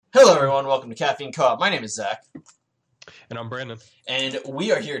everyone. Welcome to Caffeine Co-op. My name is Zach. And I'm Brandon. And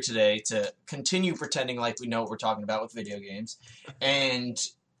we are here today to continue pretending like we know what we're talking about with video games. And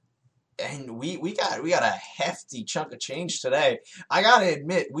we got a hefty chunk of change today. I gotta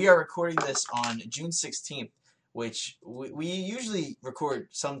admit, we are recording this on June 16th, which we usually record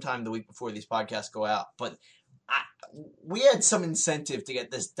sometime the week before these podcasts go out. But we had some incentive to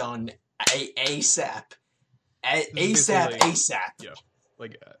get this done ASAP. ASAP. Yeah.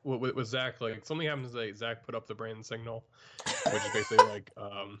 Like, with Zach, like, something happens today. Zach put up the Brandon signal, which is basically like,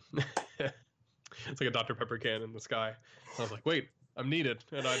 it's like a Dr. Pepper can in the sky. I was like, wait, I'm needed.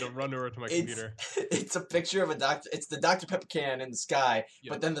 And I had to run over to my computer. It's a picture of it's the Dr. Pepper can in the sky,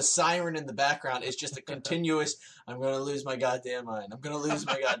 yep. But then the siren in the background is just a continuous, I'm going to lose my goddamn mind. I'm going to lose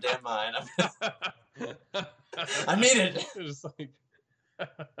my goddamn mind. I need it. It's just like,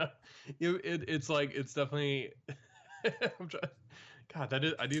 it's like, it's definitely, I'm trying. God,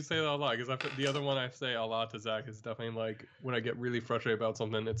 I do say that a lot, because the other one I say a lot to Zach is definitely like, when I get really frustrated about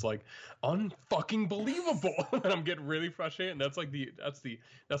something, it's like unfucking believable, and I'm getting really frustrated, and that's like the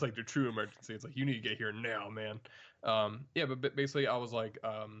true emergency. It's like, you need to get here now, man. Yeah, but basically I was like,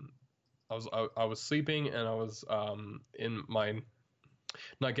 I was sleeping, and I was in my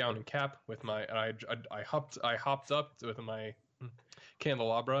nightgown and cap with my, and I hopped up with my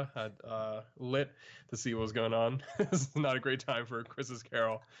candelabra had lit to see what was going on. This is not a great time for Christmas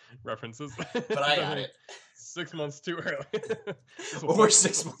Carol references. But I got it. 6 months too early. Or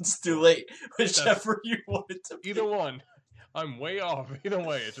 6 months too late. Whichever you want it to be. Either one. I'm way off. Either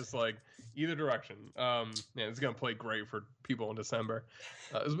way. It's just like, either direction. Yeah, it's going to play great for people in December.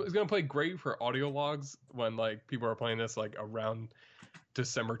 It's going to play great for audio logs when like people are playing this like around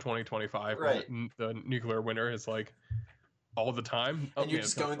December 2025. Right. The nuclear winter is like all the time. And you're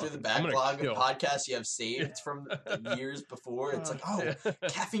just going through the backlog of podcasts you have saved from years before. It's like,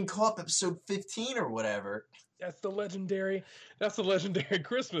 Caffeine Co-op episode 15 or whatever. That's the legendary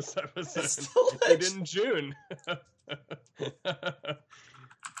Christmas episode. They did in June.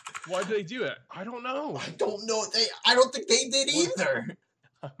 Why did they do it? I don't know. I don't think they did either.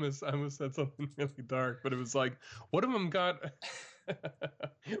 I almost said something really dark, but it was like, one of them got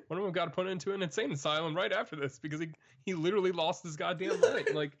put into an insane asylum right after this, because he literally lost his goddamn mind.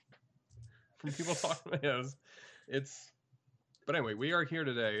 Like, from people talking about it's. But anyway, we are here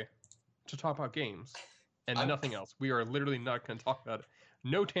today to talk about games and nothing else. We are literally not going to talk about it.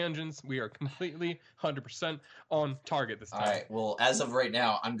 No tangents. We are completely 100% on target this time. All right. Well, as of right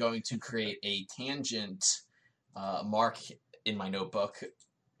now, I'm going to create a tangent mark in my notebook.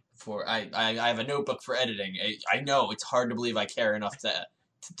 I have a notebook for editing. I know it's hard to believe I care enough to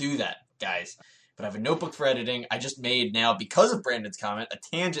do that, guys. But I have a notebook for editing. I just made now, because of Brandon's comment, a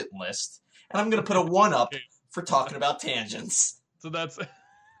tangent list, and I'm going to put a 1-up for talking about tangents. So that's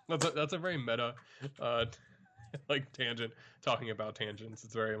a very meta, like, tangent, talking about tangents.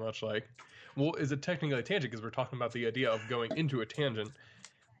 It's very much like, well, is it technically a tangent because we're talking about the idea of going into a tangent?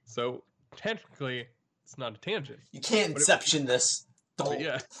 So technically, it's not a tangent. You can't inception this. Don't.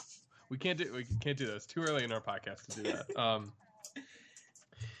 Yeah, we can't do that. It's too early in our podcast to do that.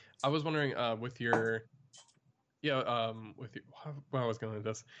 I was wondering, with your, well, I was going to do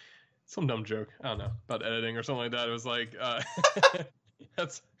this, some dumb joke, I don't know, about editing or something like that. It was like, I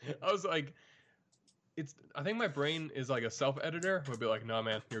was like, I think my brain is like a self-editor. Would be like, no,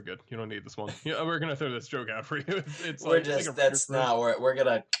 man, you're good. You don't need this one. We're gonna throw this joke out for you. We're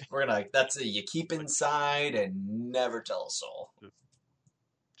gonna that's a you keep inside and never tell a soul.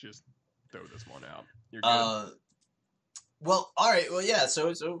 Just throw this one out. You're good. Well, all right. Well, yeah.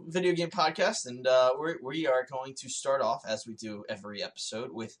 So video game podcast, and we are going to start off, as we do every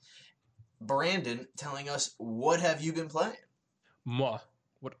episode, with Brandon telling us, what have you been playing? What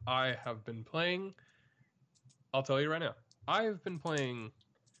I have been playing, I'll tell you right now. I've been playing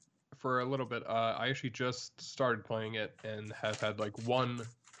for a little bit. I actually just started playing it and have had like one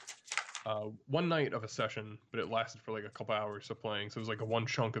night of a session, but it lasted for like a couple hours of playing. So it was like a one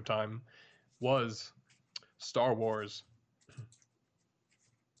chunk of time. Was Star Wars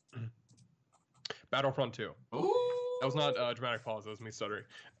Battlefront 2. Ooh. That was not a dramatic pause. That was me stuttering.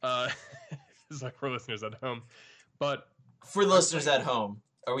 It's like for listeners at home. But for listeners at home,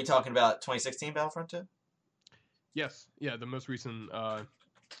 are we talking about 2016 Battlefront 2? Yes. Yeah, the most recent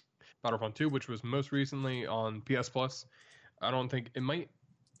Battlefront 2, which was most recently on PS Plus. I don't think it might.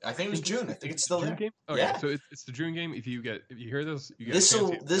 I think it was June. I think it's still June there. Game? Okay, yeah. So it's the June game. If you hear this, you get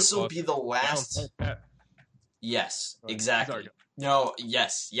this will be the last. Yes, exactly. No,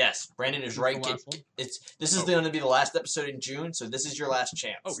 yes. Brandon is right. This is going to be the last episode in June, so this is your last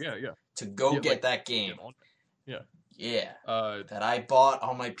chance. Oh yeah. To go get that game. Yeah. Yeah. That I bought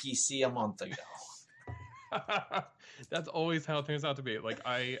on my PC a month ago. That's always how it turns out to be. Like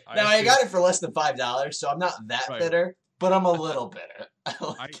I got it for less than $5, so I'm not that bitter, but I'm a little bitter.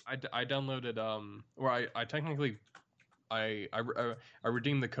 I downloaded or I technically I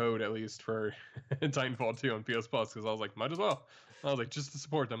redeemed the code at least for Titanfall 2 on PS Plus because I was like, might as well. I was like, just to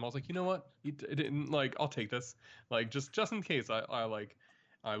support them. I was like, you know what? It didn't like. I'll take this. Like just in case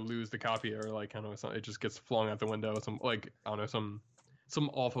I lose the copy or like kind of it just gets flung out the window. Some like I don't know some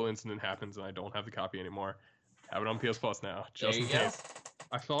awful incident happens and I don't have the copy anymore. Have it on PS Plus now, just in case.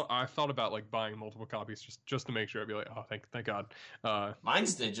 I thought about like buying multiple copies just to make sure. I'd be like, oh, thank God.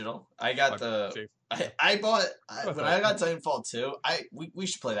 Mine's digital. I got I bought when I got Titanfall 2. We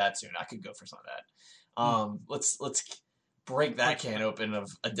should play that soon. I could go for some of that. Let's break that can open of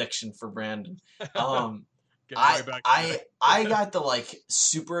addiction for Brandon. I got the like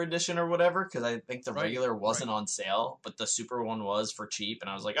super edition or whatever because I think the regular wasn't on sale, but the super one was for cheap, and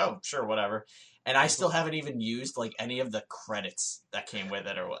I was like, oh sure, whatever. And I still haven't even used like any of the credits that came with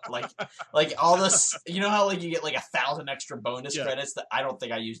it or what, like all this. You know how like you get like 1,000 extra bonus credits that I don't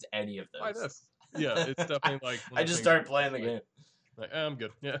think I used any of those. Yeah, it's definitely like I just started playing the game. Like I'm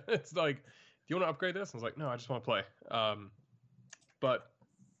good. Yeah, it's like, do you want to upgrade this? I was like, no, I just want to play. But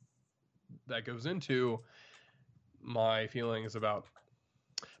that goes into my feelings about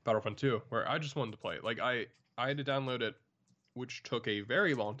Battlefront 2, where I just wanted to play it. Like I had to download it, which took a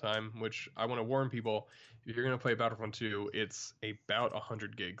very long time, which I want to warn people, if you're going to play Battlefront 2, it's about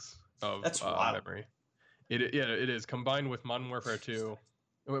 100 gigs of memory. It is, combined with Modern Warfare 2,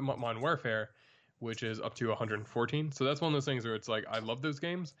 Modern Warfare, which is up to 114. So that's one of those things where it's like, I love those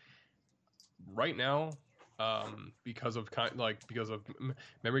games. Right now, because of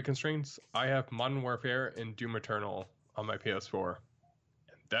memory constraints, I have Modern Warfare and Doom Eternal on my PS4.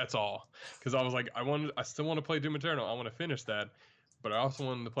 That's all. Because I was like, I still want to play Doom Eternal. I want to finish that, but I also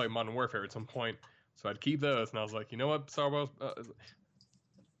wanted to play Modern Warfare at some point. So I'd keep those, and I was like, you know what, Star Wars?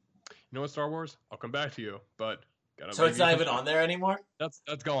 Star Wars? I'll come back to you, but. So it's not even on there anymore? That's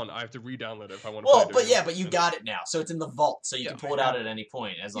gone. I have to re-download it if I want to play it. But you got it now, so it's in the vault, so you can pull it out at any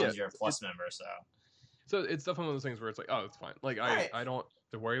point as long as you're a Plus member. So it's definitely one of those things where it's like, oh, it's fine. Like I don't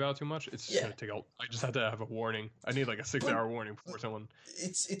have to worry about it too much. It's just gonna take I just have to have a warning. I need like a 6-hour warning before someone.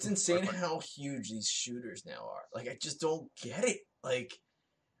 It's insane how huge these shooters now are. Like I just don't get it. Like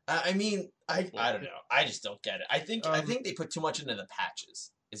I mean I don't know. I just don't get it. I think they put too much into the patches.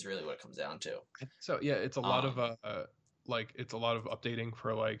 Is really what it comes down to. So yeah, it's a lot of it's a lot of updating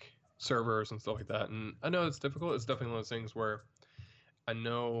for like servers and stuff like that. And I know it's difficult. It's definitely one of those things where I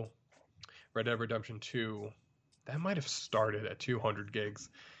know Red Dead Redemption 2 that might have started at 200 gigs.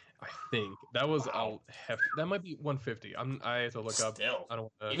 I think that was that might be 150. I have to look up. I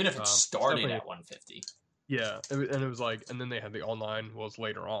don't even if it started at 150. Yeah, and it was like, and then they had the online was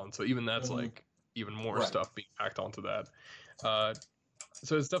later on. So even that's like even more stuff being packed onto that.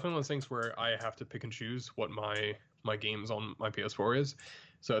 So it's definitely one of those things where I have to pick and choose what my games on my PS4 is.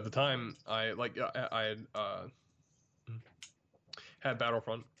 So at the time, I had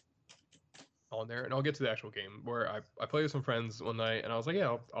Battlefront on there, and I'll get to the actual game where I played with some friends one night, and I was like,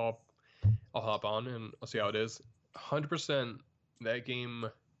 yeah, I'll hop on and I'll see how it is. 100%, that game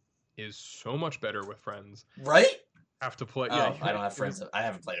is so much better with friends. Right? Have to play. Oh, yeah, I don't have friends. I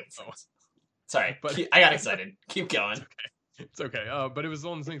haven't played it with friends. Sorry, but I got excited. Keep going. It's okay. But it was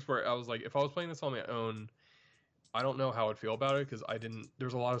one of the things where I was like, if I was playing this on my own, I don't know how I'd feel about it because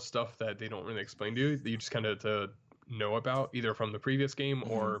there's a lot of stuff that they don't really explain to you that you just kind of to know about either from the previous game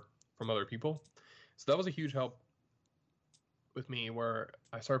or from other people. So that was a huge help with me where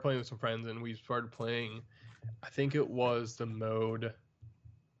I started playing with some friends and we started playing, I think it was the mode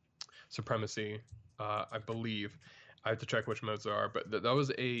Supremacy, I believe. I have to check which modes there are, but that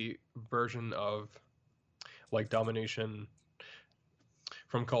was a version of like domination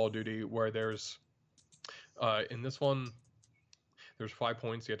from Call of Duty where there's in this one there's 5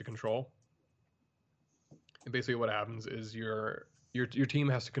 points you have to control, and basically what happens is your team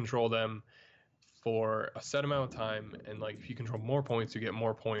has to control them for a set amount of time, and like if you control more points you get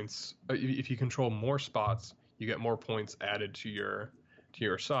more points. If you control more spots you get more points added to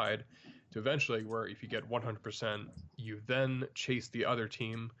your side, to eventually where if you get 100% you then chase the other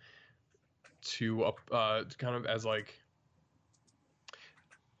team to kind of as like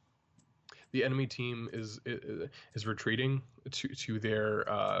the enemy team is retreating to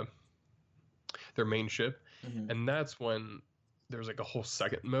their main ship, and that's when there's like a whole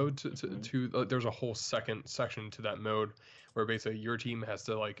second mode to there's a whole second section to that mode where basically your team has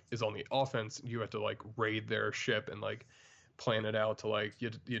to like is on the offense. You have to like raid their ship and like plan it out to like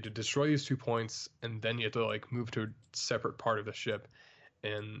you had to destroy these 2 points, and then you have to like move to a separate part of the ship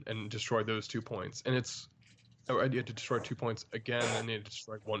and destroy those 2 points. And it's you have to destroy 2 points again, and you have to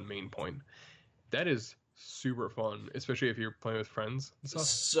destroy one main point. That is super fun, especially if you're playing with friends and stuff.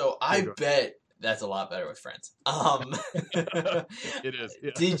 So I bet that's a lot better with friends. It is.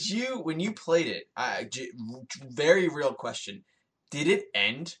 Yeah. Did you, when you played it, very real question, did it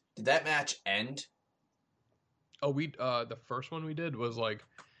end? Did that match end? Oh, the first one we did was like,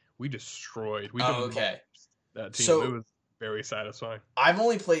 we destroyed. We okay. That team. So, it was very satisfying. I've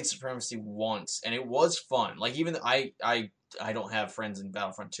only played Supremacy once, and it was fun. Like, even I don't have friends in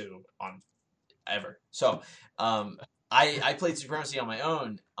Battlefront 2 on ever. So, I played Supremacy on my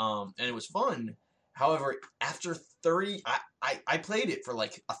own, and it was fun. However, after 30, I played it for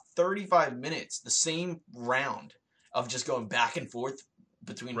like 35 minutes, the same round of just going back and forth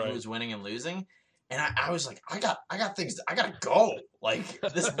between who was winning and losing. And I was like, I got things, I gotta go. Like,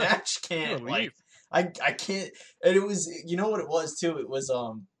 this match can't, like, I can't. And it was, you know what it was too? It was,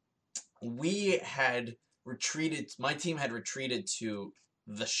 we had retreated, my team had retreated to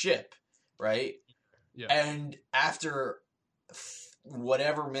the ship, right? Yeah. And after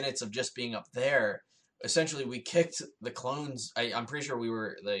whatever minutes of just being up there, essentially we kicked the clones. I'm pretty sure we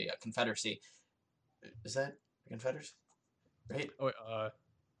were the Confederacy. Is that the Confederacy? Right? Oh,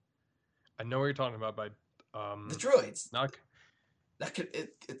 I know what you're talking about by the droids. Not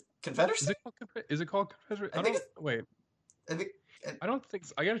Confederacy. Is it called Confederacy? I don't think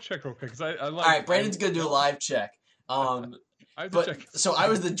so. I gotta check real quick because I like. All right, Brandon's gonna do a live check. I have to check. So I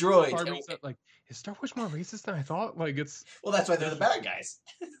was the droid. Like, is Star Wars more racist than I thought? Like, it's. Well, that's why they're the bad guys.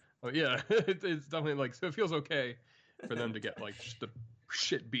 Oh yeah, it's definitely like, so it feels okay for them to get like just the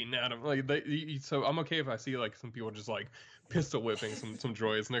shit beaten out of like so I'm okay if I see like some people just like pistol whipping some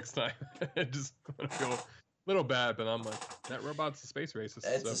droids next time. Just gonna feel a little bad, but I'm like, that robot's a space racist.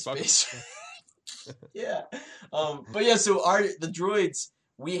 It's so a space. Yeah, but yeah, so the droids,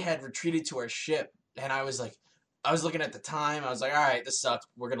 we had retreated to our ship, and I was looking at the time. I was like, all right, this sucks.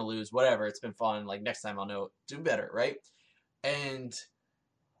 We're gonna lose. Whatever. It's been fun. Like, next time I'll know do better, right? And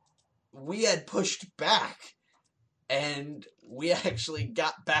we had pushed back, and we actually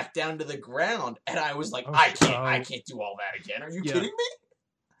got back down to the ground, and I was like, I can't do all that again. Are you kidding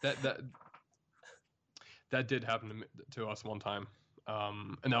me? That did happen to us one time.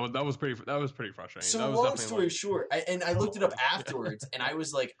 And that was pretty frustrating. So that was long story short, I looked it up afterwards, and I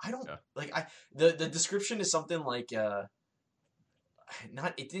was like, the description is something like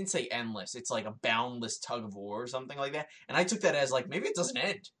it didn't say endless. It's like a boundless tug of war or something like that. And I took that as like, maybe it doesn't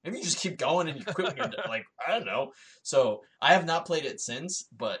end. Maybe you just keep going and you quit when you're like, I don't know. So I have not played it since,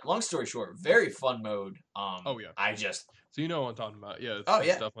 but long story short, very fun mode. Oh yeah. So you know what I'm talking about. Yeah.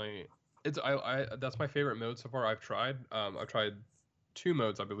 It's definitely. I that's my favorite mode so far. I've tried 2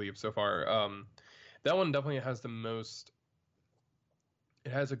 modes, I believe, so far. That one definitely has the most.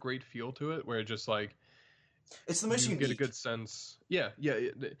 It has a great feel to it, where it just like. It's the most unique. You get a good sense. Yeah.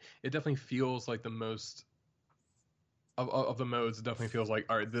 It definitely feels like the most. Of the modes, it definitely feels like,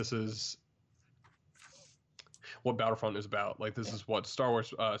 all right, this is what Battlefront is about. Like, this is what Star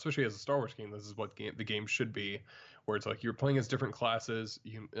Wars, especially as a Star Wars game, this is what the game should be. Where it's like you're playing as different classes.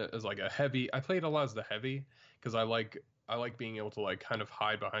 You as like a heavy. I played a lot as the heavy because I like being able to like kind of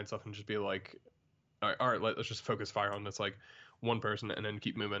hide behind stuff and just be like, all right, let's just focus fire on this like one person and then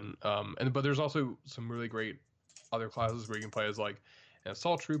keep moving. But there's also some really great other classes where you can play as like an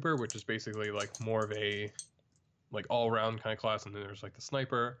assault trooper, which is basically like more of a like all around kind of class, and then there's like the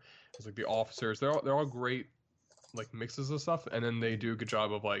sniper, there's like the officers. They're all great like mixes of stuff, and then they do a good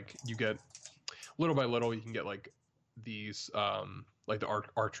job of like you get little by little you can get like these like the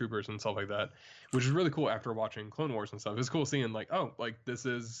ARC troopers and stuff like that, which is really cool after watching Clone Wars and stuff. It's cool seeing like, oh, like this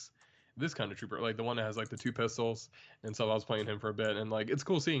is this kind of trooper, like the one that has like the 2 pistols and stuff. I was playing him for a bit, and like it's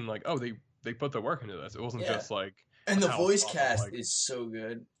cool seeing like, oh, they put the work into this. It wasn't just like, and the voice cast is so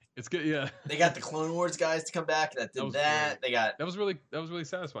good. It's good. Yeah, they got the Clone Wars guys to come back that did that. They got that was really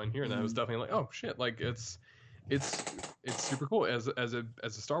satisfying hearing that. It was definitely like, oh shit, like it's super cool as a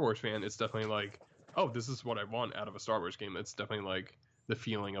Star Wars fan. It's definitely like, oh, this is what I want out of a Star Wars game. It's definitely like the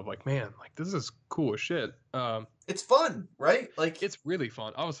feeling of like, man, like this is cool as shit. It's fun, right? Like, it's really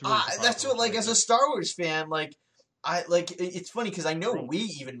fun. I was really that's what, like, as a Star Wars fan, like, I like it's funny because I know we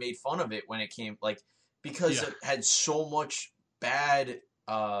even made fun of it when it came, like, because it had so much bad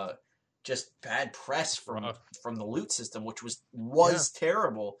just bad press from the loot system, which was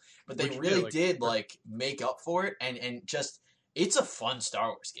terrible, but they really did like make up for it, and just it's a fun Star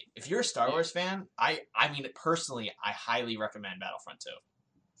Wars game. If you're a Star Wars fan, I mean, personally, I highly recommend Battlefront 2.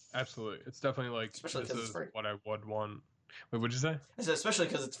 Absolutely, it's definitely like, especially this is what I would want. Wait, what'd you say? I said especially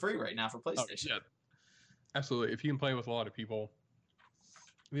because it's free right now for Oh PlayStation. yeah, absolutely. If you can play with a lot of people,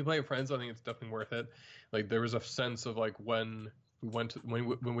 if you play with friends, I think it's definitely worth it. Like there was a sense of like when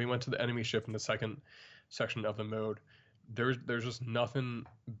when we went to the enemy ship in the second section of the mode, there's just nothing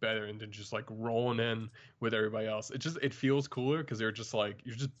better than just like rolling in with everybody else. It feels cooler because they're just like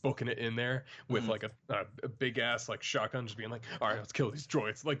you're just booking it in there with Mhm. like a big ass like shotgun, just being like, all right, let's kill these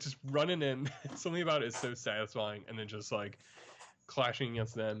droids. Like just running in. Something about it is so satisfying, and then just like clashing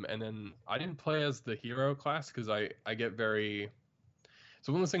against them. And then I didn't play as the hero class because I get very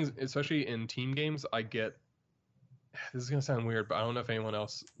so one of those things, especially in team games, I get this is gonna sound weird, but I don't know if anyone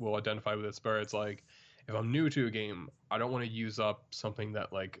else will identify with this. But it's like if I'm new to a game, I don't want to use up something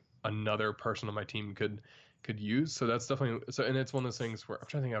that like another person on my team could use. So that's definitely so. And it's one of those things where I'm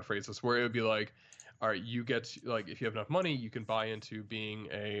trying to think how to phrase this, where it would be like, all right, you get like if you have enough money, you can buy into being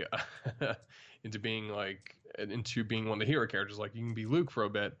a into being one of the hero characters. Like you can be Luke for a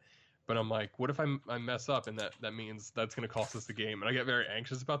bit. But I'm like, what if I mess up and that means that's going to cost us the game? And I get very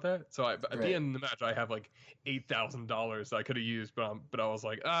anxious about that. So at the Right. end of the match, I have like $8,000 I could have used, but I was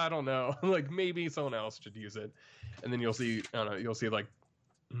like, I don't know, like maybe someone else should use it. And then you'll see, I don't know, you'll see like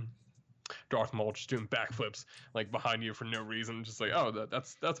Darth Maul just doing backflips like behind you for no reason, just like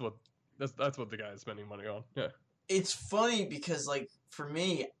that's what the guy is spending money on. Yeah, It's funny because like for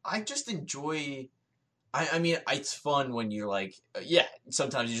me, I just enjoy. I mean, it's fun when you're like, yeah,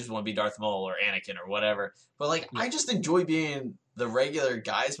 sometimes you just want to be Darth Maul or Anakin or whatever. But like, yeah, I just enjoy being the regular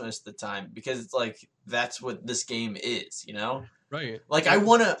guys most of the time because it's like that's what this game is, you know? right. Like I That's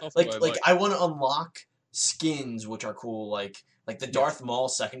wanna also what I like. I wanna unlock skins which are cool. Like the Yeah, Darth Maul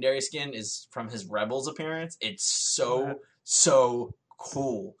secondary skin is from his Rebels appearance. It's that so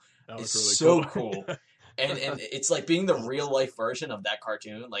cool. that It's was really so cool. cool. And it's like being the real life version of that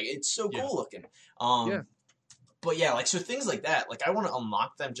cartoon. Like it's so Yeah, cool looking. yeah, But yeah, like so things like that. Like I want to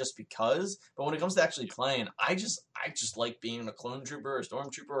unlock them just because. But when it comes to actually playing, I just like being a clone trooper or a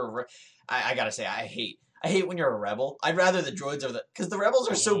stormtrooper. I gotta say, I hate when you're a rebel. I'd rather the droids are because the rebels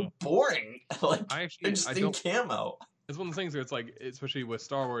are oh, so boring. Like I they're actually I just in don't. camo. It's one of the things where it's like, especially with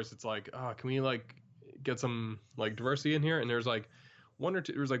Star Wars, it's like, can we like get some like diversity in here? And there's like one or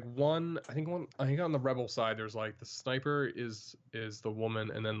two. There's like one. I think on the Rebel side, there's like the sniper is the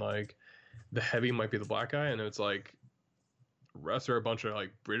woman, and then like the heavy might be the black guy, and it's like rest are a bunch of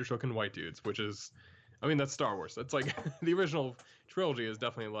like British looking white dudes, which is, I mean, that's Star Wars. That's like the original trilogy is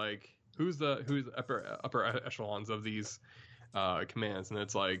definitely like who's the upper echelons of these commands, and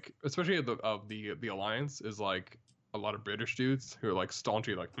it's like especially of the alliance is like a lot of British dudes who are like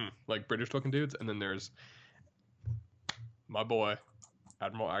staunchy like British looking dudes, and then there's my boy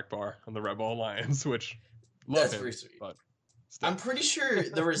Admiral Akbar on the Rebel Alliance, which love That's him, pretty sweet. but I'm still pretty sure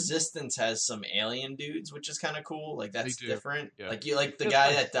the Resistance has some alien dudes, which is kind of cool. Like they that's do. different. Yeah, Like you like the that's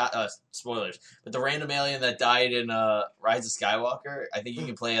guy nice. that died. Spoilers, but the random alien that died in Rise of Skywalker. I think you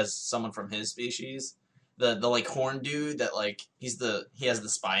can play as someone from his species. The like horn dude that like he has the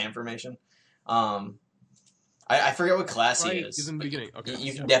spy information. Um, I forget what class he Right, he's is, in the but beginning. Okay,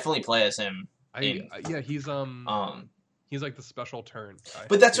 you can yeah. definitely play as him in. Yeah, Um, he's like the special turn guy.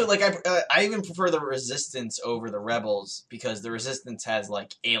 But that's Yeah. what like I even prefer the Resistance over the Rebels because the Resistance has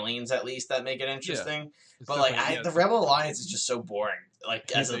like aliens at least that make it Yeah, interesting. it's But like definitely yeah. the Rebel Alliance is just so boring. Like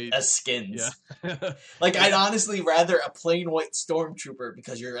They as skins. yeah. Like I'd It's honestly rather a plain white stormtrooper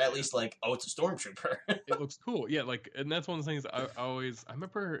because you're at yeah. least like, oh, it's a stormtrooper. It looks cool. Yeah, like and that's one of the things I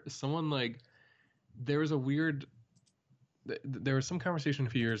remember someone like there was a weird there was some conversation a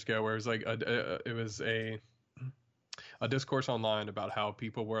few years ago where it was like it was a discourse online about how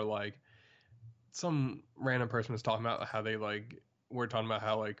people were like some random person was talking about how they like were talking about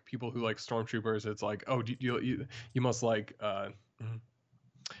how like people who like stormtroopers it's like oh you must like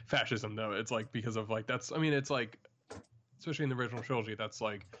fascism though it's like because of like that's I mean it's like especially in the original trilogy that's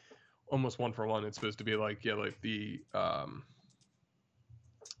like almost one for one it's supposed to be like yeah like the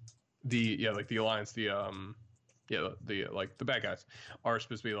yeah like the alliance yeah the like the bad guys are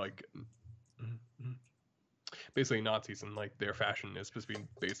supposed to be like basically Nazis and like their fashion is supposed to be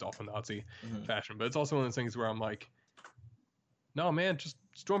based off of Nazi Mhm. fashion but it's also one of those things where I'm like no man just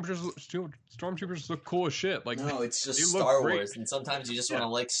stormtroopers look cool as shit like No, it's just they look Star great. Wars, and sometimes you just want Yeah,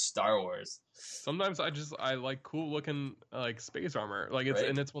 to like Star Wars, sometimes I like cool looking like space armor like it's right?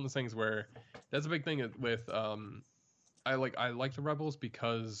 and it's one of those things where that's a big thing with I like the Rebels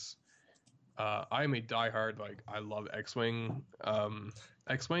because I'm a diehard like I love X-wings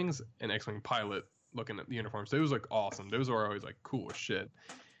and X-wing pilot looking at the uniforms those look awesome those are always like cool as shit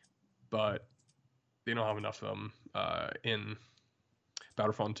but they don't have enough of them in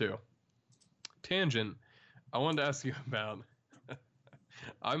Battlefront 2 tangent I wanted to ask you about.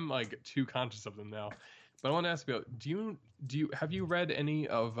 I'm like too conscious of them now, but I want to ask you about. Have you read any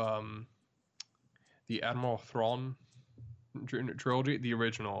of the Admiral Thrawn trilogy, the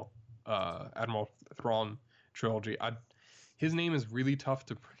original Admiral Thrawn trilogy? His name is really tough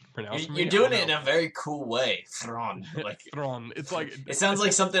to pronounce. You're doing it in a very cool way, Thrawn. Like Thrawn. It's like it sounds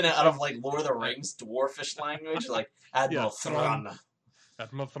like something out of like Lord of the Rings dwarfish language, like Admiral Thrawn.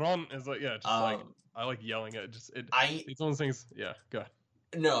 Admiral Thrawn is like just like I like yelling at it. It's one of those things. Yeah, go ahead.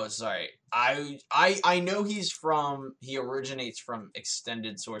 No, sorry. I know he originates from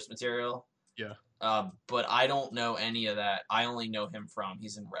extended source material. Yeah. But I don't know any of that. I only know him from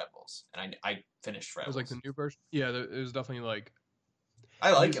he's in Rebels, and I finished Rebels. It was like the new version. Yeah, it was definitely like.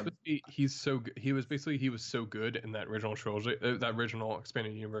 I like him. He's so good. He was so good in that original trilogy, that original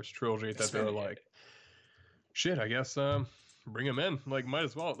expanded universe trilogy that they were like, shit. I guess bring him in. Like, might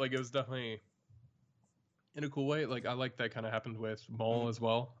as well. Like, it was definitely in a cool way. Like, I like that kind of happened with Maul as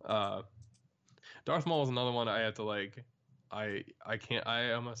well. Darth Maul was another one I had to like. I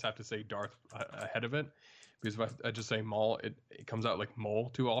almost have to say Darth ahead of it, because if I just say Maul, it comes out like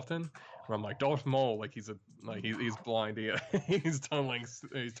Mole too often. Where I'm like Darth Maul, like he's blind, he's tunneling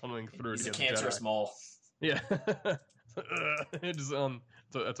through. He's a cancerous mole. Yeah, it's so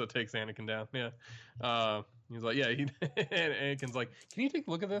that's what takes Anakin down. Yeah, he's like, and Anakin's like, can you take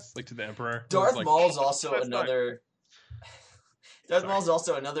a look at this, like to the Emperor? Darth Maul's also another. Darth Maul's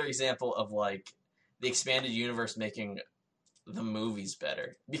also another example of like the expanded universe making the movies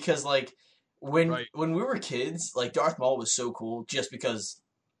better, because like when we were kids, like Darth Maul was so cool just because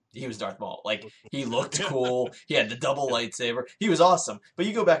he was Darth Maul. Like he looked cool, he had the double lightsaber, he was awesome. But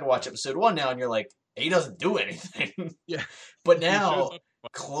you go back and watch episode 1 now and you're like, he doesn't do anything. Yeah. But now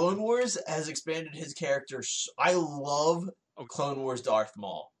Clone Wars has expanded his character. I love Clone Wars Darth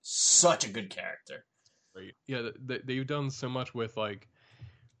Maul. Such a good character. Right. Yeah, they've done so much with like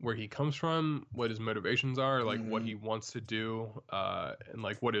where he comes from, what his motivations are, like what he wants to do, and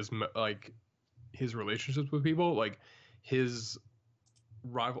like what is like his relationships with people, like his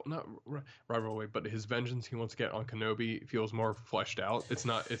not rivalry, but his vengeance he wants to get on Kenobi feels more fleshed out. It's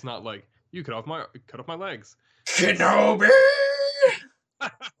not like you cut off my legs, Kenobi.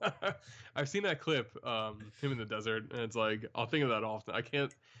 I've seen that clip, him in the desert, and it's like I'll think of that often. I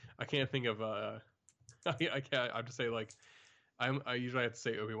can't think of I have to say like. I usually have to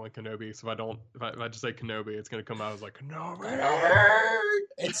say Obi-Wan Kenobi, so if I just say Kenobi, it's gonna come out as like Kenobi.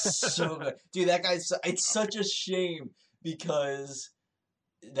 It's so good, dude. That guy's. It's such a shame because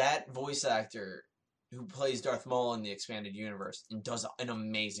that voice actor who plays Darth Maul in the expanded universe and does an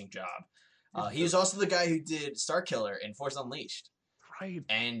amazing job. He was also the guy who did Starkiller in Force Unleashed. Right.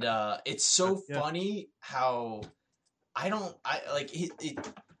 And it's so funny how I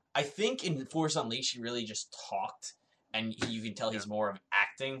think in Force Unleashed he really just talked. And you can tell he's more of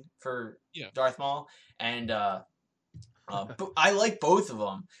acting for Darth Maul, and but I like both of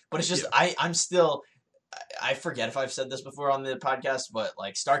them. But it's just I'm still I forget if I've said this before on the podcast, but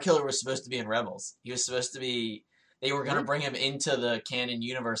like Starkiller was supposed to be in Rebels. He was supposed to be. They were gonna bring him into the canon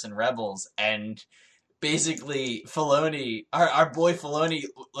universe in Rebels, and basically Filoni, our boy Filoni,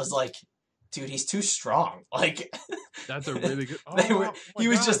 was like, dude, he's too strong. Like that's a really good. He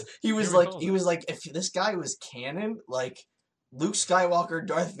was like, if this guy was canon, like Luke Skywalker,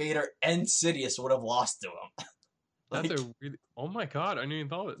 Darth Vader, and Sidious would have lost to him. That's a really. Oh my god, I didn't even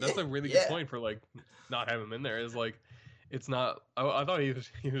thought of it. That's a really good point for like not having him in there. Is like, it's not. I thought he was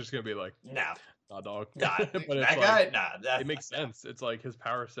just gonna be like, nah, dog. Nah, but that guy, nah. It makes sense. It's like his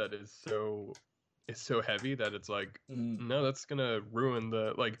power set is so heavy that it's like, no, that's gonna ruin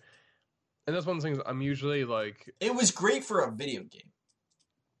the like. And that's one of the things I'm usually like. It was great for a video game.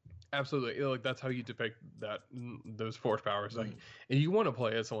 Absolutely, like that's how you depict those force powers. Like, and you want to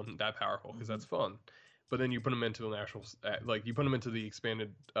play as someone that powerful because that's fun. But then you put them into the actual, like you put them into the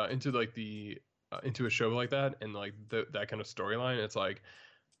expanded, into like the into a show like that, and like that kind of storyline. It's like,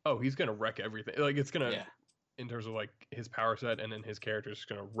 oh, he's gonna wreck everything. Like it's gonna, in terms of like his power set, and then his character is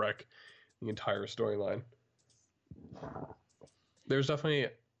gonna wreck the entire storyline. There's definitely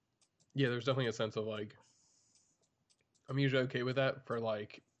a sense of like, I'm usually okay with that for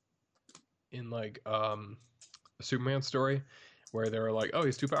like, in like a Superman story, where they were like, oh,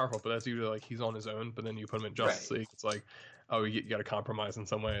 he's too powerful, but that's usually like he's on his own. But then you put him in Justice League, it's like, oh, you got to compromise in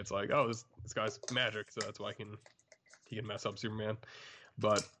some way. It's like, oh, this guy's magic, so that's why he can mess up Superman.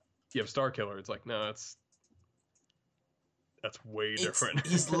 But you have Starkiller, it's like, no, that's way different.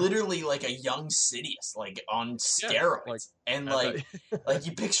 He's literally like a young Sidious, like on steroids, and like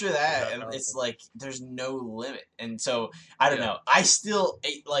you picture that, and it's like there's no limit. And so I don't know. I still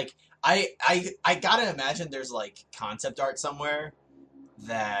like. I gotta imagine there's like concept art somewhere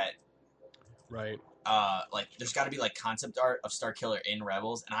that Right. like there's got to be like concept art of Starkiller in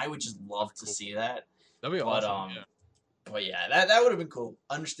Rebels, and I would just love to Cool. see that. That'd be But awesome. Yeah. but yeah, that would have been cool.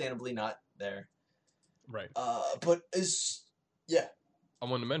 Understandably not there. Right. But is yeah. I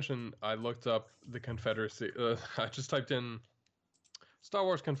wanted to mention I looked up the Confederacy. I just typed in Star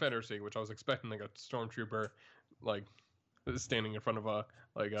Wars Confederacy, which I was expecting like a stormtrooper, like standing in front of a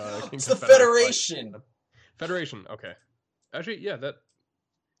like It's the Federation. Federation. Okay. Actually, yeah, that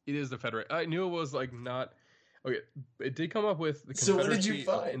it is the Federation. I knew it was like not. Okay, it did come up with the So what did Confederacy you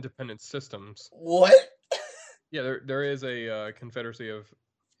find? of Independent Systems. What? Yeah, there is a Confederacy of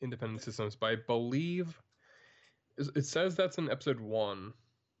Independent Systems, but I believe it says that's in episode 1,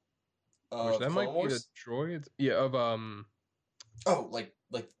 which that Clone might be the Wars? droids. Yeah, of Oh, like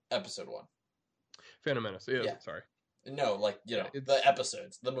episode 1. Phantom Menace. Yeah, Yeah. sorry. No, like Yeah, the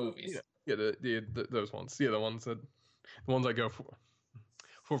episodes, the movies. Yeah, the those ones. Yeah, the ones that go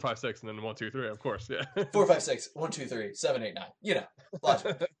 4, 5, 6, and then 1, 2, 3. Of course, yeah. 4, 5, 6, 1, 2, 3, 7, 8, 9. You know,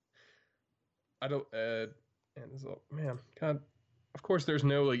 logic. I don't. And it's, man, God. Of course, there's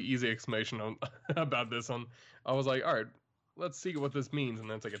no like easy explanation on about this one. I was like, all right, let's see what this means, and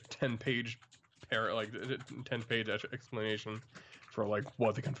then it's like a 10-page explanation for like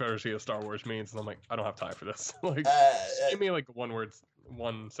what the Confederacy of Star Wars means, and I'm like, I don't have time for this. Like, give me like one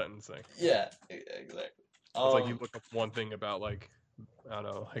sentence thing. Yeah, exactly. It's like you look up one thing about like, I don't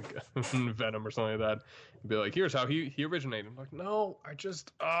know, like Venom or something like that, and be like, here's how he originated. I'm like, no, I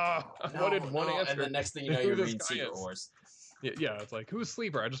just I wanted one answer. And the next thing you know, Who you're this reading guy Secret is. Wars. Yeah, it's like, who's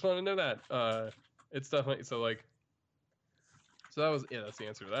Sleeper? I just want to know that. It's definitely so like. So that's the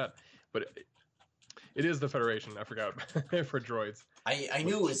answer to that. But it is the Federation. I forgot for droids. I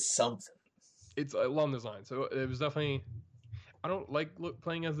knew it was something. It's along design, so it was definitely. I don't like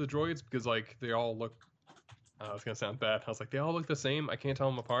playing as the droids because like they all look. It's gonna sound bad. I was like, they all look the same. I can't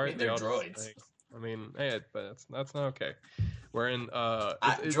tell them apart. I mean, they're all droids. I mean, hey, but that's not okay. We're in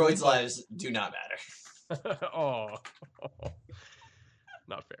droids' lives do not matter. Oh,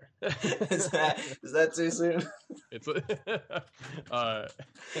 not fair. is that too soon? It's but I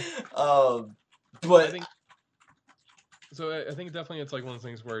think definitely it's like one of those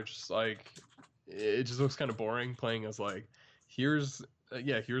things where it's just like it just looks kind of boring playing as like here's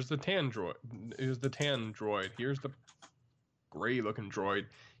the tan droid, here's the gray looking droid,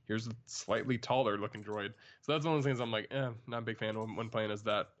 here's the slightly taller looking droid. So that's one of the things I'm like, not a big fan when playing as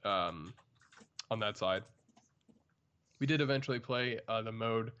that on that side. We did eventually play the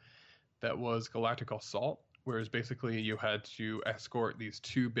mode that was Galactic Assault, whereas basically you had to escort these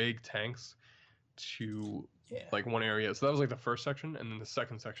 2 big tanks to like one area. So that was like the first section, and then the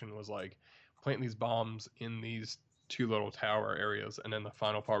second section was like planting these bombs in these 2 little tower areas, and then the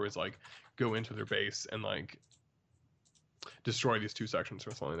final part was like go into their base and like destroy these 2 sections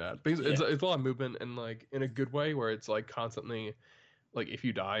or something like that. Because it's a lot of movement and like in a good way where it's like constantly. Like, if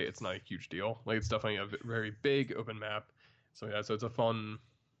you die, it's not a huge deal. Like, it's definitely a very big open map. So, yeah, so it's a fun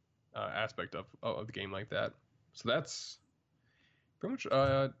aspect of the game like that. So that's pretty much...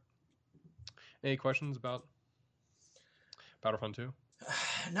 any questions about Battlefront 2?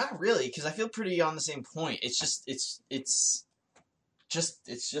 Not really, because I feel pretty on the same point. It's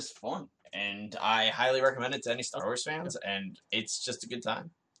just fun. And I highly recommend it to any Star Wars fans, and it's just a good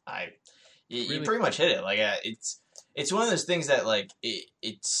time. You pretty much hit it. Like, it's one of those things that like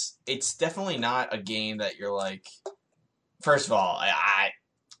it's definitely not a game that you're like. First of all, I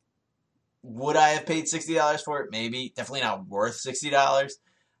would I have paid $60 for it? Maybe. Definitely not worth $60.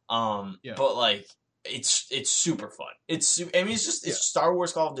 But like it's super fun. It's Star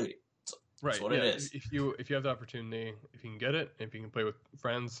Wars Call of Duty. That's what it is. If you have the opportunity, if you can get it, if you can play with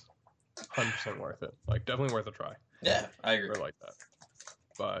friends, 100% worth it. Like definitely worth a try. Yeah, I agree. Or like that.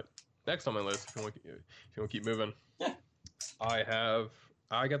 But next on my list, if you want to keep moving. Yeah.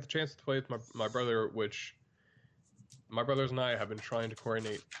 I got the chance to play with my brother, which my brothers and I have been trying to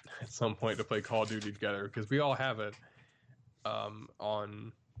coordinate at some point to play Call of Duty together because we all have it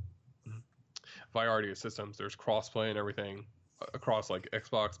on variety of systems. There's crossplay and everything across like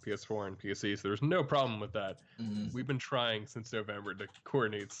Xbox, PS4, and PC, so there's no problem with that. Mm-hmm. We've been trying since November to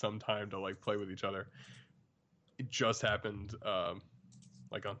coordinate some time to like play with each other. It just happened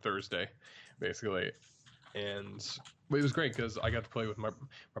like on Thursday, basically. And it was great because I got to play with my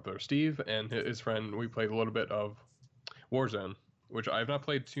brother Steve and his friend. We played a little bit of Warzone, which I've not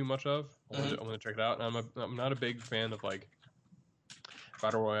played too much of. I want to check it out. And I'm not a big fan of like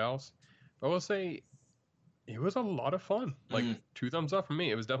battle royales. But I will say it was a lot of fun. Like 2 thumbs up for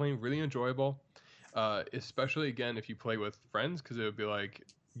me. It was definitely really enjoyable, especially again if you play with friends, because it would be like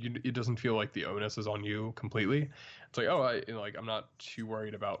it doesn't feel like the onus is on you completely. It's like, oh, I'm not too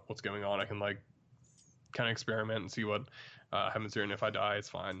worried about what's going on. I can like kind of experiment and see what happens here, and if I die, it's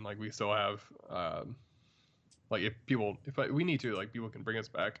fine. Like we still have like we need to, like people can bring us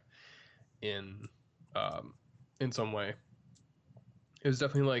back in some way. It was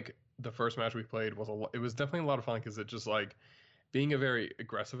definitely like the first match we played was it was definitely a lot of fun because it just like being a very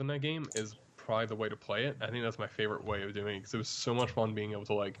aggressive in that game is probably the way to play it. I think that's my favorite way of doing it because it was so much fun being able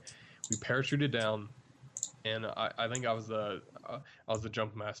to like we parachuted down, and I think I was the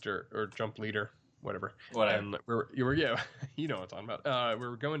jump master or jump leader, whatever. And you were you know what I'm talking about. We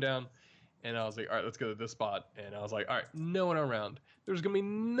were going down, and I was like, all right, let's go to this spot. And I was like, all right, no one around. There's gonna be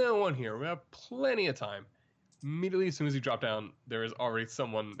no one here. We have plenty of time. Immediately, as soon as you drop down, there is already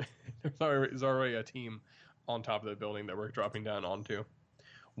someone. There's already a team on top of the building that we're dropping down onto.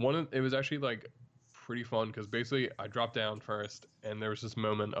 It was actually like pretty fun because basically I dropped down first, and there was this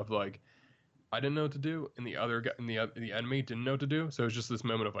moment of like I didn't know what to do, and the other guy, the enemy didn't know what to do. So it was just this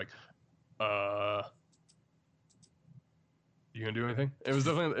moment of like, you gonna do anything? It was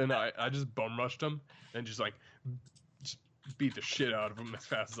definitely, and I just bum rushed him and just beat the shit out of him as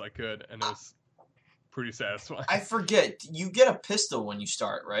fast as I could, and it was pretty satisfying. I forget, you get a pistol when you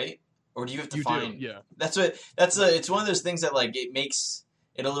start, right? Or do you have to find? Yeah. It's one of those things that like it makes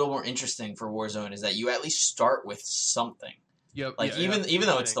it a little more interesting for Warzone is that you at least start with something. Yep. Like even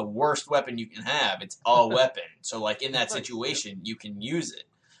though it's the worst weapon you can have, it's a weapon. So like in that situation, you can use it.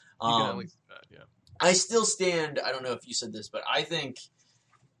 You can at least do that, yeah. I still stand. I don't know if you said this, but I think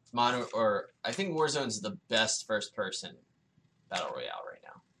Warzone's the best first-person battle royale right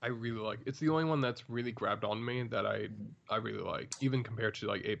now. I really like. It's the only one that's really grabbed on me that I really like, even compared to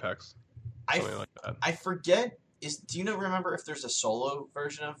like Apex. Something like that. I forget. Do you remember if there's a solo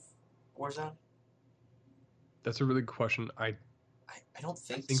version of Warzone? That's a really good question. I don't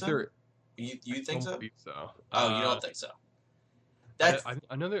think so. You think so? So. Oh, you don't think so?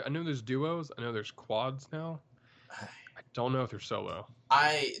 I know there's duos. I know there's quads now. I don't know if they're solo.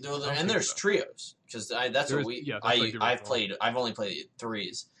 And there's trios because that's what we. Yeah, I've played. I've only played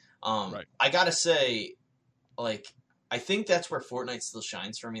threes. Right. I gotta say, like, I think that's where Fortnite still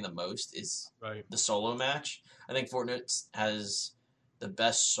shines for me the most is the solo match. I think Fortnite has the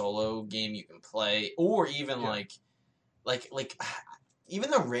best solo game you can play, or even like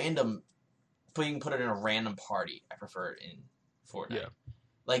even the random, you can put it in a random party. I prefer it in Fortnite.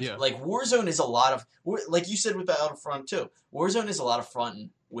 Yeah. Like Warzone is a lot of, like you said with Battlefront 2, Warzone is a lot of fun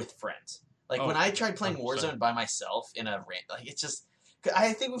with friends. Like when I tried playing 100%. Warzone by myself in a like it's just,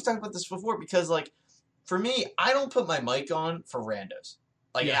 I think we've talked about this before because like for me, I don't put my mic on for randos.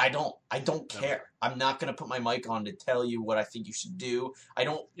 Like I don't care. I'm not gonna put my mic on to tell you what I think you should do. I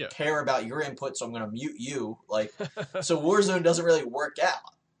don't care about your input, so I'm gonna mute you. Like so Warzone doesn't really work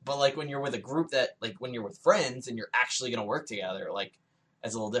out. But like when you're with a group that like when you're with friends and you're actually gonna work together, like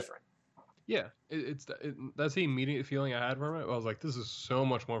it's a little different. Yeah, that's the immediate feeling I had from it. I was like, this is so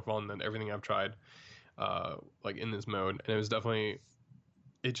much more fun than everything I've tried, like in this mode, and it was definitely.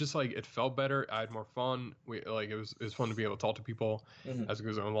 It just like it felt better. I had more fun. It was fun to be able to talk to people as it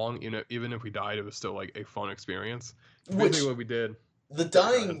goes along. You know, even if we died, it was still like a fun experience. Basically, what we did. The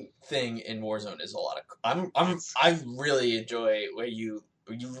dying thing in Warzone is a lot of. I really enjoy where you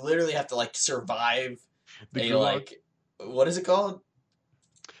literally have to like survive the like what is it called?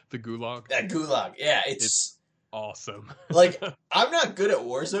 The gulag. That gulag. Yeah, it's awesome. Like I'm not good at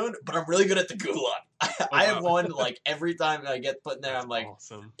Warzone, but I'm really good at the gulag. I have one like every time I get put in there. I'm like,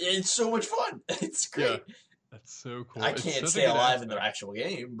 awesome. It's so much fun. It's great. Yeah, that's so cool. I can't stay alive in the actual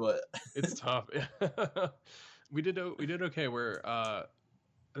game, but it's tough. we did okay. Where I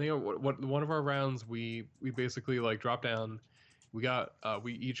think one of our rounds we basically like dropped down. We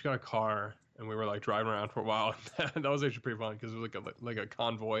each got a car and we were like driving around for a while. That was actually pretty fun because it was like a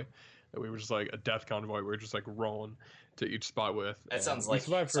convoy. That we were just like a death convoy. We were just like rolling to each spot with. That sounds like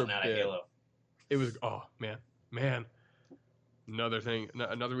something out of Halo. It was man. Another thing,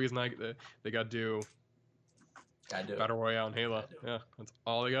 another reason they got to do Battle Royale in Halo. Yeah, that's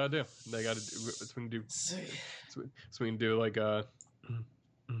all they gotta do. They gotta do. It's when you do. So we can do like a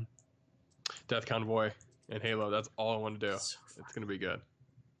death convoy in Halo. That's all I want to do. It's gonna be good.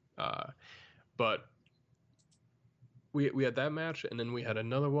 But. We had that match, and then we had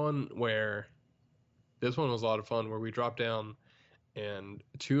another one where this one was a lot of fun, where we dropped down, and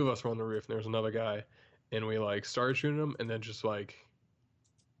two of us were on the roof, and there was another guy, and we like started shooting him, and then just like,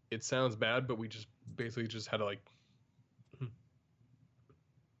 it sounds bad, but we just basically just had to like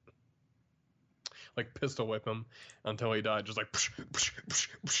pistol whip him until he died, just like,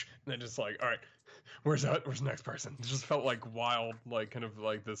 and then just like, all right, Where's the next person? It just felt like wild, like kind of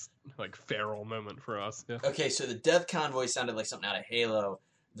like this like feral moment for us. Yeah. Okay, so the death convoy sounded like something out of Halo.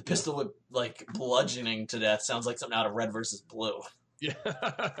 The pistol whip, like bludgeoning to death, sounds like something out of Red versus Blue. Yeah.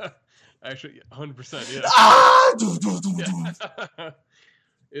 Actually, 100%. Yeah. Ah! Yeah.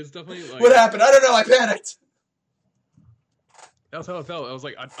 It's definitely like. What happened? I don't know. I panicked. That's how it felt. I was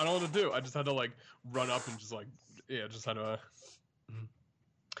like, I don't know what to do. I just had to like run up and just like, just had to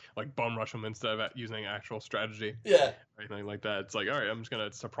like bum rush them instead of using actual strategy. Yeah. Or anything like that. It's like, all right, I'm just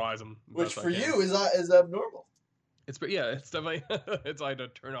gonna surprise them. Which for you is abnormal. It's definitely I had to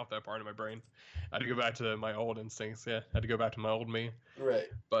turn off that part of my brain. I had to go back to my old instincts. Yeah, I had to go back to my old me. Right.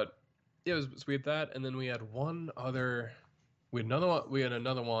 But yeah, we had that, and then we had one other. We had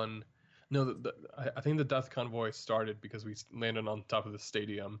another one. No, I think the death convoy started because we landed on top of the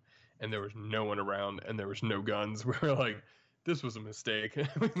stadium, and there was no one around, and there was no guns. We were like, this was a mistake.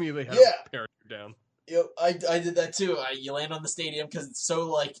 We immediately had a parachute down. Yep, I did that too. You land on the stadium because it's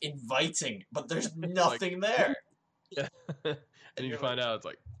so like inviting, but there's nothing there. Yeah, and you find out it's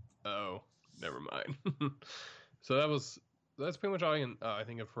like, oh, never mind. So that's pretty much all I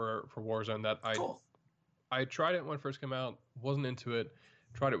think of for Warzone. That I tried it when it first came out, wasn't into it.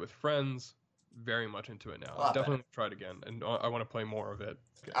 Tried it with friends, very much into it now. I definitely try it again, and I want to play more of it.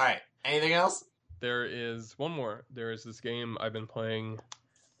 Okay. All right, anything else? There is one more. There is this game I've been playing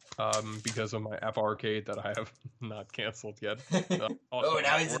because of my Apple Arcade that I have not canceled yet. Oh,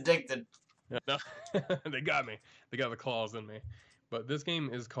 now he's addicted. Yeah, no, they got me. They got the claws in me. But this game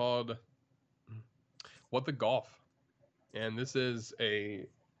is called What the Golf, and this is a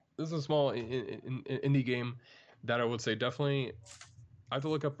small indie game that I would say definitely. I have to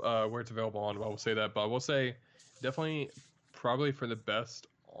look up where it's available on. I will say that, but I will say definitely probably for the best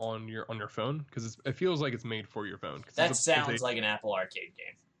on your phone because it feels like it's made for your phone. That sounds like an Apple Arcade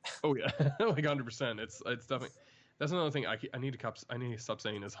game. Oh yeah, like 100%. It's definitely. That's another thing I need to stop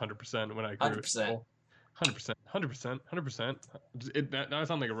saying is 100% when I agree 100%. 100%. Now I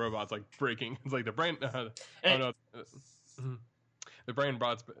sound like a robot. It's like breaking. It's like the brain. Oh no, the brain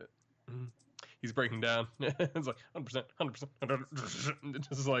bots. He's breaking down. It's like 100%. It's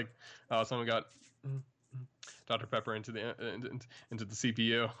just like someone got Dr. Pepper into the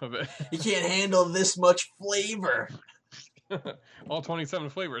CPU of it. He can't handle this much flavor. All 27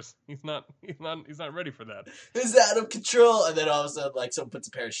 flavors. He's not ready for that. It's out of control. And then all of a sudden, like, someone puts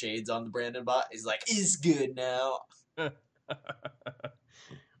a pair of shades on the Brandon bot. He's like, "It's good now."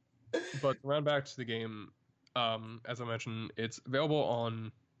 But round back to the game, as I mentioned, it's available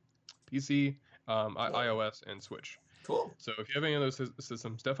on PC, iOS, and Switch. Cool. So if you have any of those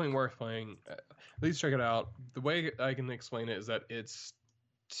systems, definitely worth playing. At least check it out. The way I can explain it is that it's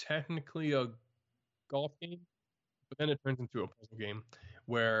technically a golf game, but then it turns into a puzzle game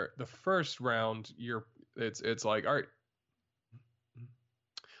where the first round it's like, all right,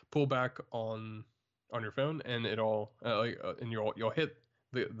 pull back on your phone and it'll and you'll hit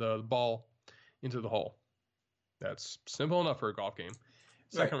the ball into the hole. That's simple enough for a golf game.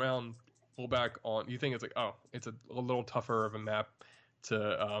 Second round, pull back on. You think it's like, oh, it's a little tougher of a map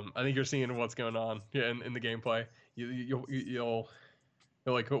to. I think you're seeing what's going on in the gameplay. You'll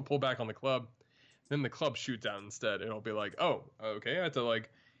like pull back on the club. Then the club shoots out instead. It'll be like, oh, okay, I have to like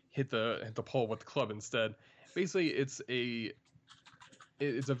hit the pole with the club instead. Basically, it's a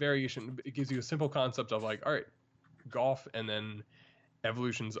variation. It gives you a simple concept of like, all right, golf, and then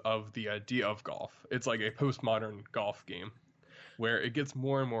evolutions of the idea of golf. It's like a postmodern golf game where it gets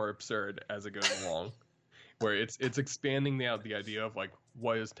more and more absurd as it goes along. Where it's expanding the idea of like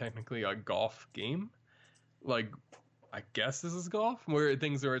what is technically a golf game. Like, I guess this is golf, where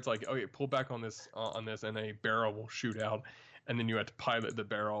it's like, okay, pull back on this, and a barrel will shoot out, and then you have to pilot the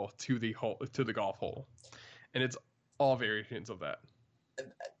barrel to the golf hole, and it's all variations of that.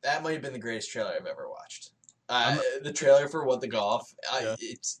 That might have been the greatest trailer I've ever watched. The trailer for What the Golf,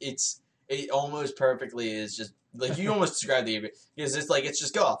 it almost perfectly is just like you almost described because it's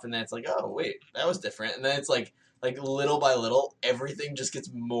just golf, and then it's like, oh wait, that was different, and then it's like little by little, everything just gets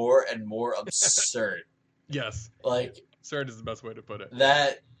more and more absurd. Yes. Like, absurd is the best way to put it.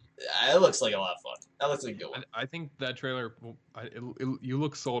 That looks like a lot of fun. That looks like a good one. I think that trailer, you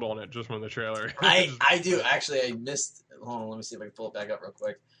look sold on it just from the trailer. I do. Actually, I missed. Hold on, let me see if I can pull it back up real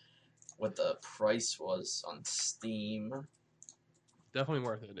quick. What the price was on Steam. Definitely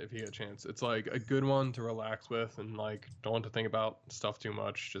worth it if you get a chance. It's like a good one to relax with and like don't want to think about stuff too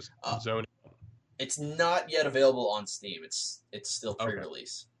much. Just zone out. It's not yet available on Steam. It's still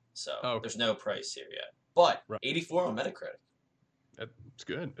pre-release. So there's no price here yet. But 84 on Metacritic. It's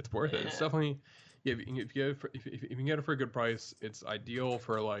good. It's worth it. It's definitely, Yeah, if you can get it for a good price, it's ideal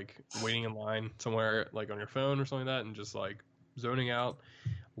for like waiting in line somewhere like on your phone or something like that, and just like zoning out.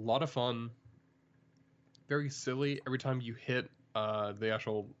 A lot of fun. Very silly. Every time you hit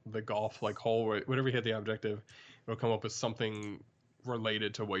the golf like hole, whenever you hit the objective, it'll come up with something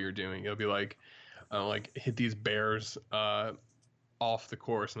related to what you're doing. It'll be like hit these bears off the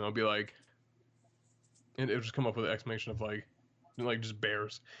course, and it'll be like, and it'll just come up with an explanation of like just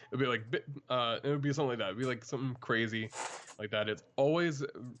bears. It'll be like it would be something like that. It'd be like something crazy like that. It's always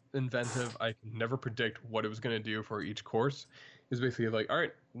inventive. I can never predict what it was going to do for each course. It's basically like, all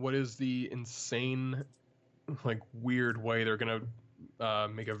right, what is the insane like weird way they're going to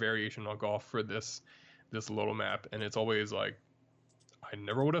make a variation on golf for this little map? And it's always like, I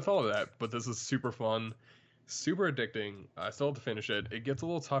never would have thought of that, but this is super fun, super addicting. I still have to finish it. It gets a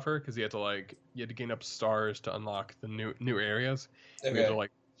little tougher because you have to gain up stars to unlock the new areas. Okay. You have to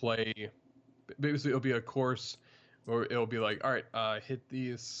like play. Basically, it'll be a course, or it'll be like, all right, hit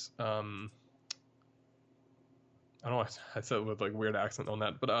these. I don't know. I said it with like weird accent on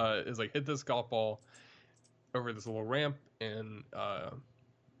that, but it's like hit this golf ball over this little ramp and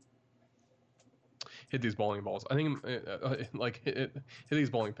hit these bowling balls. I think hit these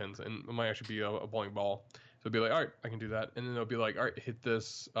bowling pins, and it might actually be a bowling ball. So it'll be like, all right, I can do that, and then it'll be like, all right, hit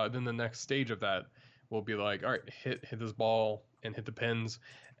this. Then the next stage of that will be like, all right, hit this ball and hit the pins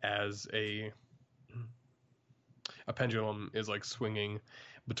as a pendulum is like swinging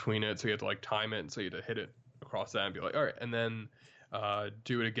between it. So you have to like time it, so you have to hit it across that and be like, all right, and then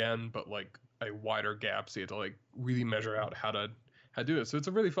do it again, but like a wider gap, so you have to like really measure out how to do it. So it's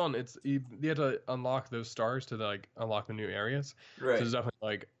a really fun. You have to unlock those stars to like unlock the new areas. Right. So it's definitely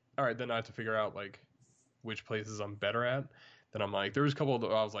like, all right, then I have to figure out like which places I'm better at. Then I'm like, there was a couple that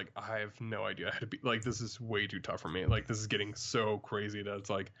I was like, I have no idea how to be like. This is way too tough for me. Like this is getting so crazy that it's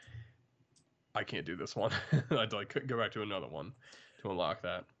like, I can't do this one. I had to like go back to another one to unlock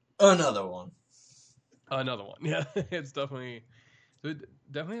that. Another one. Yeah, it's definitely.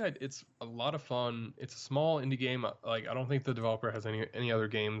 It's a lot of fun. It's a small indie game. Like I don't think the developer has any other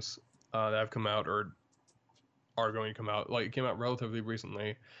games that have come out or are going to come out. Like it came out relatively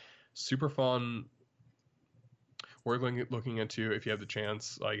recently. Super fun. Worth looking into if you have the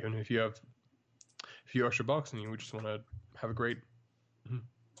chance. Like even if you have a few extra bucks and you just want to have a great.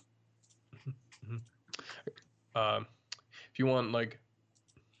 If you want like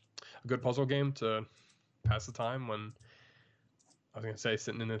a good puzzle game to pass the time when. I was going to say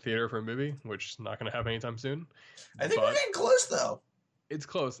sitting in the theater for a movie, which is not going to happen anytime soon. I think we're getting close, though. It's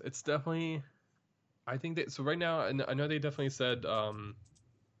close. It's definitely... I think that... So right now, I know they definitely said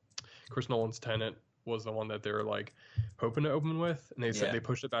Chris Nolan's Tenet was the one that they were like hoping to open with. And they said they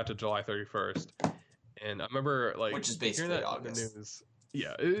pushed it back to July 31st. And I remember like... Which is basically that August. In the news.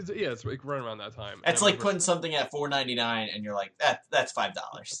 Yeah, it's like right around that time. It's like putting something at $4.99 and you're like, that's $5.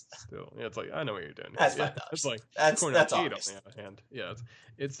 Still, yeah, it's like I know what you're doing. That's $5. It's like that's August. On the other hand, yeah,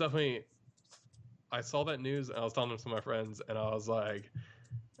 it's definitely. I saw that news and I was telling them to my friends and I was like,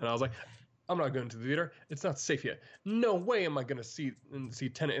 I'm not going to the theater. It's not safe yet. No way am I going to see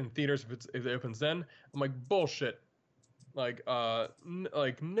Tenet in theaters if it opens then. I'm like bullshit. Like no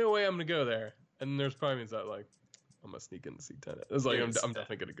way I'm going to go there. And there's probably means that like. I'm gonna sneak in to see Tenet. It's like I'm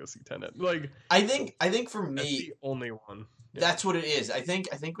definitely gonna go see Tenet. Like I think for me, that's the only one. Yeah. That's what it is. I think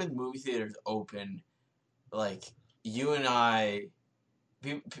when movie theaters open, like you and I,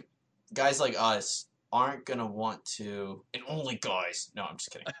 guys like us aren't gonna want to, and only guys. No, I'm just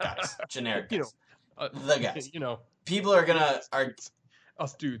kidding. Guys, generic guys. The guys. People are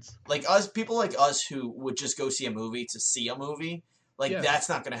us dudes. Like us, people like us who would just go see a movie to see a movie. Like that's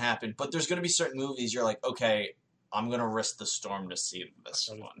not gonna happen. But there's gonna be certain movies you're like, okay. I'm gonna risk the storm to see this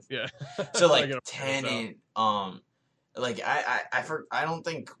one. Yeah. So like Tenet, like I don't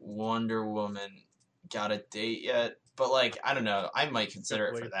think Wonder Woman got a date yet, but like I don't know. I might consider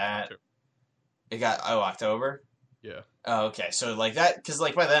it for that. It got October. Yeah. Oh, okay. So like that, because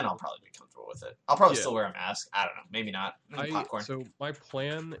like by then I'll probably be comfortable with it. I'll probably still wear a mask. I don't know. Maybe not. Popcorn. So my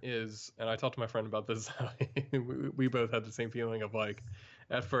plan is, and I talked to my friend about this. we both had the same feeling of like.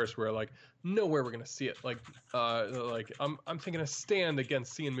 At first, we're like, nowhere we're gonna see it. Like I'm taking a stand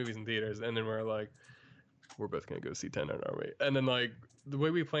against seeing movies in theaters, and then we're like, we're both gonna go see Tenet, aren't we? And then like the way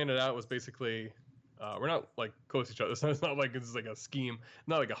we planned it out was basically, we're not like close to each other. So it's not like it's like a scheme,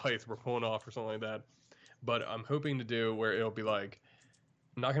 not like a heist we're pulling off or something like that. But I'm hoping to do where it'll be like,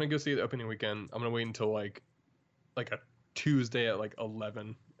 I'm not gonna go see it the opening weekend. I'm gonna wait until like a Tuesday at like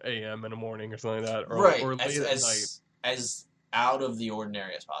 11 a.m. in the morning or something like that, or late at night. As out of the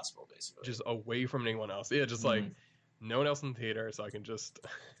ordinary as possible, basically. Just away from anyone else. Yeah, just like no one else in the theater, so I can just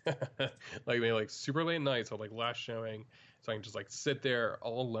like maybe like super late nights or like last showing, so I can just like sit there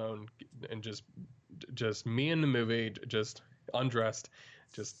all alone and just me in the movie, just undressed,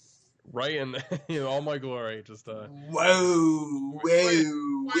 just right in all my glory, just Whoa, wait,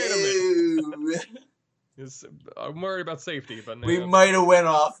 whoa, wait a minute. whoa. I'm worried about safety, but We no, might have went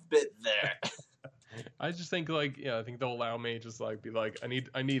off a bit there. I just think like I think they'll allow me just like be like I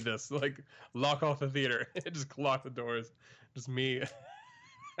need this, like lock off the theater, just lock the doors, just me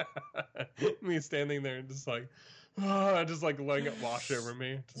me standing there and just like just like letting it wash over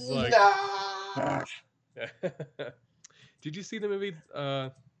me, just like No. Did you see the movie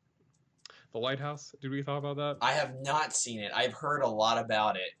The Lighthouse? Did we talk about that? I have not seen it. I've heard a lot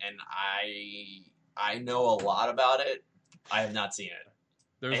about it, and I know a lot about it. I have not seen it.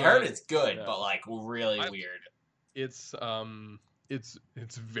 I heard it's good, but like really weird. It's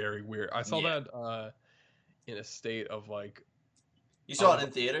very weird. I saw that in a state of like. You saw it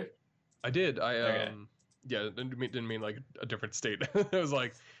in theater? I did. Yeah, didn't mean like a different state. It was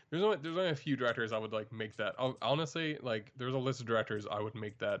like there's only a few directors I would like make that. Honestly, like there's a list of directors I would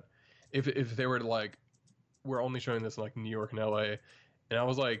make that if they were like we're only showing this in like New York and LA, and I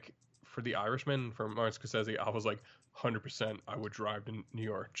was like for The Irishman from Martin Scorsese, I was like 100% I would drive to New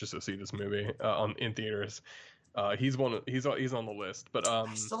York just to see this movie in theaters. He's on the list, but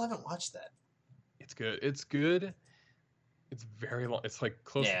I still haven't watched that. It's good. It's good. It's very long. It's like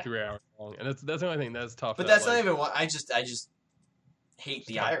close to 3 hours long, and that's the only thing that's tough. But that's not even what I just hate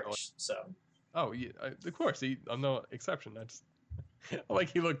the Irish. So. Oh yeah, of course. I'm no exception.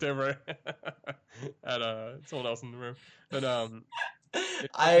 Like he looked over at someone else in the room, but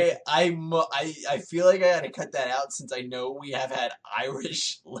I feel like I had to cut that out since I know we have had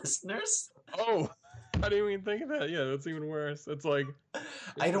Irish listeners. Oh, I didn't even think of that. Yeah, that's even worse. It's like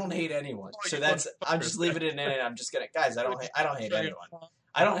I don't hate anyone, so that's I'm just leaving it in. And I'm just gonna guys. I don't hate anyone.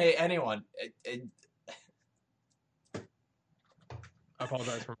 I don't hate anyone. I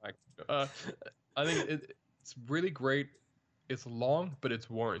apologize for my. I think it's really great. It's long, but it's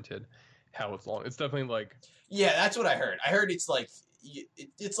warranted. How it's long. It's definitely like. Yeah, that's what I heard. I heard it's like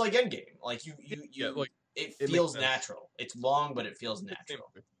Endgame. Like like it feels natural. It's long, but it feels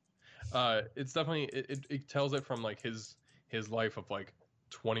natural. It's definitely it tells it from like his life of like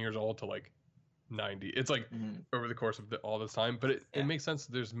 20 years old to like 90. It's like over the course of all this time, but it makes sense.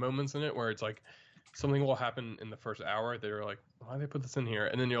 There's moments in it where it's like something will happen in the first hour. They're like, why did they put this in here?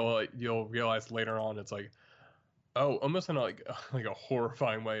 And then you'll realize later on it's like, oh, almost in like a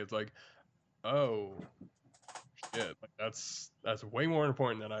horrifying way. It's like, oh shit, like that's way more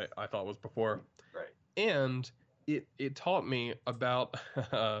important than I thought was before. Right. And it taught me about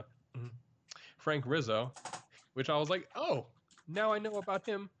Frank Rizzo, which I was like, oh, now I know about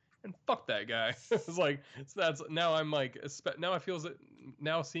him, and fuck that guy. It's like that's now I'm like now I feel that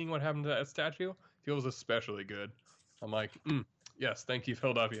now seeing what happened to that statue feels especially good. I'm like, yes, thank you,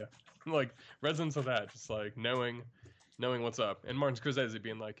 Philadelphia. Like residents of that, just like knowing what's up, and Martin Scorsese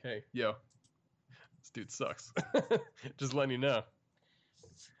being like, hey, yo, this dude sucks. Just letting you know.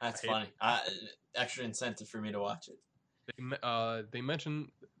 That's funny. Extra incentive for me to watch it. They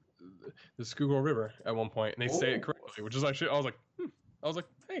mention the Schuylkill River at one point, and they say it correctly, which is actually I was like,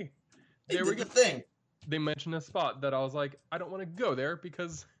 hey, there we go. Thing. They mentioned a spot that I was like, I don't want to go there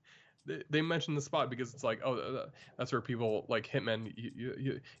because they mentioned the spot because it's like, oh, that's where people like hitmen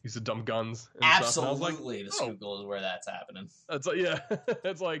you used to dump guns. And Absolutely, the Schuylkill is where that's happening. It's like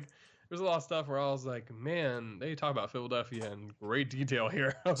it's like. There's a lot of stuff where I was like, man, they talk about Philadelphia in great detail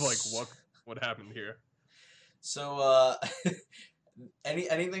here of like what happened here. So,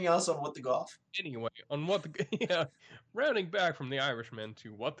 anything else on What the Golf? Anyway, on What the rounding back from The Irishman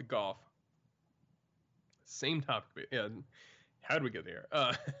to What the Golf. Same topic. Yeah, how did we get there?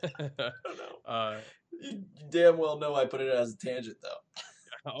 I don't know. You damn well know I put it as a tangent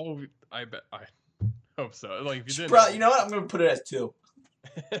though. Oh, I bet. I hope so. Like if you didn't, you know what? I'm gonna put it as 2.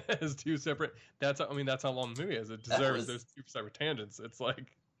 As 2 separate. That's how long the movie is. It deserves those 2 separate tangents. It's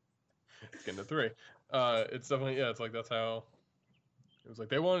like it's getting to 3. It's definitely it's like that's how it was. Like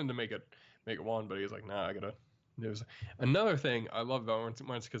they wanted to make it 1, but he's like, nah, I gotta. There's another thing I love about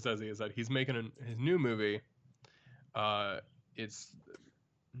Martin Scorsese is that he's making his new movie. It's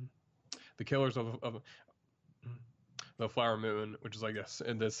The Killers of the Flower Moon, which is like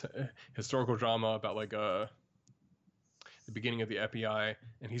this historical drama about like the beginning of the FBI,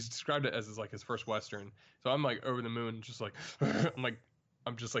 and he's described it as his first Western. So I'm like over the moon, just like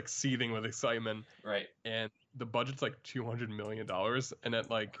I'm just like seething with excitement. Right. And the budget's like $200 million, and at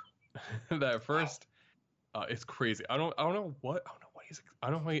like that first, it's crazy. I don't know what I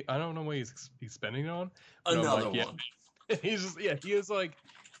don't know what he's spending it on. But Another I'm like, one. yeah. He's just he is like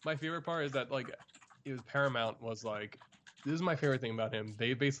my favorite part is that like it was Paramount was like this is my favorite thing about him.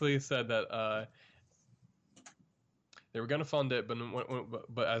 They basically said that they were gonna fund it,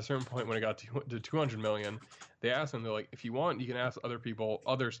 but at a certain point when it got to 200 million, they asked him, they're like, if you want, you can ask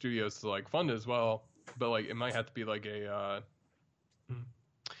other studios to like fund it as well, but like it might have to be like a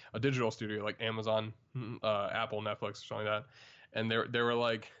digital studio like Amazon, Apple, Netflix, or something like that. And they were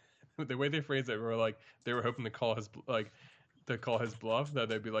like, the way they phrased it, were like they were hoping to call his bluff, that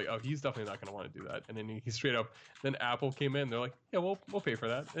they'd be like, oh, he's definitely not going to want to do that. And then he straight up, then Apple came in, they're like, yeah, we'll pay for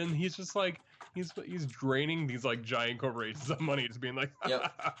that. And he's just like, he's draining these like giant corporations of money, just being like,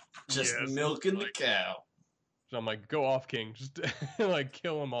 Yep. Just yes. milking Like, the cow. So I'm like, go off, King. Just like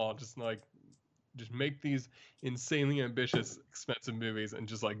kill them all. Just make these insanely ambitious, expensive movies and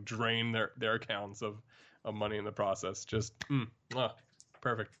just like drain their accounts of money in the process. Just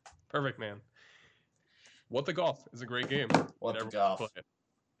perfect, man. What the Golf is a great game. What the Golf? Play it.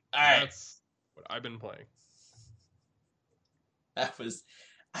 All right. That's what I've been playing. That was.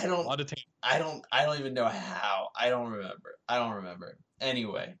 I A don't. lot of time. I don't even know how. I don't remember.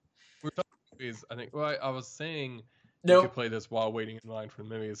 Anyway. We're talking movies. I think. Well, I was saying. Nope. You could play this while waiting in line for the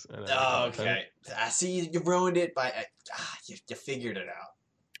movies. And Oh, okay. I see you ruined it by. You figured it out.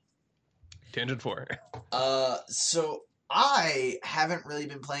 Tangent 4. So I haven't really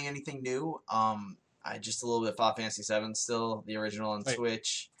been playing anything new. I just a little bit of Final Fantasy VII still, the original on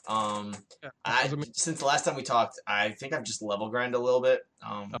Switch. Since the last time we talked, I think I've just level grinded a little bit.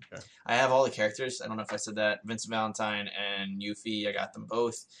 Okay. I have all the characters. I don't know if I said that. Vincent Valentine and Yuffie, I got them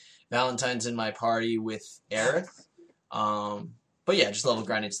both. Valentine's in my party with Aerith. But yeah, just level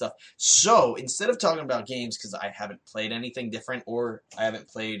grinding stuff. So instead of talking about games, because I haven't played anything different, or I haven't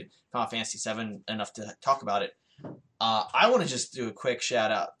played Final Fantasy VII enough to talk about it, I want to just do a quick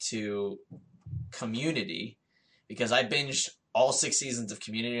shout out to Community, because I binged all 6 seasons of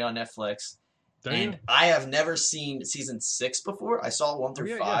Community on Netflix, and I have never seen season 6 before. I saw 1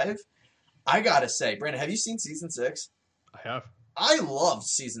 through 5. Yeah. I gotta say, Brandon, have you seen season 6? I have. I loved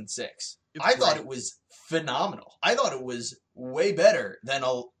season 6. I thought it was phenomenal. I thought it was way better than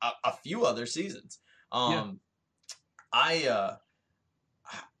a few other seasons. It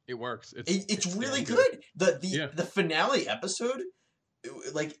works. It's really good. The finale episode,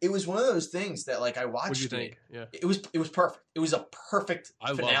 it was one of those things that like I watched. What do you think? Yeah. It was perfect. It was a perfect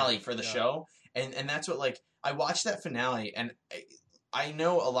finale for the show, and that's what like I watched that finale, and I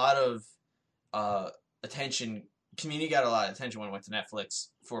know a lot of attention. Community got a lot of attention when it went to Netflix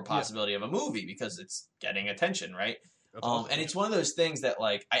for a possibility of a movie because it's getting attention, right? Awesome. And it's one of those things that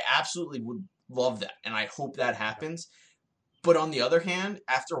like I absolutely would love that, and I hope that happens. But on the other hand,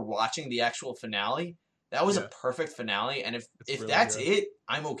 after watching the actual finale, that was a perfect finale, and if really that's good. It,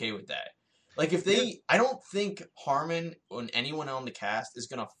 I'm okay with that. Like if they, I don't think Harmon or anyone on the cast is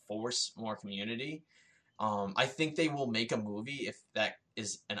gonna force more Community. I think they will make a movie if that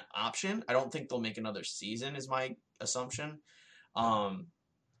is an option. I don't think they'll make another season, is my assumption. And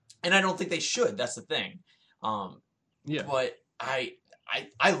I don't think they should. That's the thing. But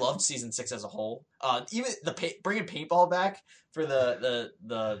I loved season 6 as a whole. Even bringing paintball back for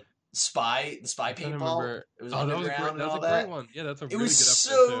the spy paintball. It was underground and all that. That was a great one. Yeah, that's a really good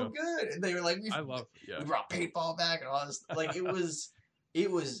episode. It was so good. And they were like, we brought paintball back and all this. Like it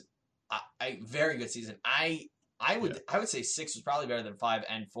was a very good season. I would say 6 was probably better than 5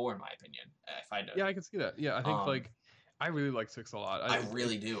 and 4 in my opinion. If I know. Yeah, I can see that. Yeah, I think I really like 6 a lot. I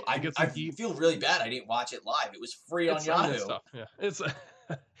really do. I feel really bad I didn't watch it live. It was free on Yahoo. Stuff. Yeah, it's.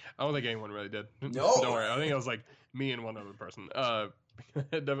 I don't think anyone really did. No, don't worry. I think it was like me and one other person.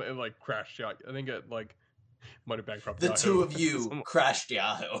 It like crashed Yahoo. I think it like might have bankrupt Yahoo. The two of you crashed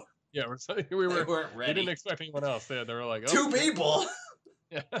Yahoo. Yeah, we weren't ready. We didn't expect anyone else. They were like 2 people.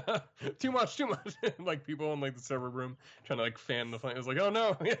 Yeah, too much. Like people in like the server room trying to like fan the flame. It was like, oh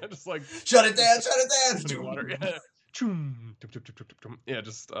no, yeah, just like shut it down. Water. Yeah,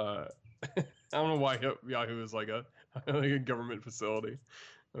 just I don't know why Yahoo is like a government facility.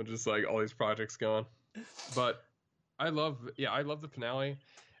 Just like all these projects going, but I love the finale.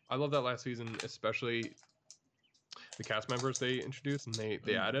 I love that last season, especially the cast members they introduced and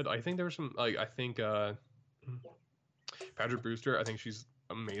they added. I think there were some Patrick Brewster. I think she's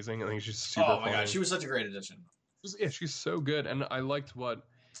amazing. I think she's super funny. Oh my god, she was such a great addition. Yeah, she's so good, and I liked what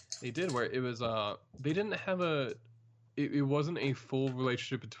they did where it was they didn't have it wasn't a full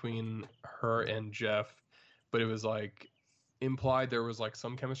relationship between her and Jeff, but it was like implied there was like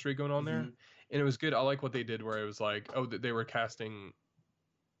some chemistry going on there, and it was good. I like what they did where it was like, oh, they were casting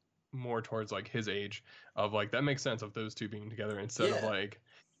more towards like his age of like that makes sense of those two being together instead of Yeah. like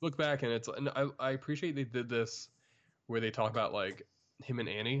look back and I appreciate they did this where they talk about like him and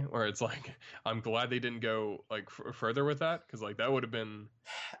Annie, where it's like I'm glad they didn't go like further with that because like that would have been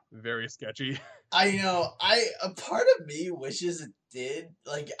very sketchy. I know. A part of me wishes it did.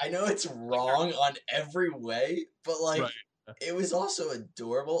 Like, I know it's wrong on every way, but like, Right. it was also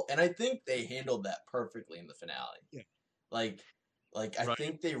adorable, and I think they handled that perfectly in the finale. Yeah. Like, I Right.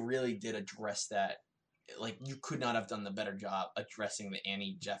 think they really did address that. Like, you could not have done the better job addressing the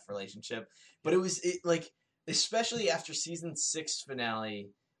Annie Jeff relationship, but like, especially after season 6 finale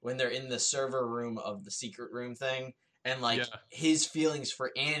when they're in the server room of the secret room thing. And like Yeah. his feelings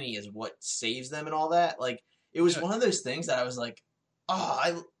for Annie is what saves them and all that. Like it was Yeah. one of those things that I was like,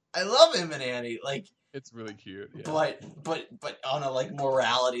 oh, I love him and Annie. Like, It's really cute. Yeah. but on a like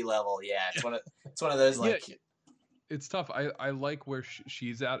morality level, yeah, it's one of those like It's tough. I like where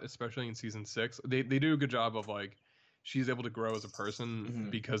she's at, especially in season 6. They do a good job of like she's able to grow as a person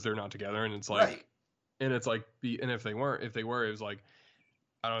because they're not together, and it's like, right. and it's like, and if they were, it was like,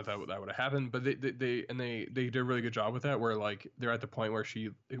 I don't know if that would have happened, but they did a really good job with that. Where like they're at the point where he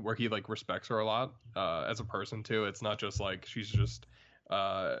like respects her a lot as a person too. It's not just like she's just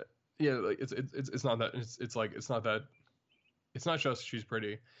like it's not that it's not that. It's not just she's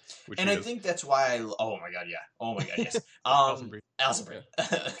pretty, and I think that's why oh my god, yeah. Oh my god, yes. Alison Brie.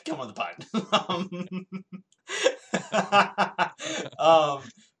 Come on the pod.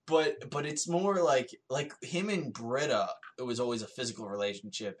 But it's more like him and Britta, it was always a physical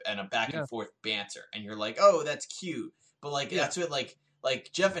relationship and a back and forth banter, and you're like, oh, that's cute. But like that's what like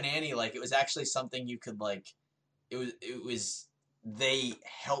Jeff and Annie, like it was actually something you could like. It was they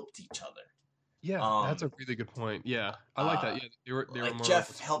helped each other. Yeah, that's a really good point. Yeah, I like that. Yeah, they were like more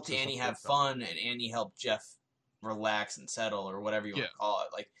Jeff helped Annie have fun, and Annie helped Jeff relax and settle, or whatever you want to call it,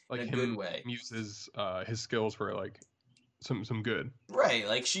 like in a good way. Uses his skills for like some good. Right,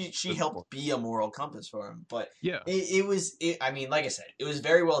 like she helped be a moral compass for him. But yeah, it was. I mean, like I said, it was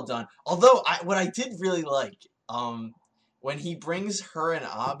very well done. Although what I did really like, when he brings her and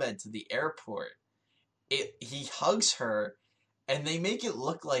Abed to the airport, he hugs her. And they make it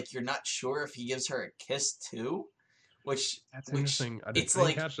look like you're not sure if he gives her a kiss too, that's interesting. I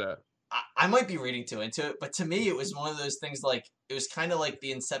didn't catch that. I might be reading too into it, but to me it was one of those things like it was kind of like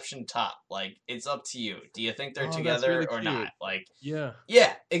the Inception top. Like it's up to you. Do you think they're together really or not? Like yeah,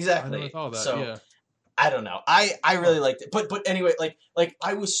 exactly. I never thought of that. So yeah. I don't know. I really liked it, but anyway, like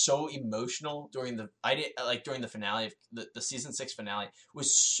I was so emotional during the finale of the season 6 finale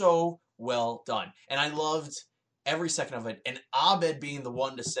was so well done, and I loved every second of it, and Abed being the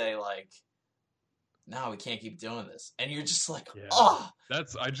one to say like, "No, we can't keep doing this," and you're just like,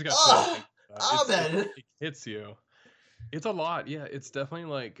 that's I just got Abed. It hits you. It's a lot. Yeah, it's definitely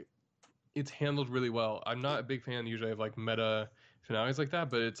like it's handled really well. I'm not a big fan usually of like meta finales like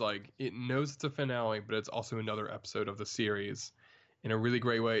that, but it's like it knows it's a finale, but it's also another episode of the series in a really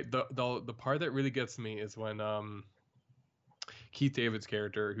great way. The part that really gets me is when Keith David's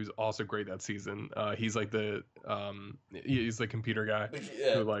character, who's also great that season, he's like he's the computer guy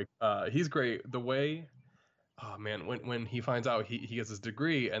who like he's great. The way oh man, when he finds out he gets his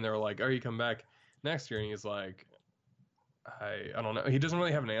degree and they're like, "Oh, you come back next year," and he's like, I don't know. He doesn't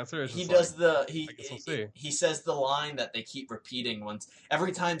really have an answer. It's he just does we'll he says the line that they keep repeating once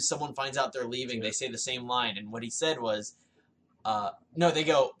every time someone finds out they're leaving. They say the same line, and what he said was, "No." They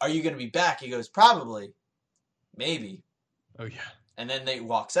go, "Are you going to be back?" He goes, "Probably, maybe." Oh yeah. And then they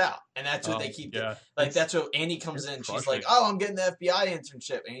walks out, and that's what they keep. Yeah. Like that's what Annie comes in. She's like, "Oh, I'm getting the FBI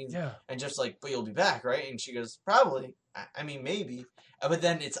internship," and just like, "But you'll be back, right?" And she goes, "Probably. I mean, maybe." But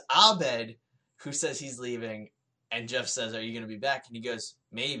then it's Abed who says he's leaving, and Jeff says, "Are you going to be back?" And he goes,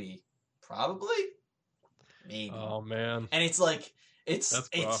 "Maybe, probably, maybe." Oh man! And it's like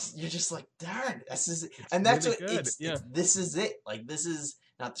it's you're just like, darn, this is it. And that's really what it's this is it. Like this is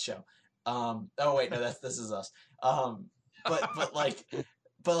not the show. Oh wait, no, this is us. But like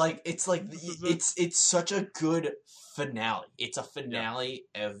it's like it's such a good finale. It's a finale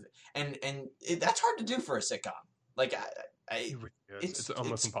of and that's hard to do for a sitcom. Like it's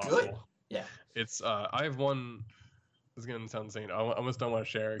almost impossible. Good. Yeah. It's I have one. This is gonna sound insane. I almost don't want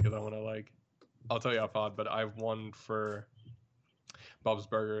to share it because I want to like. I'll tell you off pod, but I have one for Bob's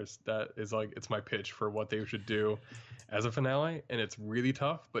Burgers that is like it's my pitch for what they should do as a finale, and it's really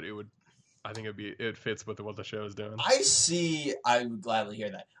tough, but I think it fits with what the show is doing. I would gladly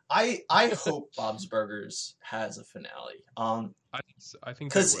hear that. I hope Bob's Burgers has a finale. I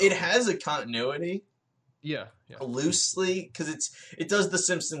think because it has a continuity. Yeah. Loosely, because it does the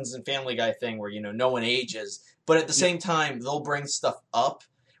Simpsons and Family Guy thing where no one ages, but at the same time they'll bring stuff up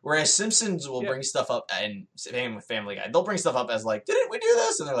Whereas Simpsons will Yeah. bring stuff up, and same with Family Guy, they'll bring stuff up as like, didn't we do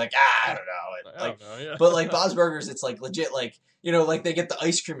this? And they're like, I don't know. And, I like, don't know. Yeah. but like Bob's Burgers, it's like legit, like like they get the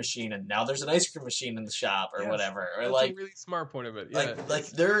ice cream machine, and now there's an ice cream machine in the shop or Yes, whatever, or that's like a really smart point of it. Yeah, like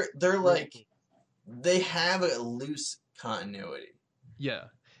it's they're really like cool. they have a loose continuity. Yeah,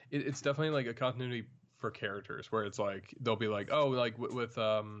 it's definitely like a continuity for characters where it's like they'll be like, oh, like with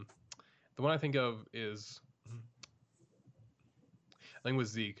the one I think of is I think it was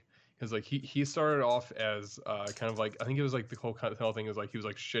Zeke because like he started off as kind of like I think it was like the whole thing was like he was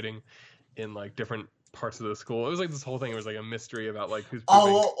like shitting in like different parts of the school. It was like this whole thing. It was like a mystery about like who's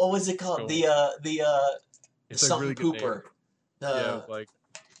pooping. Oh, what was it called? School. The It's a something really good pooper. name. Yeah, like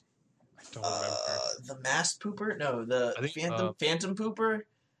I don't remember. The masked pooper? No, the I think, phantom pooper.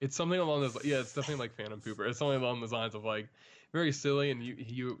 It's something along those. Yeah, it's definitely like Phantom Pooper. It's something along those lines of like very silly, and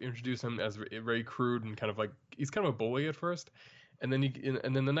you introduce him as very crude and kind of like he's kind of a bully at first, and then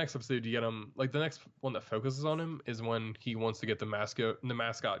and then the next episode you get him like the next one that focuses on him is when he wants to get the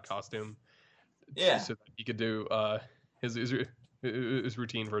mascot costume. Yeah. So that he could do his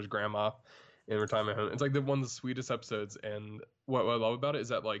routine for his grandma in retirement home. It's like one of the sweetest episodes, and what I love about it is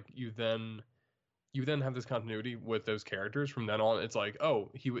that like you then have this continuity with those characters from then on. It's like,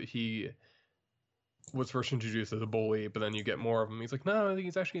 oh, he was first introduced as a bully, but then you get more of him. He's like, no, I think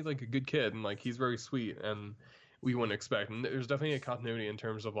he's actually like a good kid, and like he's very sweet, and we wouldn't expect. And there's definitely a continuity in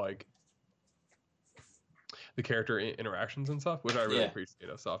terms of like the character interactions and stuff, which I really appreciate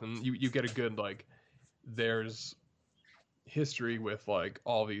that stuff. And you get a good like there's history with like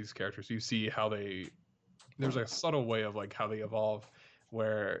all these characters. You see how there's a subtle way of like how they evolve.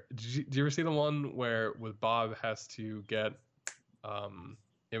 Where did you ever see the one where with Bob has to get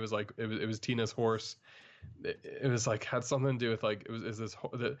it was like it was Tina's horse. It was like had something to do with like it was this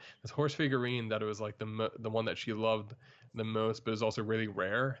horse figurine that it was like the one that she loved the most, but it was also really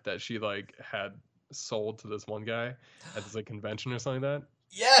rare that she like had sold to this one guy at this like convention or something like that.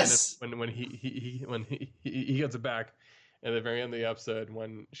 Yes. And when he gets it back at the very end of the episode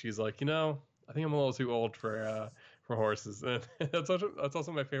when she's like, I think I'm a little too old for horses. And that's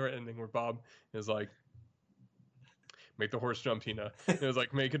also my favorite ending where Bob is like, make the horse jump, Tina. And it was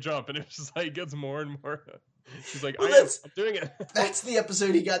like, make it jump, and it just like gets more and more. She's like, I'm doing it. That's the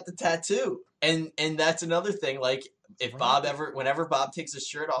episode he got the tattoo, and that's another thing. Like if Bob whenever Bob takes his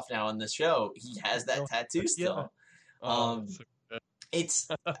shirt off now in the show, he has that tattoo still. Yeah. It's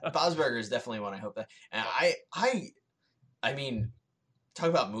Bob's Burgers is definitely one I hope that. And I mean, talk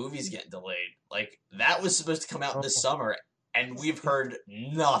about movies getting delayed. Like that was supposed to come out this summer, and we've heard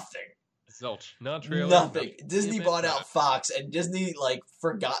nothing. Zilch, not trailer. Nothing. Disney bought out Fox, and Disney like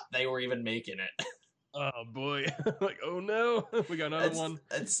forgot they were even making it. Oh boy! Like, oh no, we got another one.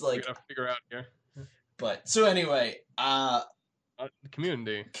 It's like we gotta figure out here. But so anyway,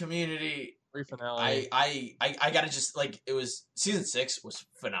 Community finale. I gotta just like it was season 6 was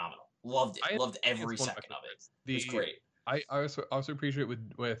phenomenal. Loved it. Loved every second of it. It was great. I also appreciate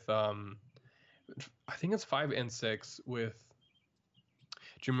with I think it's 5 and 6 with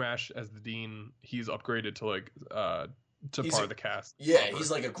Jim Rash as the dean. He's upgraded to like to part of the cast. Yeah,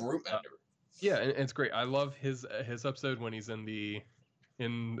 he's like a group member. Yeah, and it's great. I love his episode when he's in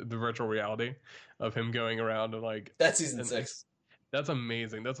the virtual reality of him going around and like that's season 6. That's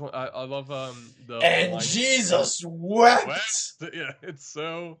amazing. That's what I love. The and Jesus wept. Yeah, it's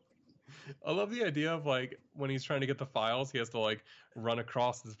so. I love the idea of like when he's trying to get the files, he has to like run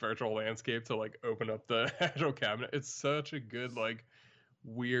across this virtual landscape to like open up the actual cabinet. It's such a good like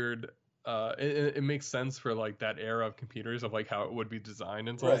weird. It makes sense for like that era of computers of like how it would be designed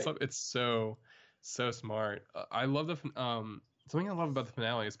and stuff. It's so smart. I love the something I love about the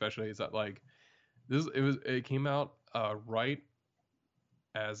finale especially is that like it came out right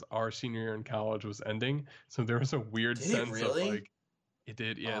as our senior year in college was ending, so there was a weird sense of like it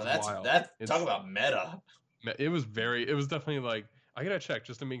did. Yeah, that's wild. Talk about meta. It was definitely like I gotta check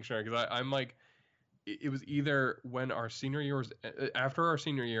just to make sure because I'm like it was either when our senior year was after our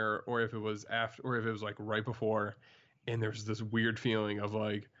senior year or if it was after or if it was like right before, and there's this weird feeling of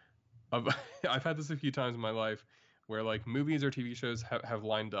like I've had this a few times in my life where like movies or TV shows have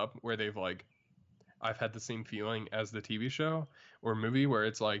lined up where they've like I've had the same feeling as the TV show or movie where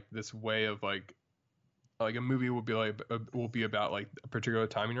it's like this way of like a movie will be about like a particular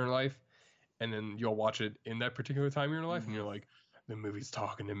time in your life, and then you'll watch it in that particular time in your life, and you're like, the movie's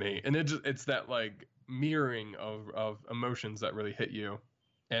talking to me, and it's that like mirroring of emotions that really hit you.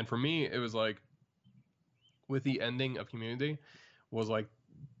 And for me, it was like with the ending of Community was like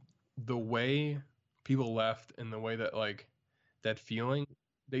the way people left and the way that like that feeling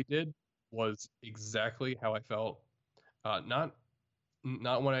they did was exactly how I felt. Not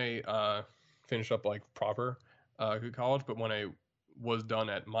not when I finished up like proper college, but when I was done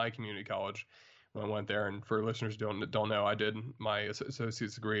at my community college, when I went there. And for listeners who don't know, I did my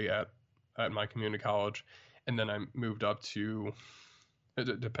associate's degree at my community college, and then I moved up to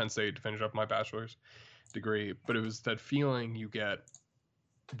Penn State to finish up my bachelor's degree. But it was that feeling you get.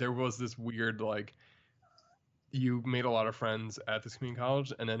 There was this weird, like, you made a lot of friends at this community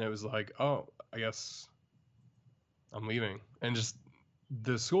college, and then it was like, oh, I guess I'm leaving, and just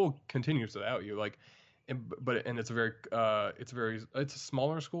the school continues without you. Like, but it's a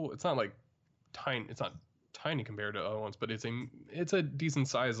smaller school. It's not like tiny. It's not tiny compared to other ones, but it's a decent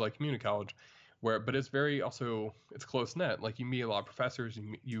size like community college, but it's very also it's close knit. Like, you meet a lot of professors,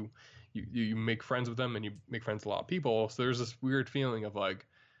 you make friends with them, and you make friends with a lot of people. So there's this weird feeling of like,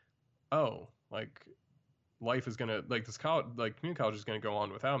 oh, like life is gonna, like, this college, like community college is gonna go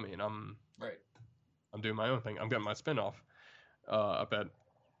on without me, and I'm doing my own thing. I'm getting my spinoff up at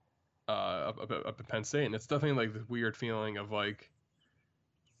Penn State, and it's definitely like this weird feeling of like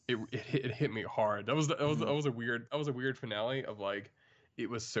it hit me hard. That was a weird finale of like, it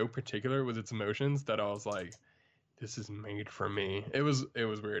was so particular with its emotions that I was like, this is made for me. It was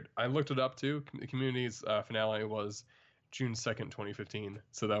weird. I looked it up too. The community's finale was June 2nd, 2015.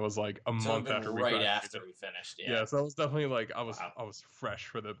 So that was like a month after we finished. Yeah. So I was definitely like, I was fresh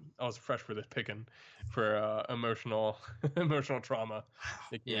for the picking for emotional trauma.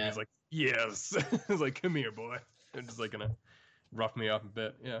 Yeah. He's like, yes. It's like, come here, boy. And just like gonna rough me up a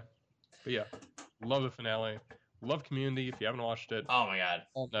bit. Yeah. But yeah, love the finale. Love Community. If you haven't watched it, oh my god,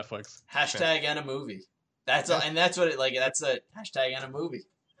 on Netflix. Hashtag and a movie. That's a hashtag and a movie.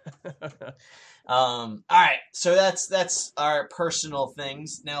 All right, so that's our personal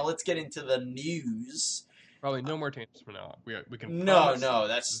things. Now let's get into the news. Probably no more tangents from now on. We can. No,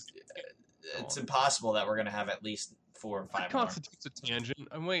 it's impossible that we're gonna have at least 4 or 5 that constitutes a tangent.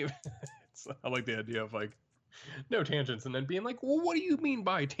 I like the idea of like no tangents, and then being like, well, what do you mean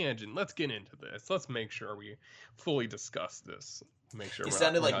by tangent? Let's get into this. Let's make sure we fully discuss this. Make sure. You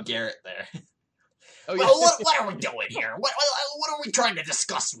sounded like Garrett there. Oh, yeah. Well, what are we doing here? What are we trying to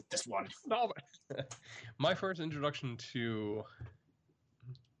discuss with this one? No, my first introduction to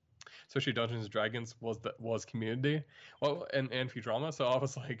especially Dungeons and Dragons was Community, well, and Futurama. So I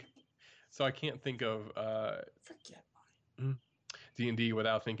was like, so I can't think of forget D&D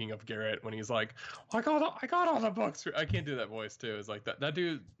without thinking of Garrett when he's like, I got all the books. I can't do that voice too. It's like that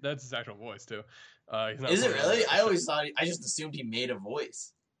dude. That's his actual voice too. Is it really? I always thought. I just assumed he made a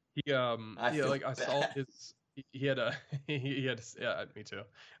voice. I saw his. He had yeah, me too.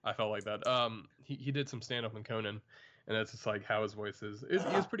 I felt like that. He did some stand up in Conan, and that's just like how his voice is. He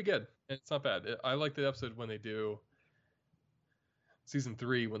was pretty good. It's not bad. I like the episode when they do season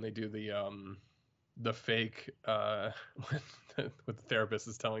 3 when they do the fake when the therapist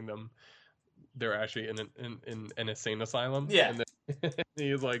is telling them they're actually in an insane asylum. Yeah, and then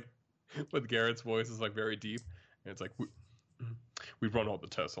he's like, with Garrett's voice is like very deep, and it's like, we've run all the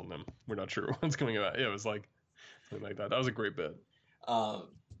tests on them. We're not sure what's coming about. Yeah, it was like something like that. That was a great bit. All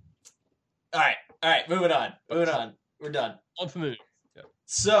right. Moving on. We're done. On to the news. Yeah.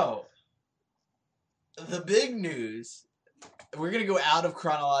 So, the big news. We're going to go out of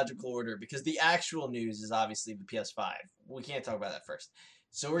chronological order because the actual news is obviously the PS5. We can't talk about that first.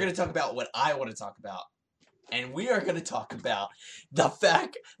 So we're going to talk about what I want to talk about. And we are going to talk about the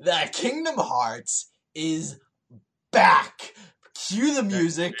fact that Kingdom Hearts is back. Cue the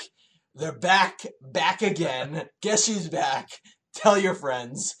music. They're back again. Guess who's back? Tell your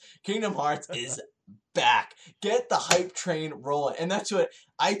friends. Kingdom Hearts is back. Get the hype train rolling. And that's what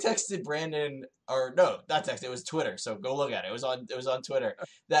I texted Brandon, or no, not text. It was Twitter. So go look at it. It was on Twitter.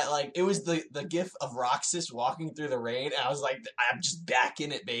 That like it was the gif of Roxas walking through the rain. And I was like, I'm just back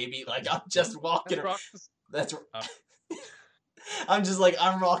in it, baby. Like I'm just walking. That's I'm just like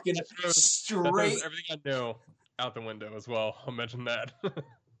I'm rocking straight. Everything I know out the window as well. I'll mention that.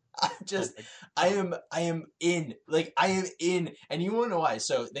 I am in. Like I am in, and you wanna know why?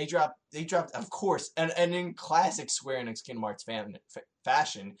 So they dropped, of course, and in classic Square Enix Kingdom Hearts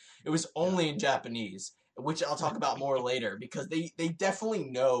fashion, it was only in Japanese, which I'll talk about more later because they definitely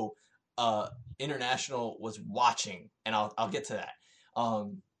know international was watching, and I'll get to that.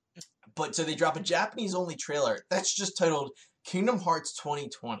 But so they drop a Japanese only trailer that's just titled Kingdom Hearts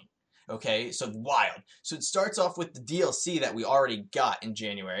 2020. Okay, so wild. So it starts off with the DLC that we already got in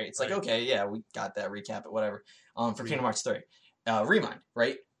January. It's like, okay, yeah, we got that, recap it, whatever, for Kingdom Hearts 3. Remind,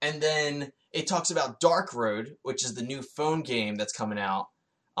 right? And then it talks about Dark Road, which is the new phone game that's coming out.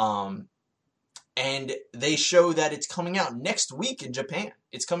 And they show that it's coming out next week in Japan.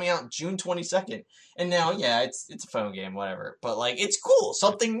 It's coming out June 22nd. And now, yeah, it's a phone game, whatever. But, like, it's cool.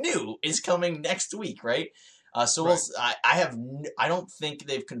 Something new is coming next week, right? So Right. I don't think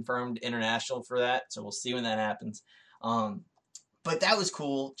they've confirmed international for that. So we'll see when that happens. But that was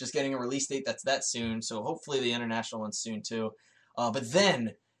cool, just getting a release date that's that soon. So hopefully the international one's soon, too. But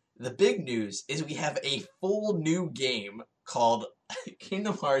then the big news is we have a full new game called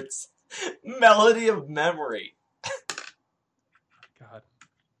Kingdom Hearts Melody of Memory. God,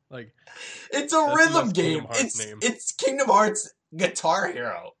 like It's a that's the rhythm best game. Kingdom Hearts name. It's Kingdom Hearts Guitar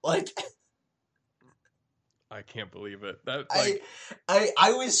Hero. Like I can't believe it. That like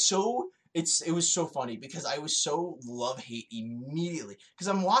I was so it was so funny because I was so love-hate immediately because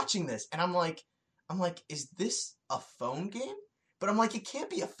I'm watching this and I'm like is this a phone game? But I'm like it can't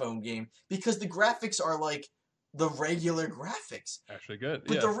be a phone game because the graphics are like the regular graphics. actually good.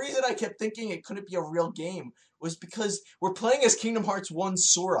 But Yeah. the reason I kept thinking it couldn't be a real game was because we're playing as Kingdom Hearts 1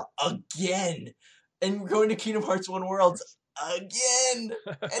 Sora again. And we're going to Kingdom Hearts 1 Worlds again.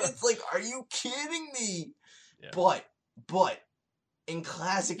 And it's like, are you kidding me? Yeah. But in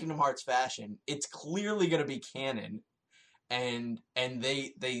classic Kingdom Hearts fashion, it's clearly going to be canon. And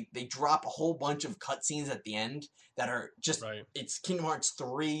they drop a whole bunch of cutscenes at the end that are just Right. it's Kingdom Hearts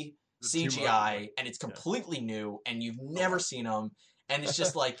 3 It's too much, CGI like, and it's completely new and you've never seen them and it's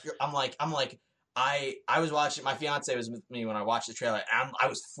just like I'm like I was watching, my fiance was with me when I watched the trailer and I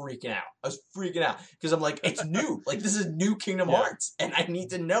was freaking out because I'm like it's new, like this is new Kingdom Yeah. Hearts and I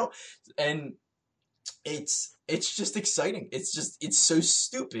need to know, and it's just exciting. It's so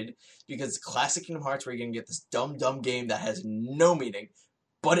stupid because classic Kingdom Hearts where you're gonna get this dumb game that has no meaning,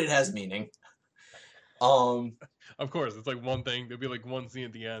 but it has meaning. Of course, it's like one thing. There'll be like one scene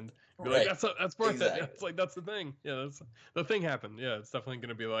at the end. Be Right. like, that's worth Exactly. it. It's like that's the thing. Yeah, that's the thing happened. Yeah, it's definitely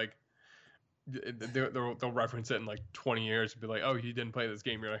gonna be like they'll reference it in like 20 years and be like, oh, you didn't play this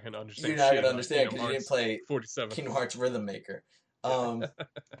game, you're not gonna understand. You're not shit gonna about understand Kingdom because you didn't Hearts play 47. Kingdom Hearts Rhythm Maker.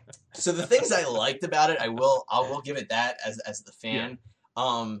 So the things I liked about it, I will give it that as the fan.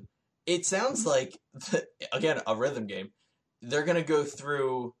 It sounds like again a rhythm game. They're gonna go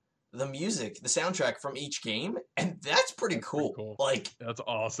through the music, the soundtrack from each game, and that's pretty cool. Like That's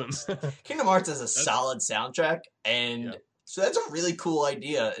awesome. Kingdom Hearts has a solid soundtrack, and so that's a really cool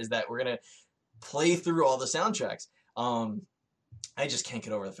idea. Is that we're gonna play through all the soundtracks. I just can't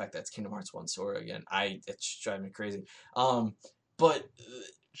get over the fact that it's Kingdom Hearts 1 Sora again. It's driving me crazy. But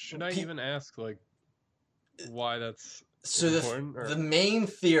should I even ask like why that's so important? the main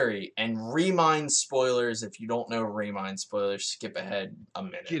theory, and Remind spoilers, if you don't know Remind spoilers, skip ahead a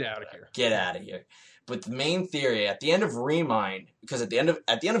minute. Get out of here. Get out of here. But the main theory at the end of Remind, because at the end of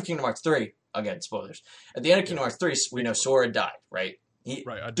Kingdom Hearts 3, again spoilers. At the end of Kingdom Hearts 3, we know Sora died, right?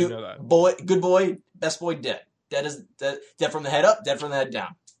 Right, I do know that. Boy, good boy, best boy, dead. Dead from the head up, dead from the head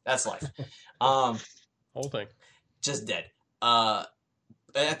down. That's life. Whole thing. Just dead. At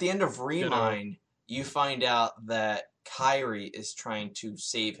the end of Remind, you find out that Kairi is trying to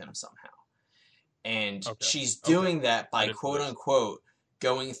save him somehow. And she's doing that by quote unquote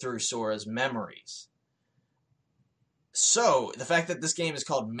going through Sora's memories. So the fact that this game is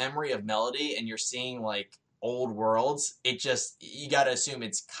called Memory of Melody and you're seeing like old worlds, you gotta assume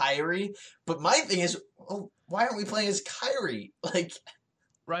it's Kairi. But my thing is, why aren't we playing as Kairi? Like,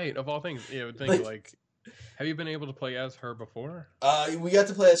 right, of all things, I would think like have you been able to play as her before? We got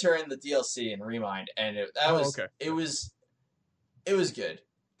to play as her in the DLC in Remind, and it was good. It was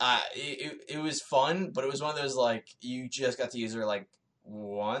fun, but it was one of those like you just got to use her like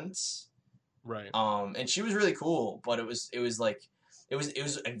once, right? And she was really cool, but it was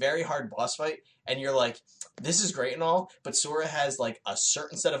a very hard boss fight, and you're like, this is great and all, but Sora has like a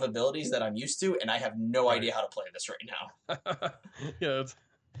certain set of abilities that I'm used to, and I have no idea how to play this right now. Yeah,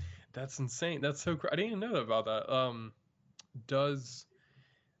 that's insane. That's so I didn't even know about that. Does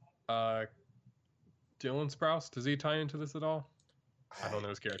Dylan Sprouse, does he tie into this at all? I don't know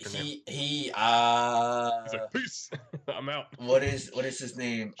his character name. He's like, peace. I'm out. What is his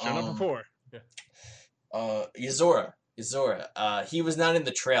name? Show number 4. Yeah. Yozora. He was not in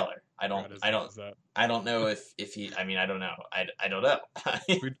the trailer. I don't know if he. I mean, I don't know. I don't know.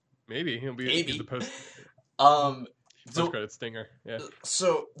 Maybe he'll be. Maybe. The post. So credit stinger. Yeah.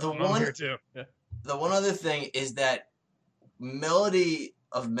 So I'm here too. Yeah. The one other thing is that Melody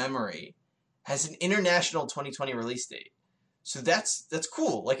of Memory has an international 2020 release date. So that's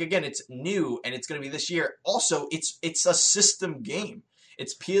cool. Like again, it's new and it's going to be this year. Also, it's a system game.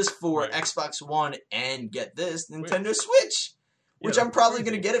 It's PS4, Xbox One, and get this, Nintendo Switch. Which I'm probably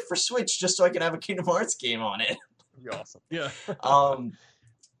going to get it for Switch just so I can have a Kingdom Hearts game on it. That'd be awesome. Yeah.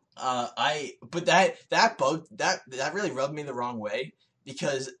 But that really rubbed me the wrong way,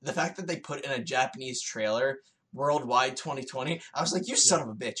 because the fact that they put in a Japanese trailer, worldwide 2020, I was like, you son of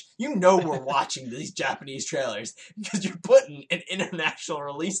a bitch. You know we're watching these Japanese trailers because you're putting an international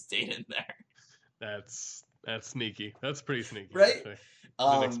release date in there. That's sneaky. That's pretty sneaky, right? Actually.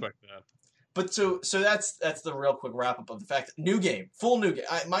 Didn't expect that. But so that's the real quick wrap up of the fact. New game, full new game.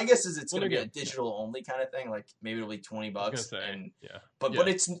 My guess is it's going to be a digital only kind of thing. Like maybe it'll be $20,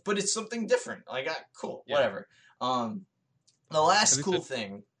 but it's something different. Like cool, whatever. The last cool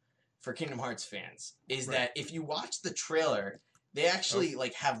thing for Kingdom Hearts fans is that if you watch the trailer, they actually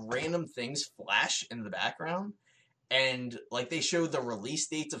like have random things flash in the background, and like they show the release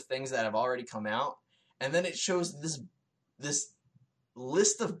dates of things that have already come out, and then it shows this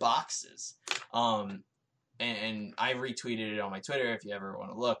list of boxes. And I retweeted it on my Twitter if you ever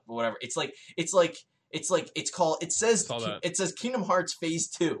want to look, but whatever. It says Kingdom Hearts Phase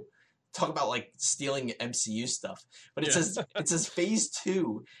 2. Talk about like stealing MCU stuff. But it says Phase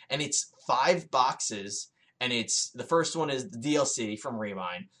 2, and it's 5 boxes, and the first one is the DLC from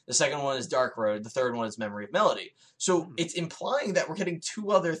Remind, the second one is Dark Road, the third one is Memory of Melody. So it's implying that we're getting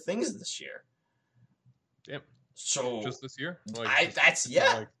 2 other things this year. Yep. So just this year?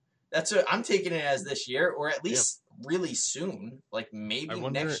 That's what I'm taking it as, this year, or at least really soon, like maybe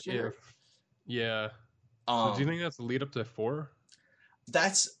next year. So do you think that's the lead up to 4?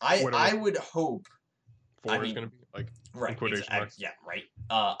 I would hope 4 is going to be like quotation marks. Right.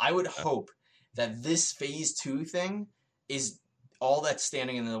 I would hope that this Phase 2 thing is all that's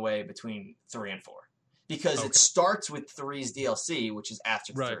standing in the way between 3 and 4, because it starts with 3's DLC, which is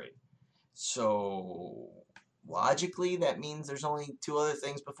after 3. So logically, that means there's only 2 other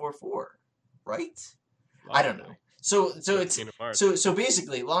things before 4, right? I don't know. So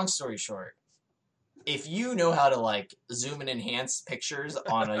basically, long story short, if you know how to like zoom and enhance pictures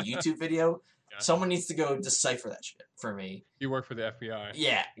on a YouTube video, someone needs to go decipher that shit for me. You work for the FBI.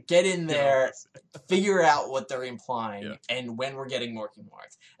 Yeah, get in there, figure out what they're implying, and when we're getting more Kingdom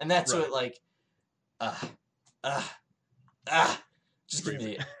Hearts. And that's what like, Just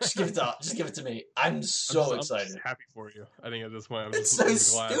give it to me. I'm so excited. I'm just happy for you. I think at this point, it's so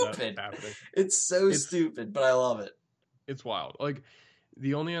stupid. It's so stupid, but I love it. It's wild. Like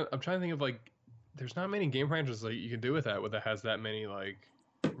I'm trying to think of like, there's not many game franchises like you can do with that has that many like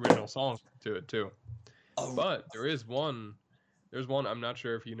original songs to it too. But there's one I'm not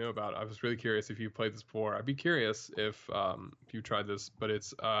sure if you know about. I was really curious if you played this before. I'd be curious if you tried this, but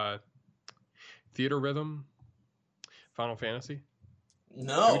it's Theater Rhythm Final Fantasy.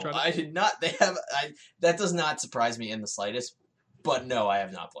 No, I did not. That does not surprise me in the slightest. But no, I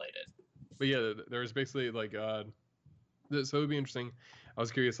have not played it. But yeah, there's basically like so it would be interesting. I was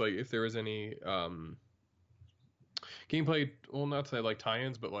curious like if there was any gameplay, well, not to say like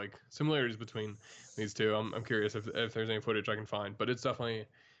tie-ins, but like similarities between these two. I'm curious if there's any footage I can find. But it's definitely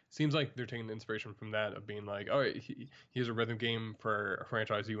seems like they're taking the inspiration from that of being like, all right, here's a rhythm game for a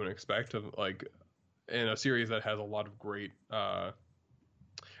franchise you wouldn't expect, of like in a series that has a lot of great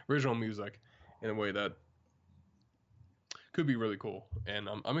original music in a way that could be really cool. And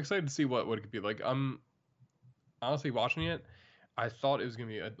I'm excited to see what it could be like. I'm honestly watching it. I thought it was gonna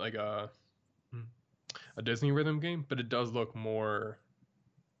be a Disney rhythm game, but it does look more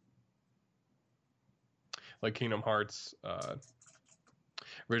like Kingdom Hearts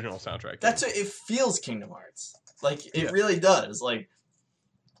original soundtrack. That's what it feels. Kingdom Hearts, like it really does. Like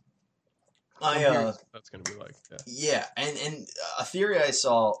that's gonna be like and a theory I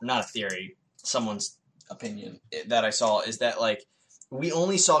saw, not a theory, someone's opinion that I saw is that like we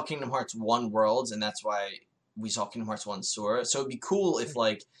only saw Kingdom Hearts 1 Worlds, and that's why we saw Kingdom Hearts 1 Sora. So it'd be cool if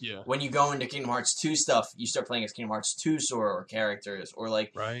like when you go into Kingdom Hearts 2 stuff, you start playing as Kingdom Hearts 2 Sora or characters, or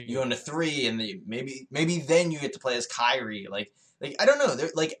like you go into 3 and maybe then you get to play as Kairi. Like I don't know. They're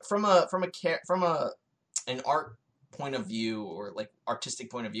like from an art point of view, or like artistic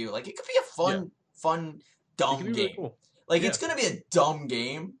point of view, like it could be a fun dumb game. Really cool. Like it's gonna be a dumb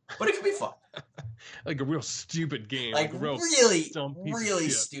game, but it could be fun. Like a real stupid game. Like really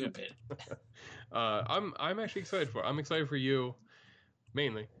stupid. I'm actually excited for it. I'm excited for you,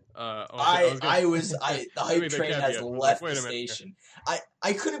 mainly. The hype train has left the station.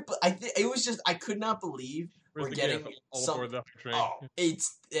 I couldn't. It was just I could not believe we're getting some.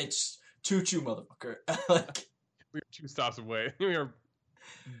 It's choo choo, motherfucker. Like, we are 2 stops away. We are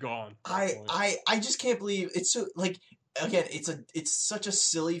gone. I just can't believe it's so like. Again, it's such a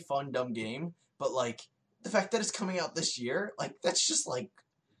silly, fun, dumb game, but like the fact that it's coming out this year, like that's just like,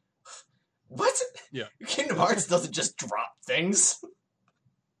 what? Yeah, Kingdom Hearts doesn't just drop things.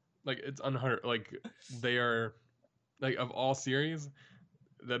 Like it's unheard. Like they are, like of all series,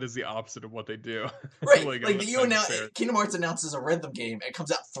 that is the opposite of what they do. Right. Like, Like I'm not you trying to announce compare it. Kingdom Hearts announces a rhythm game and it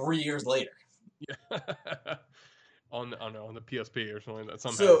comes out 3 years later. Yeah. On I don't know, on the PSP or something like that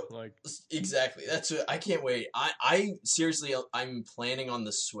somehow. So Like, exactly. That's what I can't wait. I seriously I'm planning on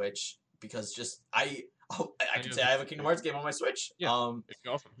the Switch because just I can say I have a Kingdom Hearts game on my Switch. yeah, it's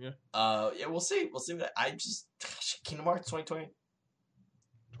awesome. Yeah. Yeah, we'll see. We'll see what I just Kingdom Hearts 2020.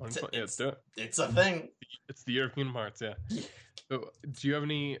 2020. Yeah, let's do it. It's a thing. It's the year of Kingdom Hearts. Yeah. Yeah. So, do you have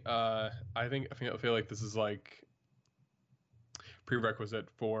any? I feel like this is like prerequisite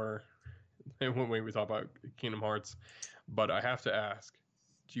for when we talk about Kingdom Hearts, but I have to ask: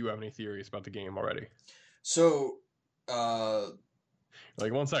 do you have any theories about the game already? So,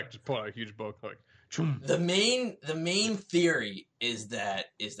 like 1 sec, just pull out a huge book. Like, choom. the main theory is that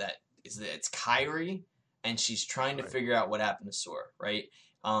it's Kairi and she's trying to Right. figure out what happened to Sora, right?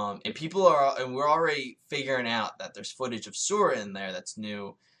 And we're already figuring out that there's footage of Sora in there that's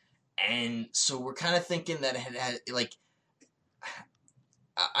new, and so we're kind of thinking that it had like,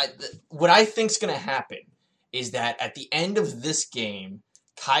 what I think's gonna happen is that at the end of this game,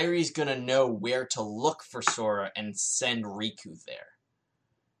 Kairi's gonna know where to look for Sora and send Riku there.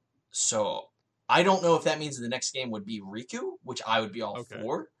 So I don't know if that means the next game would be Riku, which I would be all Okay.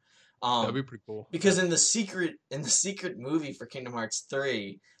 for. That'd be pretty cool. Because in the secret movie for Kingdom Hearts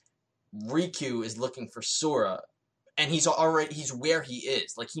 3, Riku is looking for Sora, and he's where he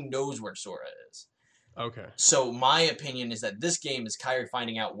is. Like, he knows where Sora is. Okay. So my opinion is that this game is Kairi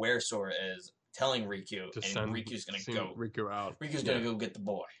finding out where Sora is, telling Riku, To and send Riku's gonna send go. Riku out. Riku's gonna go get the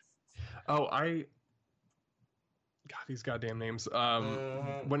boy. Oh, God, these goddamn names.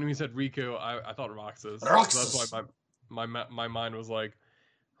 Mhm. When we said Riku, I thought Roxas. Roxas! So that's why my mind was like,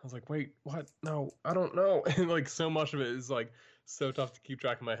 I was like, wait, what? No, I don't know. And like so much of it is like so tough to keep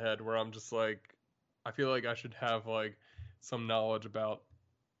track in my head. Where I'm just like, I feel like I should have like some knowledge about,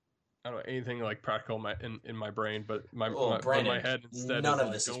 I don't know, anything like practical in my brain, but my head instead none is of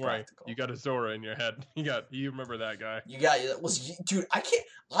like, this is don't worry, practical. you got a Zora in your head. You remember that guy. You got dude. I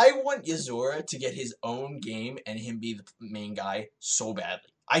want Yuzora to get his own game and him be the main guy so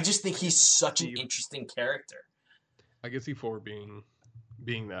badly. I just think he's such an interesting character. I can see 4 being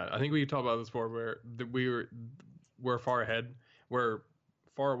that. I think we talked about this before, where we're far ahead, we're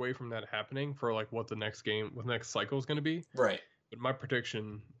far away from that happening for like what the next cycle is going to be. Right. But my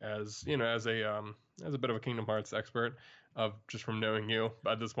prediction, as you know, as a bit of a Kingdom Hearts expert, of just from knowing you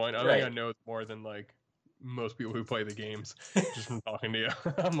at this point, I think I know more than like most people who play the games just from talking to you.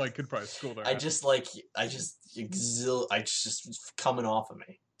 I'm like, could probably school their ass. Just coming off of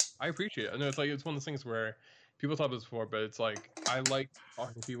me. I appreciate it. I know it's one of those things where people talk about this before, but it's like I like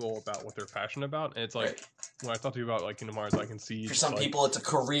talking to people about what they're passionate about, and it's like when I talk to you about like Kingdom Hearts, I can see for some people it's a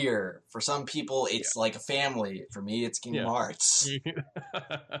career. For some people it's like a family. For me, it's Kingdom Hearts.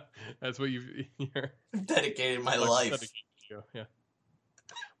 That's what you're dedicated my life. Yeah.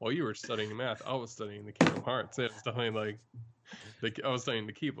 While you were studying math, I was studying the Kingdom Hearts. It was definitely like I was studying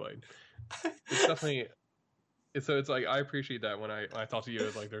the Keyblade. It's definitely. So it's like I appreciate that when I talk to you,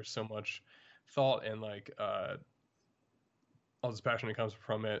 it's like there's so much thought and like all this passion that comes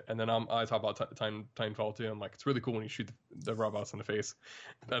from it, and then I talk about Timefall too. I'm like, it's really cool when you shoot the robots in the face.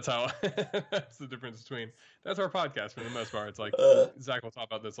 That's how. That's the difference between. That's our podcast for the most part. It's like Zach will talk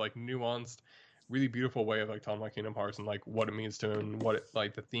about this like nuanced, really beautiful way of like talking about Kingdom Hearts and like what it means to him, and what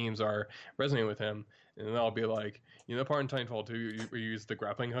like the themes are resonating with him, and then I'll be like, the part in Timefall too, where you use the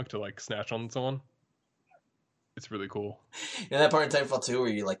grappling hook to like snatch on someone. It's really cool. That part in Timefall 2 where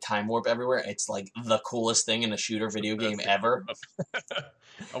you like time warp everywhere, it's like the coolest thing in a shooter video game ever.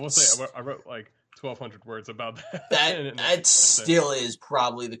 I will say I wrote like 1,200 words about that. That still is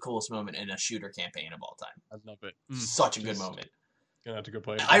probably the coolest moment in a shooter campaign of all time. I love it. Such a good moment. Gonna have to go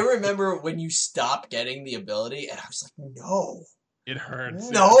play it. I remember when you stopped getting the ability, and I was like, no. It hurts.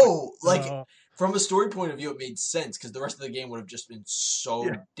 No! Like, from a story point of view, it made sense, because the rest of the game would have just been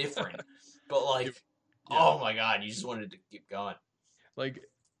so different. But like... Oh my god, you just wanted to keep going. Like,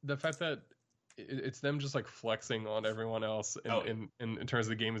 the fact that it's them just like flexing on everyone else in terms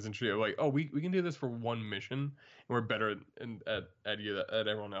of the game is interesting. Like, oh, we can do this for one mission, and we're better at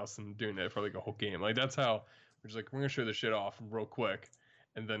everyone else than doing it for like a whole game. Like, that's how we're just like, we're gonna show this shit off real quick,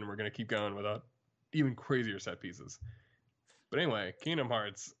 and then we're gonna keep going without even crazier set pieces. But anyway, Kingdom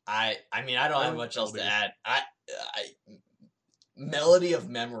Hearts. I mean, I don't have much else to add. Melody of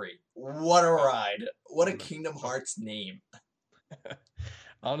Memory. What a ride. What a Kingdom Hearts name.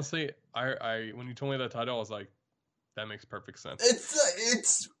 Honestly, I when you told me that title, I was like, that makes perfect sense.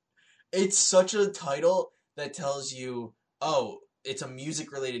 It's such a title that tells you, oh, it's a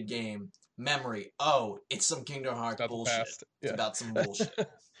music related game. Memory. Oh, it's some Kingdom Hearts About the bullshit. past. It's Yeah. about some bullshit.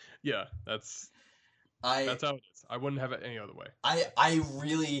 Yeah, that's I how it is. I wouldn't have it any other way. I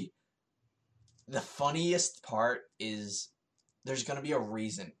really, the funniest part is there's gonna be a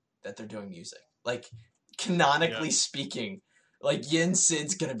reason that they're doing music. Like, canonically speaking, like Yen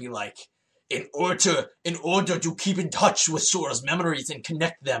Sid's gonna be like, in order to keep in touch with Sora's memories and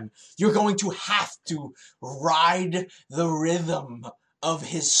connect them, you're going to have to ride the rhythm of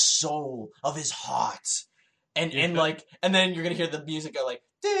his soul, of his heart. And then you're gonna hear the music go like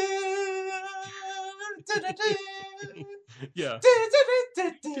Yeah.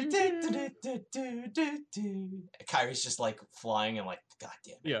 Kyrie's just like flying and like, God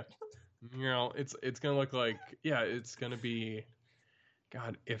damn it. Yeah. You know, it's gonna look like, it's gonna be,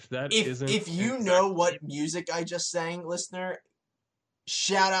 God, if that isn't... If you know what music I just sang, listener,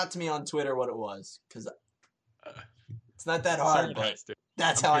 shout out to me on Twitter what it was, because it's not that hard, but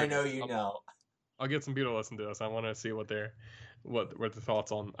that's how I know you know. I'll get some people to listen to this. I want to see what their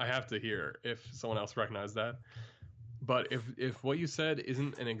thoughts on. I have to hear if someone else recognized that. But if what you said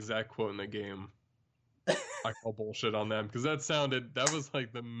isn't an exact quote in the game, I call bullshit on them, because that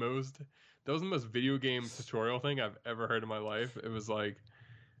was the most video game tutorial thing I've ever heard in my life. It was like,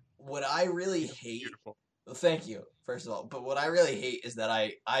 what I really hate. Beautiful. Well, thank you, first of all. But what I really hate is that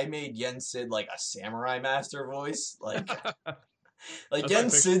I made Yen Sid like a samurai master voice, like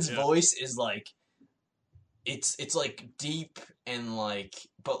Yen Sid's voice is like, it's like deep and like,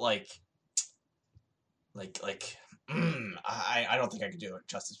 but like I don't think I could do it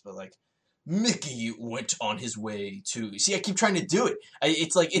justice, but like, Mickey went on his way to... See, I keep trying to do it.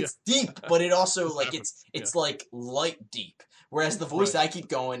 It's like, it's deep, but it also, like, it's like light deep. Whereas the voice that I keep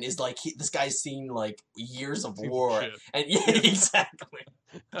going is like, this guy's seen like years of war. And yeah, exactly.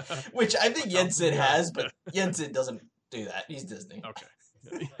 Which I think Yen Sid has, but Yen Sid doesn't do that. He's Disney. Okay.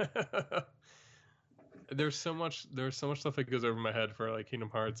 There's so much stuff that goes over my head for like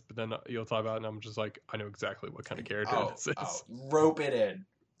Kingdom Hearts, but then you'll talk about it and I'm just like, I know exactly what kind of character this is. Rope it in.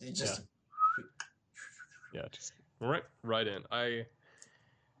 You just... Yeah, just right in.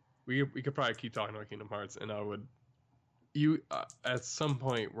 We could probably keep talking about Kingdom Hearts, and I would... at some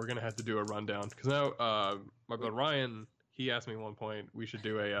point, we're going to have to do a rundown, because now my brother Ryan, he asked me at one point, we should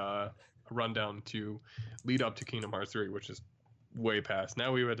do a rundown to lead up to Kingdom Hearts 3, which is way past.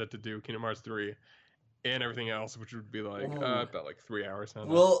 Now we would have to do Kingdom Hearts 3 and everything else, which would be like about like 3 hours.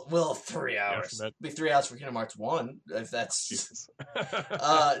 Well, 3 hours. It'd be 3 hours for Kingdom Hearts 1, if that's... Jesus.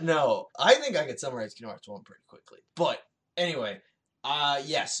 No, I think I could summarize Kingdom Hearts 1 pretty quickly. But, anyway,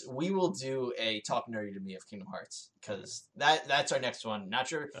 yes, we will do a Talk Nerdy to Me of Kingdom Hearts, because that's our next one. Not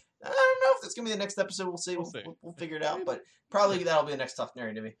sure... I don't know if that's going to be the next episode. We'll see. We'll figure it out, but probably that'll be the next Talk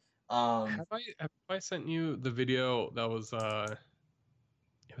Nerdy to Me. Have I sent you the video that was...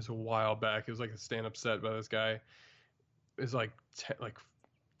 It was a while back. It was like a stand-up set by this guy. It was like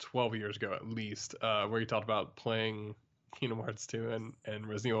 12 years ago at least, where he talked about playing Kingdom Hearts 2 and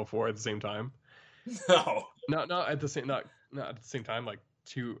Resident Evil 4 at the same time. No, not at the same not at the same time, like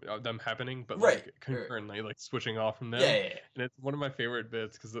two of them happening, but like concurrently, like switching off from them. Yeah. And it's one of my favorite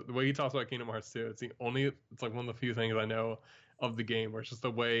bits, because the way he talks about Kingdom Hearts 2, it's like one of the few things I know of the game where it's just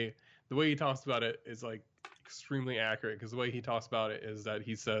the way he talks about it is like extremely accurate, because the way he talks about it is that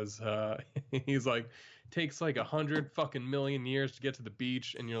he says he's like, takes like 100 fucking million years to get to the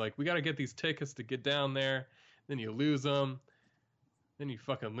beach, and you're like, we got to get these tickets to get down there, then you lose them, then you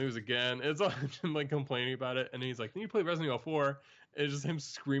fucking lose again. It's like complaining about it, and then he's like, then you play Resident Evil 4, and it's just him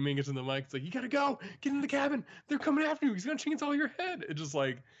screaming into the mic. It's like, you gotta go, get in the cabin, they're coming after you, he's gonna chainsaw your head. It's just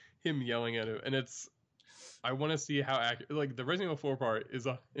like him yelling at him, and I want to see how accurate, like the Resident Evil 4 part is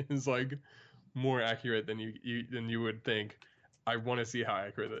like more accurate than you would think. I want to see how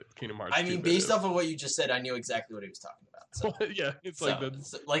accurate the Kingdom Hearts. I mean, based off of what you just said, I knew exactly what he was talking about. So. Yeah, it's like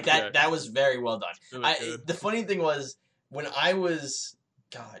that. That was very well done. Really the funny thing was, when I was,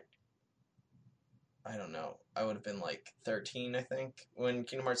 God, I don't know, I would have been like 13, I think, when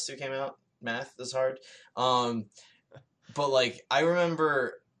Kingdom Hearts 2 came out. Math is hard. But like, I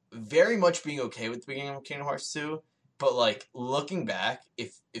remember very much being okay with the beginning of Kingdom Hearts 2, but like, looking back,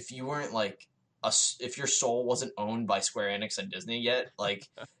 if you weren't like, if your soul wasn't owned by Square Enix and Disney yet, like,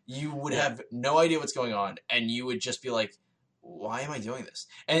 you would have no idea what's going on, and you would just be like, why am I doing this?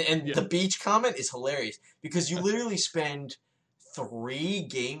 And the beach comment is hilarious, because you literally spend 3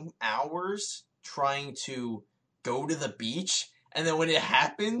 game hours trying to go to the beach, and then when it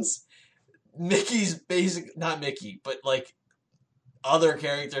happens, Mickey's not Mickey, but like, other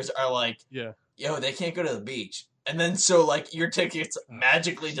characters are like, yo, they can't go to the beach. And then so like your tickets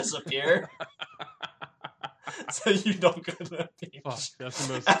magically disappear. so you don't go to the beach. Fuck, that's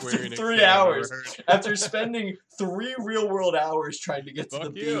the most After Square Enix 3 thing I've ever hours, heard. after spending 3 real-world hours trying to get to the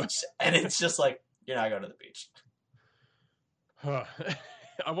Fuck you. beach, and it's just like, you're not going to the beach.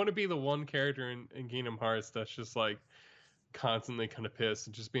 I want to be the one character in Kingdom Hearts that's just like constantly kind of pissed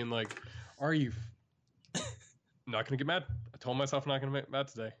and just being like, "Are you not gonna get mad? I told myself I'm not gonna get mad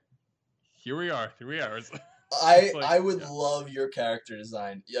today. Here we are, 3 hours." I would love your character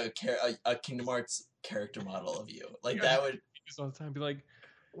design, a Kingdom Hearts character model of you. Like that would all the time be like,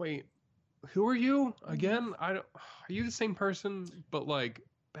 "Wait, who are you again? I don't. Are you the same person but like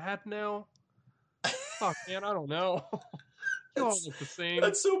bad now? Fuck, man, I don't know." You all look the same.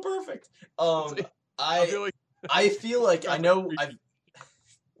 That's so perfect. I feel like I know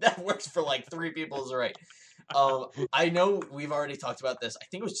that works for like 3 people is right. I know we've already talked about this. I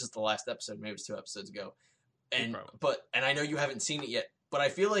think it was just the last episode, maybe it was 2 episodes ago. And I know you haven't seen it yet, but I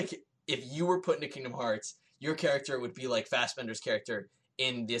feel like if you were put into Kingdom Hearts, your character would be like Fassbender's character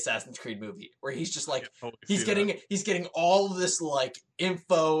in the Assassin's Creed movie, where he's just like he's getting all of this like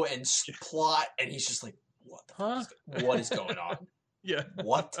info and plot, and he's just like, what is going on? Yeah.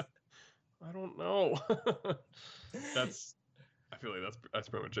 What? I don't know. I feel like that's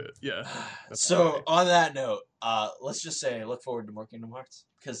pretty much it. Yeah. So on that note, let's just say I look forward to more Kingdom Hearts,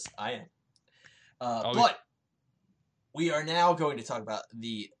 because I am. But we are now going to talk about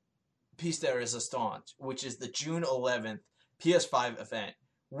the Piece de Resistance, which is the June 11th PS5 event,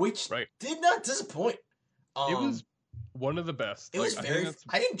 which did not disappoint. It was one of the best. It was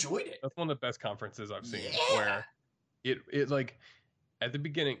I enjoyed it. That's one of the best conferences I've seen. Where it like at the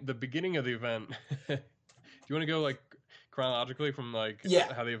beginning of the event. Do you want to go like chronologically from like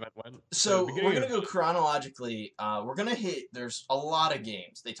how the event went? So we're gonna go chronologically. We're gonna hit. There's a lot of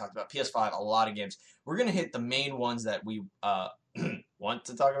games they talked about. PS5, a lot of games. We're gonna hit the main ones that we want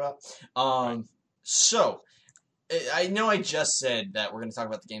to talk about. So I know I just said that we're gonna talk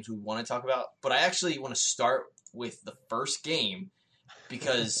about the games we want to talk about, but I actually want to start with the first game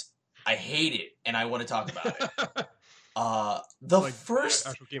because I hate it and I want to talk about it. The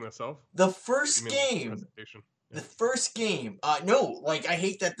actual game itself. The first game. The first game. No, like I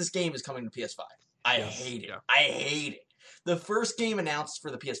hate that this game is coming to PS5. I hate it. Yeah. I hate it. The first game announced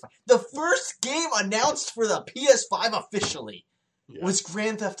for the PS5. The first game announced for the PS5 officially was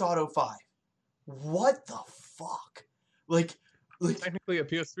Grand Theft Auto 5. What the fuck? Like technically a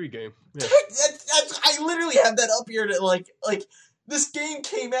PS3 game. Yeah. I literally have that up here to like this game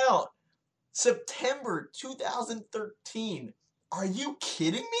came out September 2013. Are you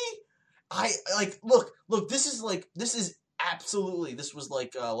kidding me? I look. This is absolutely. This was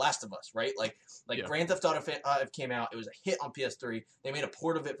like Last of Us, right? Like Grand Theft Auto came out. It was a hit on PS3. They made a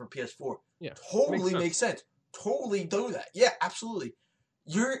port of it for PS4. Yeah, totally makes sense. Totally do that. Yeah, absolutely.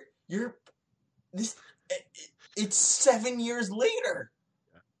 You're this. It's 7 years later,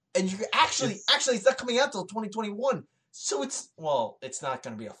 and you're actually it's not coming out till 2021. So it's not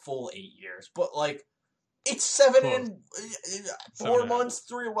going to be a full 8 years, but like. It's 7 and 4 months,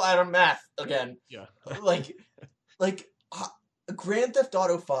 3. Well, I don't math again. Yeah. like Grand Theft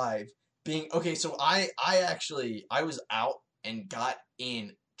Auto 5 being okay. So I was out and got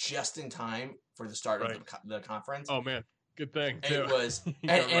in just in time for the start of the conference. Oh man, good thing. Too. It was,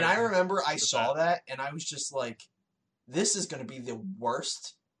 and I remember I saw that and I was just like, this is going to be the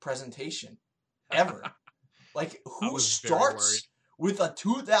worst presentation ever. Like who starts with a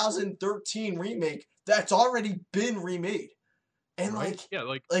 2013 remake that's already been remade? And like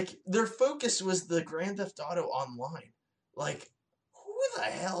their focus was the Grand Theft Auto Online. Like, who the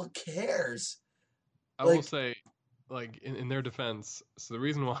hell cares? I will say, like, in their defense, so the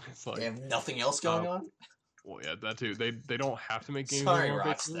reason why it's like... They have nothing else going on? Well, yeah, that too. They don't have to make games anymore,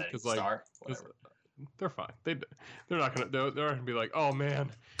 because like, they're fine. They're not gonna be like, oh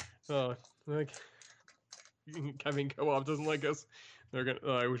man, like Kevin Co-op doesn't like us. They're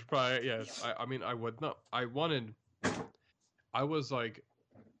gonna. We should probably. Yeah. I mean, I would not. I was like,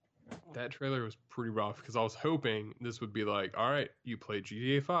 that trailer was pretty rough because I was hoping this would be like, all right, you played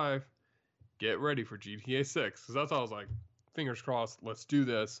GTA 5, get ready for GTA 6. Because that's how I was like, fingers crossed, let's do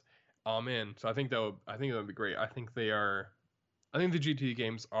this. I'm in. So I think that would be great. I think the GTA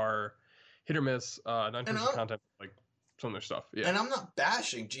games are hit or miss. Not in terms of content, like some of their stuff. Yeah. And I'm not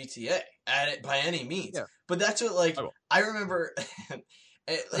bashing GTA at it by any means. Yeah. But that's what I remember.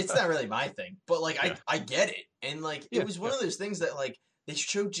 It's not really my thing, but like I get it, and like it was one of those things that like they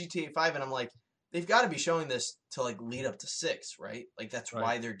showed GTA 5, and I'm like, they've got to be showing this to like lead up to 6, right? Like that's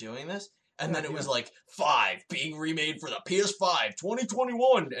why they're doing this. And then it was like 5 being remade for the PS5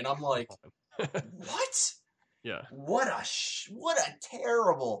 2021, and I'm like, what? Yeah. What a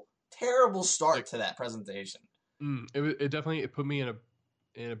terrible terrible start Like- to that presentation. It definitely put me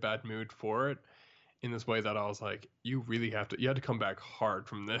in a bad mood for it, in this way that I was like, you had to come back hard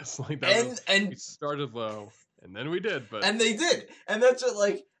from this. Like that we started low and then we did, but and they did. And that's what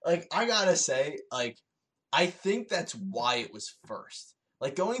like I gotta say, like I think that's why it was first.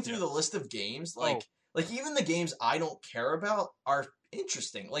 Like going through the list of games, like even the games I don't care about are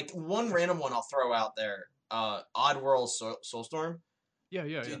interesting. Like one random one I'll throw out there, Oddworld Soulstorm.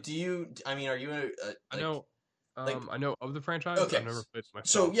 Yeah. Do you? I mean, are you? I know. I know of the franchise. Okay. I've never played it myself.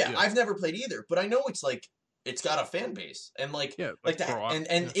 So yeah, I've never played either, but I know it's like it's got a fan base and like that,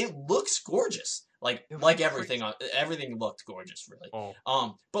 and it looks gorgeous. Like everything everything looked gorgeous, really.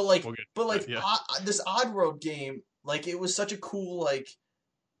 But this Oddworld game, like it was such a cool like.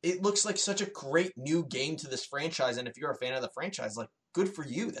 It looks like such a great new game to this franchise, and if you're a fan of the franchise, like good for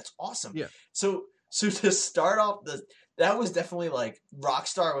you. That's awesome. Yeah. So to start off that was definitely like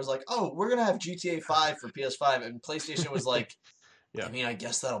Rockstar was like, oh, we're gonna have GTA 5 for PS5, and PlayStation was like, I mean, I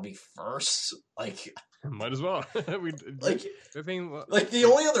guess that'll be first. Like, might as well. The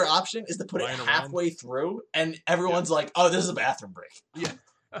only other option is to put it halfway through, and everyone's like, oh, this is a bathroom break. Yeah.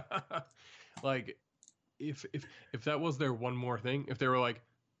 Like, if that was their one more thing, if they were like,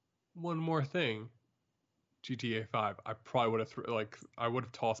 one more thing, GTA 5, I probably would have I would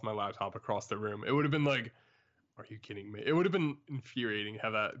have tossed my laptop across the room. It would have been like, are you kidding me? It would have been infuriating to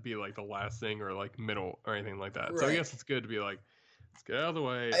have that be like the last thing or like middle or anything like that. Right. So I guess it's good to be like, let's get out of the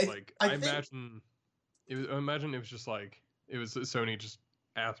way. I imagine it was just like, it was Sony just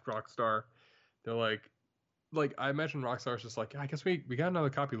asked Rockstar. They're like I imagine Rockstar's just like, I guess we got another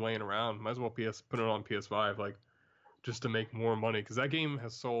copy laying around. Might as well put it on PS5. Like, just to make more money, because that game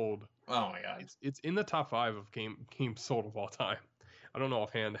has sold. Oh my god! It's in the top 5 of games sold of all time. I don't know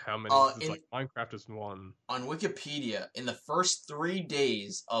offhand how many. It's like Minecraft is one. On Wikipedia, in the first 3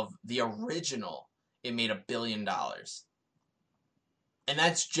 days of the original, it made $1 billion, and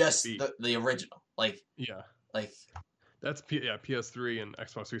that's just the original. Like that's PS3 and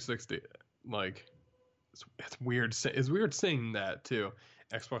Xbox 360. Like it's weird. It's weird saying that too.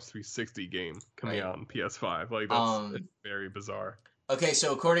 Xbox 360 game coming out on PS5. Like that's it's very bizarre. Okay,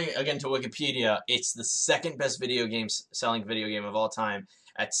 so according again to Wikipedia, it's the second best selling video game of all time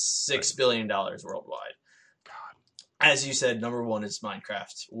at $6 billion worldwide. God, as you said, number 1 is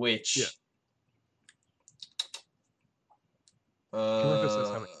Minecraft, which I can't remember if it says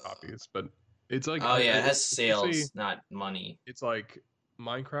how many copies, but it's like it has sales, not money. It's like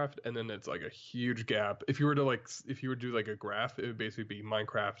Minecraft, and then it's like a huge gap. If you were to do like a graph, it would basically be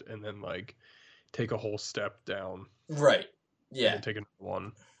Minecraft, and then like take a whole step down. Right. Yeah. And take another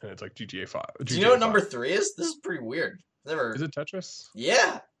one, and it's like GTA 5. Do you know what number 3 is? This is pretty weird. Is it Tetris?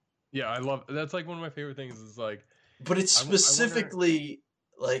 Yeah. Yeah, I love. That's like one of my favorite things. Is like. But it's specifically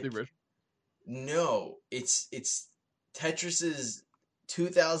like. The original? No, it's Tetris's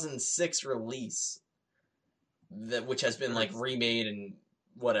 2006 release, which has been like remade and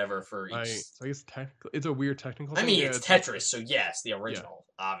whatever for each. So I guess technically, it's a weird technical thing. I mean, it's Tetris, so yes, the original,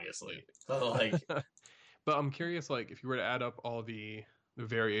 obviously. But like, but I'm curious, like, if you were to add up all the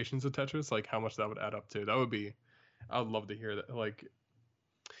variations of Tetris, like how much that would add up to. That would be, I would love to hear that, like,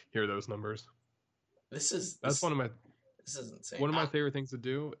 hear those numbers. This is insane. One of my favorite things to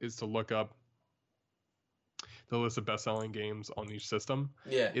do is to look up the list of best-selling games on each system.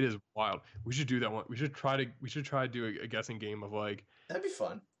 Yeah, it is wild. We should do that one. We should try to do a guessing game of like. That'd be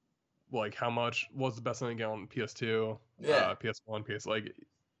fun. Like how much was the best-selling game on PS2? Yeah, PS1, PS. Like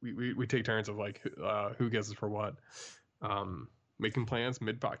we take turns of like who guesses for what. Making plans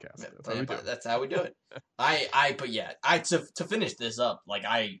mid-podcast. That's how we do it. To finish this up,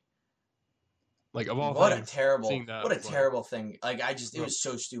 of all what things, a terrible thing. Like it was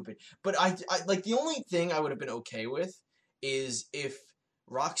so stupid. But I like the only thing I would have been okay with is if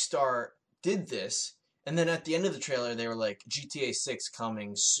Rockstar did this and then at the end of the trailer they were like GTA 6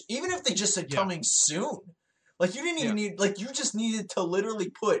 coming. Even if they just said coming soon, like you didn't even need you just needed to literally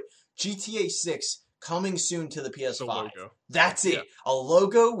put GTA 6 coming soon to the PS5. That's it. A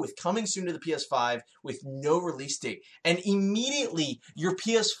logo with coming soon to the PS5 with no release date, and immediately your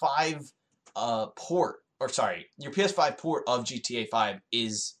PS5 your PS5 port of GTA 5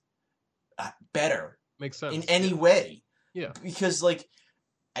 is better. Makes sense. In any way. Yeah. Because, like,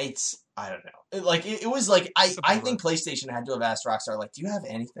 I don't know. Like, it was like, I think PlayStation had to have asked Rockstar, like, do you have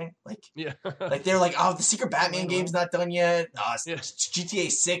anything? Like, like, they're like, oh, the Secret Batman game's not done yet.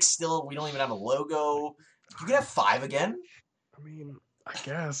 GTA 6 still, we don't even have a logo. You can have 5 again? I mean, I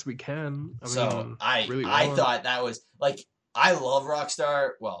guess we can. I thought that was, like, I love Rockstar.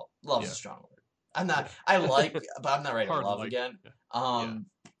 Well, love's a strong word. But I'm not ready to love again.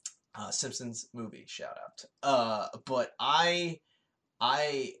 Simpsons movie shout out. But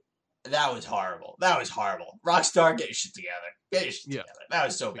that was horrible. That was horrible. Rockstar, get your shit together. Get your shit Yeah. together. That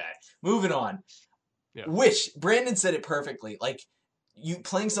was so bad. Moving on. Yeah. Which Brandon said it perfectly. Like you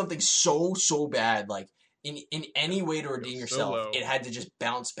playing something so bad, like in any way to redeem yourself, low. it had to just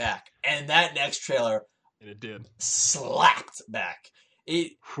bounce back. And that next trailer And it did. slapped back.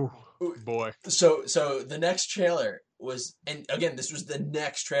 It Whew, boy. so the next trailer was, and again, this was the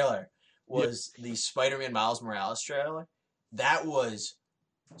next trailer, was the Spider-Man Miles Morales trailer. That was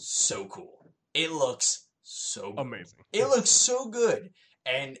so cool. It looks so good. Amazing. It looks so good.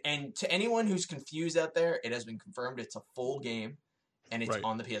 And to anyone who's confused out there, it has been confirmed it's a full game, and it's Right.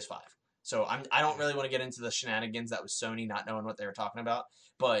 on the PS5. So I don't really want to get into the shenanigans that was Sony not knowing what they were talking about,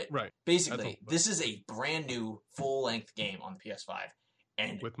 but Right. basically, this is a brand new full length game on the PS5,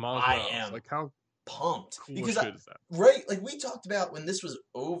 and With Miles I Morales. am Like, how pumped cool because shit is that? right, like we talked about when this was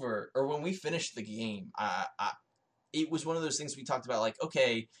over, or when we finished the game, it was one of those things we talked about. Like,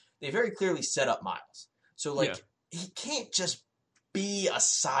 okay, they very clearly set up Miles, so like he can't just be a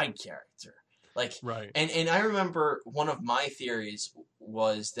side character. Like, Right. and I remember one of my theories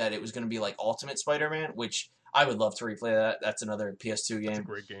was that it was going to be like Ultimate Spider-Man, which I would love to replay that. That's another PS2 game. That's a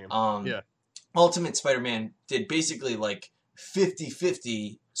great game. Yeah. Ultimate Spider-Man did basically like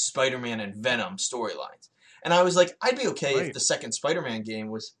 50-50 Spider-Man and Venom storylines. And I was like, I'd be okay if the second Spider-Man game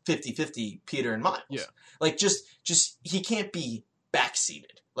was 50-50 Peter and Miles. Yeah. Like, just he can't be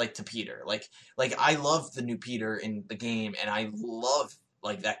backseated, like, to Peter. Like I love the new Peter in the game, and I love,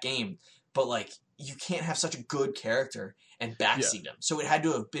 like, that game. But, like, you can't have such a good character and backseat him. So it had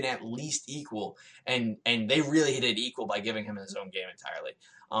to have been at least equal. And they really hit it equal by giving him his own game entirely.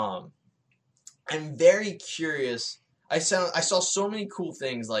 I'm very curious. I saw so many cool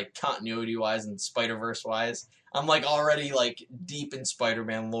things, like, continuity-wise and Spider-Verse-wise. I'm, like, already, like, deep in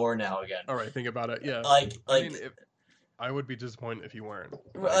Spider-Man lore now again. All right, think about it. Yeah. Like, I mean, I would be disappointed if you weren't.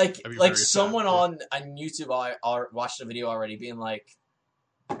 Like someone on YouTube I watched a video already being like,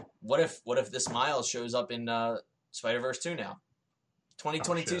 what if this Miles shows up in Spider-Verse 2 now?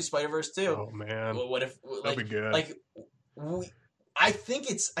 2022 Spider-Verse 2. Oh man. What if That'd be good. Like I think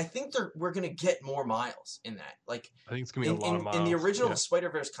we're gonna get more Miles in that. Like, I think it's gonna be a lot of Miles. In the original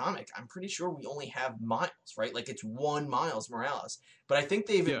Spider-Verse comic, I'm pretty sure we only have Miles, right? Like, it's one Miles Morales. But I think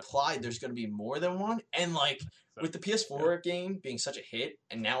they've implied there's gonna be more than one. And like with the PS4 game being such a hit,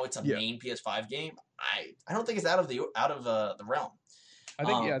 and now it's a main PS5 game, I don't think it's out of the realm.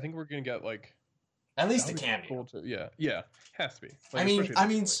 I think we're gonna get like at least a cameo. Cool too. Yeah, has to be. Like, I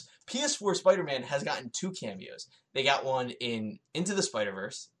mean, PS4 Spider-Man has gotten 2 cameos. They got one in Into the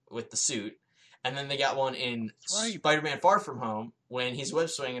Spider-Verse with the suit, and then they got one in Spider-Man Far From Home when he's web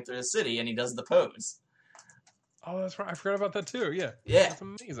swinging through the city and he does the pose. Oh, that's right. I forgot about that too. Yeah, that's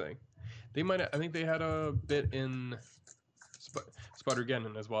amazing. They might. I think they had a bit in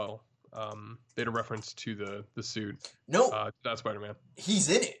Spider-Geddon as well. They had a reference to the suit. No, that's Spider-Man. He's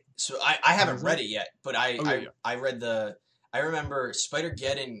in it. So I haven't read it yet, but I read I remember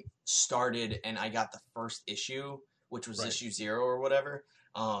Spider-Geddon started, and I got the first issue, which was issue 0 or whatever.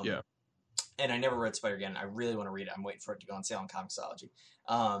 And I never read Spider-Geddon. I really want to read it. I'm waiting for it to go on sale on Comixology.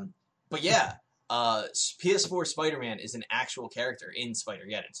 But yeah, PS4 Spider-Man is an actual character in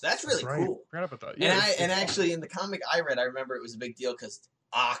Spider-Geddon, so that's really cool. I forgot about that. Yeah, and actually in the comic I read, I remember it was a big deal because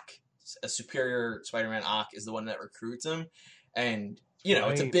Ock, a superior Spider-Man Ock, is the one that recruits him, and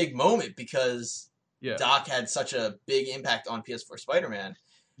it's a big moment because Doc had such a big impact on PS4 Spider-Man,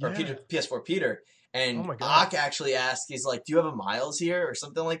 or PS4 Peter, and Ock actually asked, he's like, "Do you have a Miles here?" or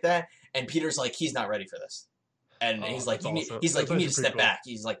something like that, and Peter's like, "He's not ready for this," and he's like, "You need to step back."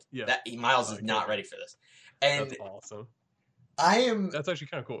 He's like, "That Miles is not ready for this," and that's awesome. That's actually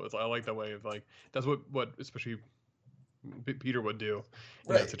kind of cool. I like that way of like that's what especially Peter would do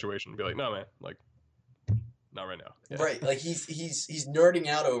in that situation. Be like, "No, man, like." Not right now. Yeah. Right, like he's nerding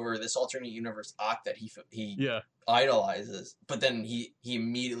out over this alternate universe Ock that he idolizes, but then he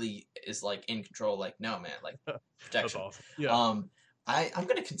immediately is like in control. Like, no, man, like protection. That's awesome. Yeah. I'm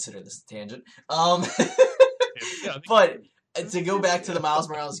gonna consider this a tangent. But to go back to the Miles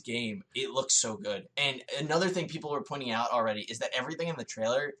Morales game, it looks so good. And another thing people were pointing out already is that everything in the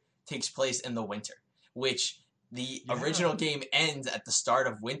trailer takes place in the winter, which the original game ends at the start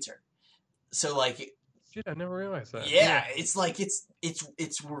of winter. So like. Shit, I never realized that. Yeah, it's like it's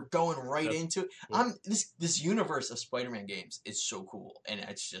we're going right into it. Cool. This universe of Spider-Man games is so cool, and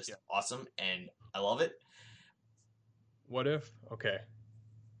it's just awesome, and I love it. What if? Okay,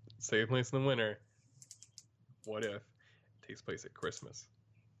 save place in the winter. What if it takes place at Christmas?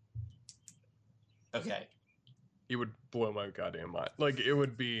 Okay, it would blow my goddamn mind. Like, it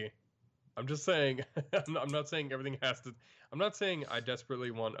would be I'm just saying. I'm not saying everything has to. I'm not saying I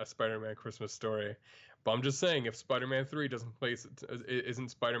desperately want a Spider-Man Christmas story, but I'm just saying if Spider-Man 3 isn't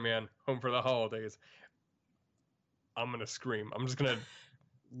Spider-Man Home for the Holidays, I'm gonna scream. I'm just gonna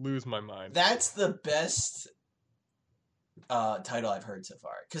lose my mind. That's the best title I've heard so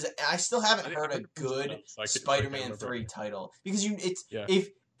far, because I still haven't heard a good Spider-Man 3 title, because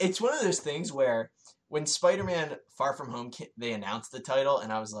it's one of those things where when Spider-Man Far From Home they announced the title,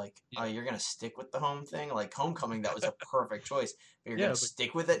 and I was like, oh, you're gonna stick with the home thing? Like Homecoming, that was a perfect choice, but you're gonna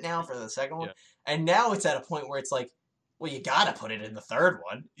stick with it now for the second one? And now it's at a point where it's like, well, you gotta put it in the third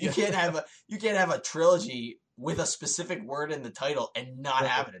one. You can't have a trilogy with a specific word in the title and not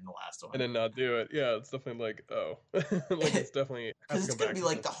have it in the last one. And then not do it. Yeah, it's definitely like, oh. Like, it's definitely... Because it's going to be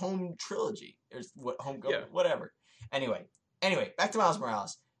like the home trilogy. There's Homecoming, whatever. Anyway, back to Miles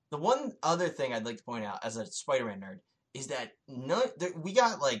Morales. The one other thing I'd like to point out as a Spider-Man nerd is that we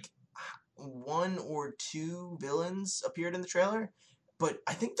got like 1 or 2 villains appeared in the trailer, but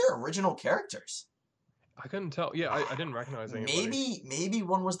I think they're original characters. I couldn't tell. Yeah, I didn't recognize anybody. Maybe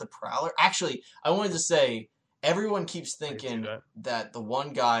one was the Prowler. Actually, I wanted to say... Everyone keeps thinking that the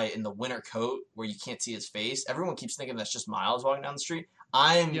one guy in the winter coat where you can't see his face, everyone keeps thinking that's just Miles walking down the street.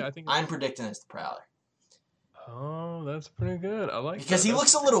 I'm predicting it's the Prowler. Oh, that's pretty good. I like because he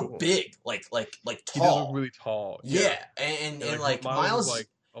looks a little big, like tall. He does look really tall. Yeah, and like Miles is like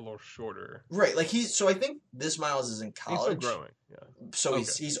a little shorter. Right, like so I think this Miles is in college. He's still growing. Yeah. So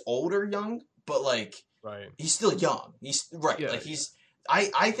he's older, young, but like he's still young. He's like he's.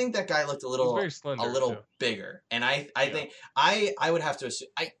 I think that guy looked a little bigger, and I think I would have to assume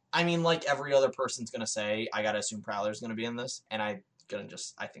I mean like every other person's gonna say I gotta assume Prowler's gonna be in this, and I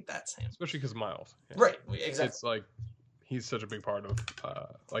think that's him, especially because Miles, right? Exactly. It's like he's such a big part of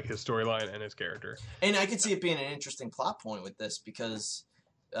like his storyline and his character, and I could see it being an interesting plot point with this because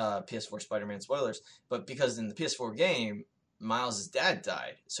PS4 Spider-Man spoilers, but because in the PS4 game Miles' dad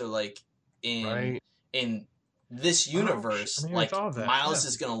died, so like in this universe, Miles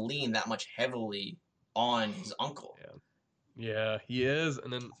is going to lean that much heavily on his uncle. Yeah, he is.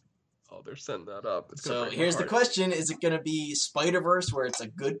 And then, they're setting that up. So here's the question. Is it going to be Spider-Verse where it's a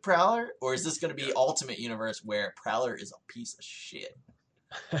good Prowler? Or is this going to be Ultimate Universe where Prowler is a piece of shit?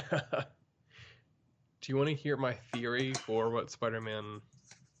 Do you want to hear my theory for what Spider-Man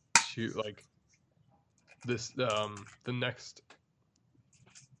like this, the next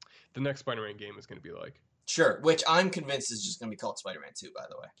Spider-Man game is going to be like? Sure, which I'm convinced is just going to be called Spider-Man 2, by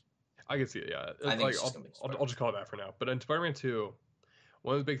the way. I can see it, yeah. I think I'll just call it that for now. But in Spider-Man 2,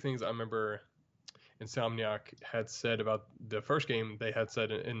 one of the big things I remember Insomniac had said about the first game, they had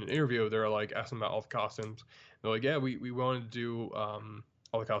said in an interview, they were like asking about all the costumes. They're like, yeah, we wanted to do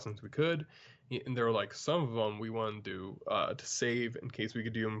all the costumes we could. And they were like, some of them we wanted to save in case we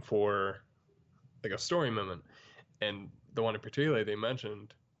could do them for like a story moment. And the one in particular they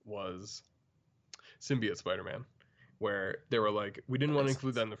mentioned was Symbiote Spider-Man, where they were like, we didn't want to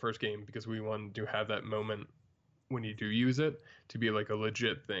include that in the first game because we wanted to have that moment when you do use it to be like a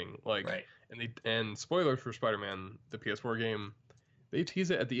legit thing. Like, and spoilers for Spider-Man, the PS4 game, they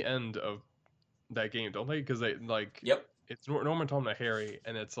tease it at the end of that game, don't they? Because they like, it's Norman telling to Harry,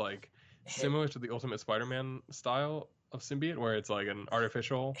 and it's like similar to the Ultimate Spider-Man style of symbiote, where it's like an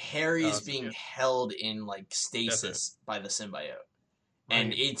artificial. Harry is being held in like stasis by the symbiote.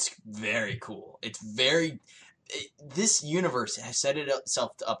 And it's very cool. This universe has set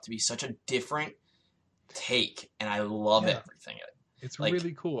itself up to be such a different take, and I love everything in it. It's like,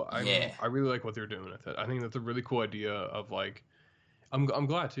 really cool. I really like what they're doing with it. I think that's a really cool idea of like, I'm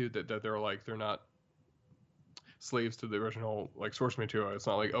glad too that they're like, they're not slaves to the original like source material. It's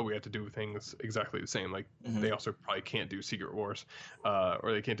not like, oh, we have to do things exactly the same. Like they also probably can't do Secret Wars,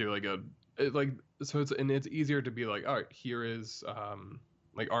 or they can't do like so it's easier to be like, all right, here is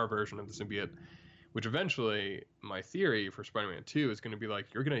like our version of the symbiote, which eventually my theory for Spider-Man 2 is going to be like,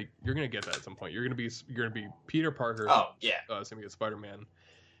 you're gonna get that at some point. You're gonna be Peter Parker, symbiote Spider-Man,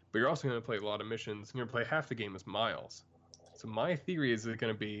 but you're also gonna play a lot of missions. You're gonna play half the game as Miles. So my theory is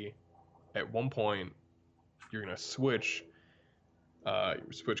going to be at one point you're gonna switch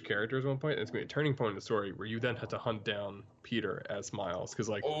characters at one point. And it's gonna be a turning point in the story where you then have to hunt down Peter as Miles, because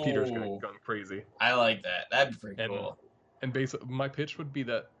like Peter's gonna go crazy. I like that. That'd be pretty cool. And basically, my pitch would be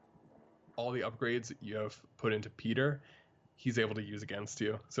that all the upgrades you have put into Peter, he's able to use against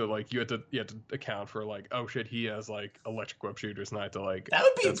you. So like you have to account for like, oh shit, he has like electric web shooters, and I have to like. That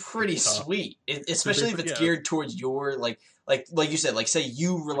would be pretty sweet, especially if it's geared towards your like you said, like say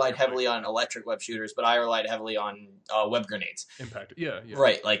you relied heavily on electric web shooters, but I relied heavily on web grenades. Impact, yeah.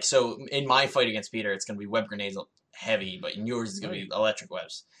 Right, like so in my fight against Peter, it's gonna be web grenades heavy, but in yours is gonna be electric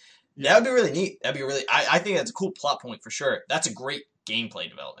webs. That would be really neat. That'd be really. I think that's a cool plot point for sure. That's a great gameplay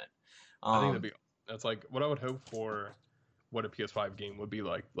development. I think that's like what I would hope for. What a PS5 game would be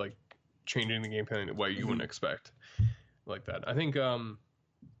like changing the gameplay in a way you wouldn't expect, like that. I think.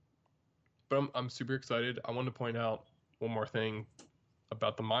 But I'm super excited. I want to point out one more thing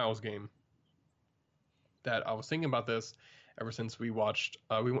about the Miles game. That I was thinking about this ever since we watched.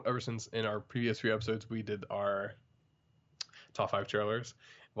 Ever since in our previous 3 episodes we did our top 5 trailers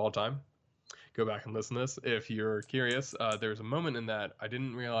of all time. Go back and listen to this if you're curious. There's a moment in that I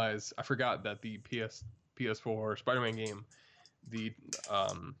didn't realize. I forgot that the PS4 Spider-Man game,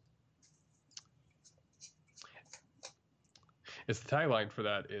 it's the tagline for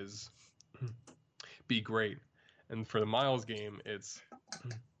that is "Be great," and for the Miles game, it's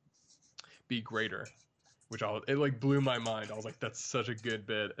 "Be greater," which it like blew my mind. I was like, "That's such a good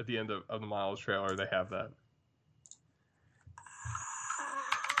bit." At the end of the Miles trailer, they have that.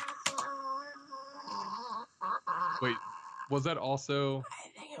 Wait, was that also? I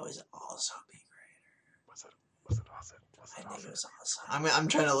think it was also Be Greater. Was it also? I think it was also. I'm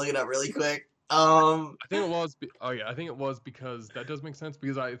trying to look it up really quick. I think it was. Oh yeah, I think it was because that does make sense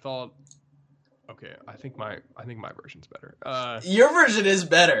because I thought. Okay, I think my version's better. Your version is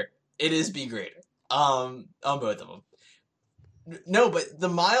better. It is Be Greater. On both of them. No, but the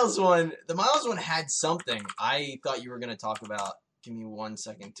Miles one had something. I thought you were gonna talk about. Give me 1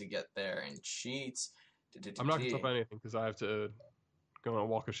 second to get there and cheats. I'm not gonna talk about anything because I have to go on a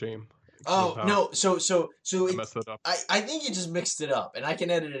walk of shame. Oh no! So I messed it up. I think you just mixed it up, and I can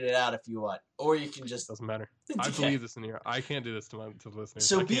edit it out if you want, or you can just. Doesn't matter. I believe this in here. I can't do this to the listeners.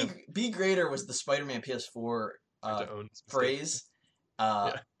 So Be Greater was the Spider-Man PS4 phrase,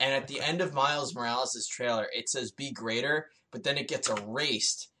 and at the end of Miles Morales' trailer, it says "Be greater," but then it gets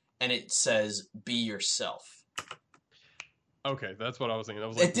erased, and it says "Be yourself." Okay, that's what I was thinking. That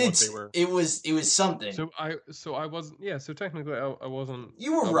was like it did. What they were. It was something. So I wasn't. Yeah. So technically, I wasn't.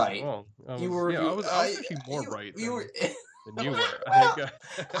 You were right. Wrong. You were. Yeah, I was actually more right. You were. Than you were. Well,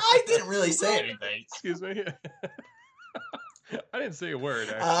 I didn't really say anything. Excuse me. I didn't say a word.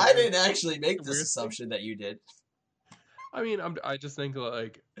 Actually. I didn't actually make this assumption that you did. I mean, I just think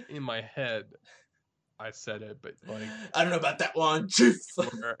like in my head, I said it, but like I don't know about that one, Chief. I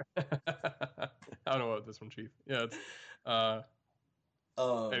don't know about this one, Chief. Yeah. It's,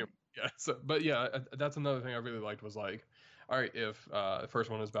 anyway, yeah. So, but yeah, that's another thing I really liked was like, all right, if the first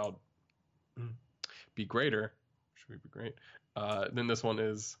one is about be greater, should we be great? Then this one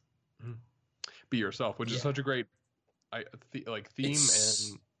is be yourself, which is such a great theme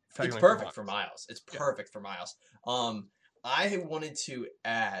and. It's perfect for Miles. It's perfect for Miles. I wanted to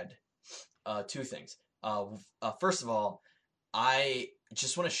add 2 things. First of all, I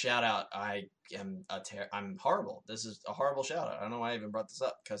just want to shout out. I'm horrible. This is a horrible shout out. I don't know why I even brought this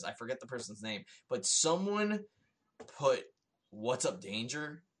up because I forget the person's name. But someone put "What's Up,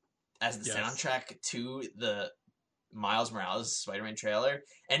 Danger" as the soundtrack to the Miles Morales Spider-Man trailer,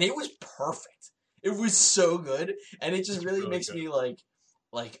 and it was perfect. It was so good, and it just really makes me like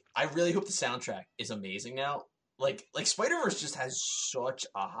I really hope the soundtrack is amazing now. Like Spider-Verse just has such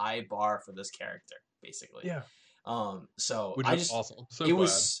a high bar for this character, basically. Yeah. So which is awesome. So it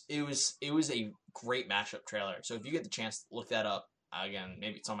was a great mashup trailer. So if you get the chance to look that up again,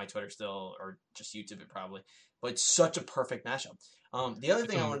 maybe it's on my Twitter still or just YouTube it probably. But it's such a perfect mashup. The other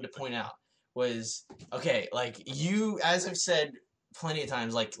thing I wanted to point out was like you, as I've said plenty of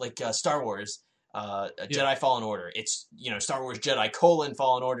times, like Star Wars. Jedi Fallen Order. It's Star Wars Jedi :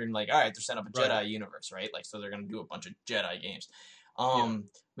 Fallen Order, and like all right, they're setting up a Jedi universe, right? Like so they're gonna do a bunch of Jedi games.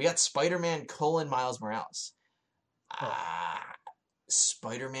 We got Spider-Man : Miles Morales.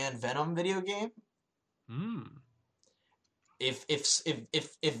 Spider-Man Venom video game.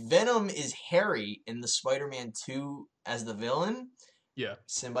 If Venom is Harry in the Spider-Man 2 as the villain,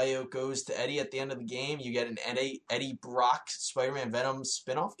 symbiote goes to Eddie at the end of the game. You get an Eddie Brock Spider-Man Venom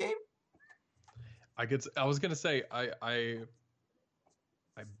spin-off game. I was gonna say I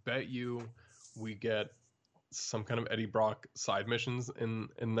bet you we get some kind of Eddie Brock side missions in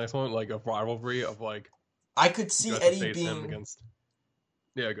the next one, like a rivalry of like. I could see Eddie being against.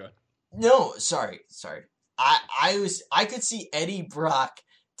 Yeah, go ahead. No, sorry. I could see Eddie Brock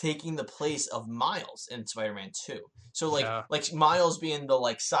taking the place of Miles in Spider-Man 2. So like Miles being the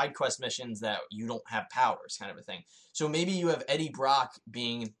like side quest missions that you don't have powers kind of a thing. So maybe you have Eddie Brock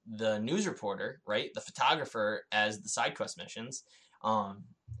being the news reporter, right? The photographer as the side quest missions. And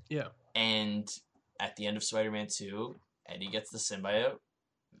at the end of Spider-Man 2, Eddie gets the symbiote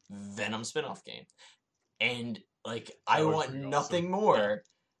Venom spin-off game. And like I want nothing more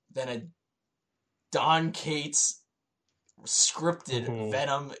than a Don Cates scripted Ooh.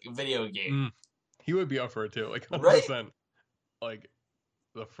 Venom video game. He would be up for it too, like 100%. Right? Like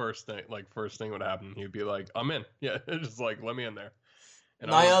the first thing would happen, he'd be like, "I'm in." Yeah, just like let me in there.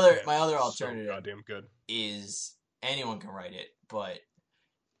 And My other so alternative goddamn good. is anyone can write it, but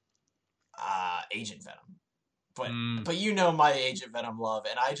Agent Venom. But you know my Agent Venom love,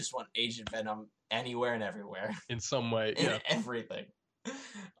 and I just want Agent Venom anywhere and everywhere. In some way, in yeah. everything.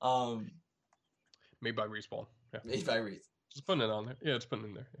 Made by Respawn. Yeah. Made by Respawn. Just putting it on there. Yeah, just putting it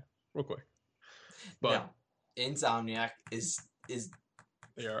in there. Yeah, real quick. But no, Insomniac is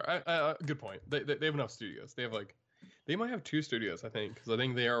they are. Good point. They have enough studios. They have they might have 2 studios, I think, because I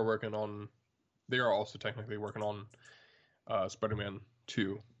think they are working on. They are also technically working on Spider-Man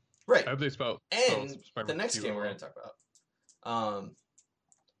 2. Right. I hope they spell. And Spider-Man the next 2 game we're going to talk about.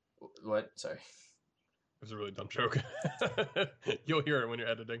 What? Sorry. It was a really dumb joke. You'll hear it when you're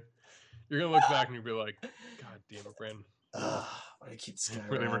editing. You're going to look back and you'll be like, God damn it, Brandon. I keep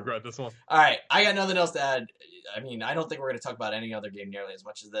really regret this one. All right. I got nothing else to add. I mean, I don't think we're going to talk about any other game nearly as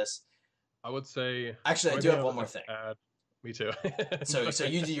much as this. I would say... Actually, I do have one more thing. Me too. So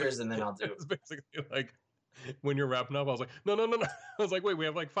you do yours and then I'll do... It's basically like, when you're wrapping up, I was like, no. I was like, wait, we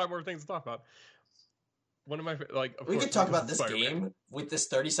have 5 more things to talk about. One of my... we could talk about this game with this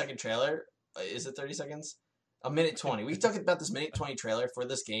 30-second trailer. Is it 30 seconds? A minute 20. We could talk about this minute 20 trailer for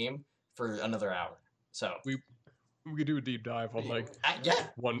this game for another hour. So... We could do a deep dive on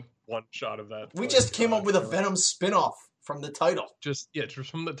one shot of that. We just came up with a Venom spin-off from the title. Just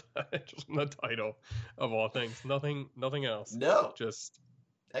from the title of all things. Nothing else. No. Just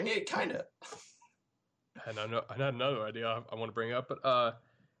I mean, kind of. And I had another idea I want to bring up, but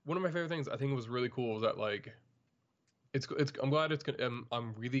one of my favorite things I think was really cool was that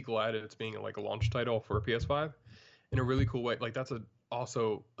I'm really glad it's being a launch title for PS5 in a really cool way. That's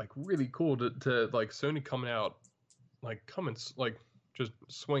also really cool to Sony coming out just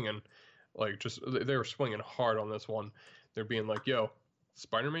swinging, they were swinging hard on this one. They're being like, yo,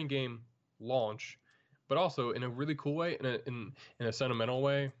 Spider-Man game launch, but also in a really cool way, in a sentimental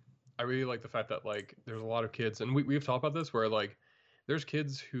way. I really like the fact that there's a lot of kids, and we've talked about this, where there's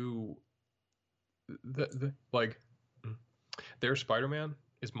kids who their Spider-Man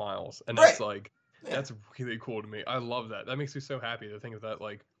is Miles, and that's that's really cool to me. I love that. That makes me so happy to think of that.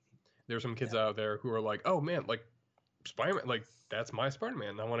 There's some kids out there who are like, oh man, Spider-Man, that's my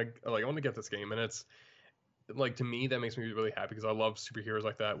Spider-Man. I want to get this game, and it's to me that makes me really happy because I love superheroes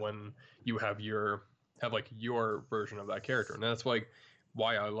like that when you have your version of that character, and that's why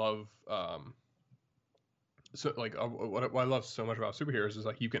I love what I love so much about superheroes is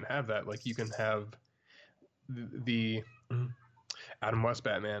you can have that, you can have the Adam West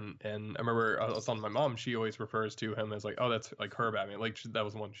Batman, and I remember I was telling my mom, she always refers to him as oh, that's her Batman, that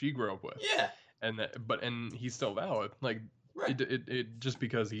was the one she grew up with. Yeah. And he's still valid, right. It just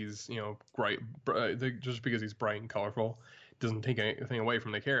because he's bright, just because he's bright and colorful doesn't take anything away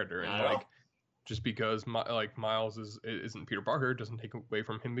from the character, and just because Miles isn't Peter Parker doesn't take away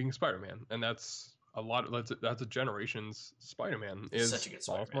from him being Spider-Man, and that's a generation's Spider-Man is such a good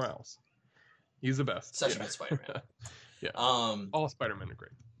Spider-Man. Miles Morales. He's the best. Such a good Spider-Man. Yeah. All Spider-Men are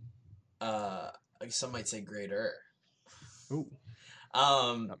great. Some might say greater. Ooh.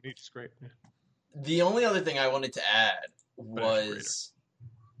 Not me, just great. Yeah. The only other thing I wanted to add was,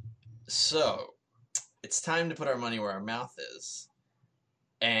 so it's time to put our money where our mouth is.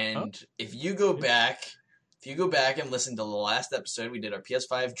 And if you go back and listen to the last episode, we did our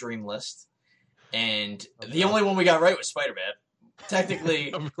PS5 Dream List, and the only one we got right was Spider-Man.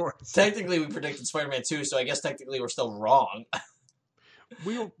 Technically, of course. Technically, we predicted Spider-Man 2, so I guess technically we're still wrong.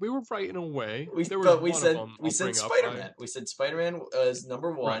 We were right in a way. We said Spider-Man. We said Spider-Man was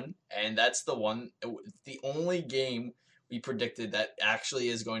number 1, and that's the only game we predicted that actually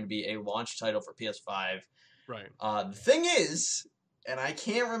is going to be a launch title for PS5. Right. The thing is, and I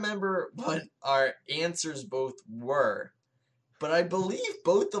can't remember what our answers both were, but I believe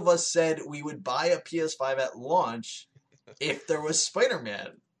both of us said we would buy a PS5 at launch if there was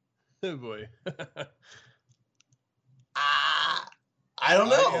Spider-Man. Oh boy. I don't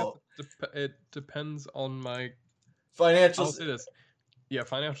know. It depends on my financials. I'll say this. Yeah,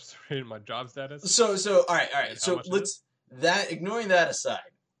 financials and my job status. So all right. So ignoring that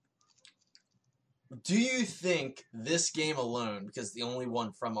aside, do you think this game alone, because the only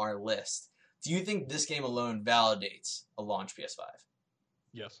one from our list, do you think this game alone validates a launch PS5?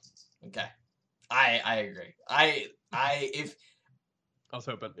 Yes. Okay. I agree. I was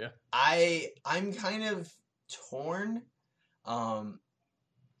hoping, yeah. I'm kind of torn.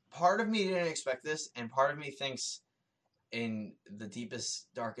 Part of me didn't expect this, and part of me thinks in the deepest,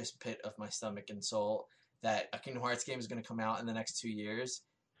 darkest pit of my stomach and soul that a Kingdom Hearts game is going to come out in the next 2 years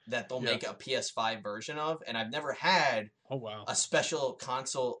that they'll Yeah. make a PS5 version of, and I've never had Oh wow. a special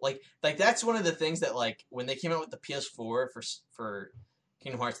console like that's one of the things that like when they came out with the PS4 for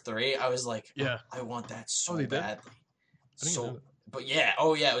Kingdom Hearts 3, I was like, Yeah. oh, I want that so they did? badly. I didn't know that. But yeah,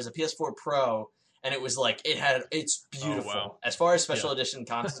 it was a PS4 Pro, and it was like it's beautiful. wow. As far as special edition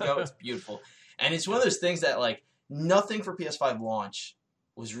consoles go, it's beautiful, and it's one of those things that like nothing for PS5 launch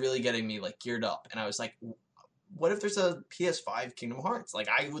was really getting me like geared up, and I was like, what if there's a PS5 Kingdom Hearts? Like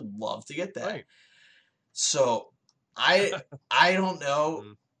I would love to get that. Right. So I don't know.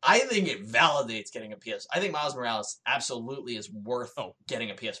 Mm. I think it validates getting a PS. I think Miles Morales absolutely is worth Oh.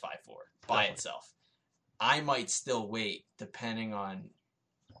 getting a PS5 for by Definitely. itself. I might still wait depending on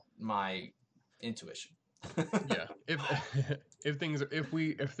my intuition. Yeah. If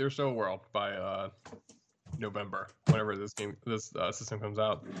there's still a world by November, whenever this system comes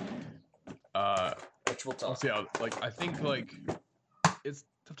out, Which we'll we'll talk. see how. Like, I think like it's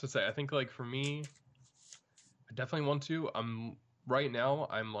tough to say. I think like for me, I definitely want to. Right now.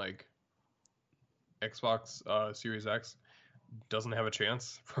 I'm like Xbox Series X doesn't have a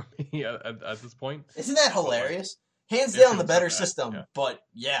chance for me at this point. Isn't that hilarious? Hands It's down the so better bad, system, yeah. but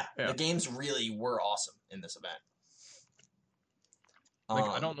yeah, Yeah. the games really were awesome in this event. Like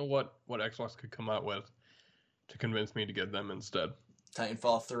I don't know what Xbox could come out with to convince me to get them instead.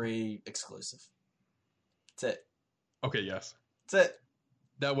 Titanfall 3 exclusive. That's it. Okay, yes, That's it.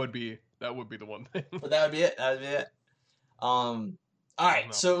 that would be the one thing. But that would be it. That would be it. All right.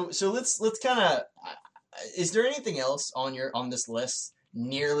 No. So let's kind of. Is there anything else on this list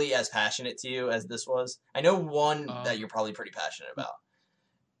nearly as passionate to you as this was? I know one that you're probably pretty passionate about.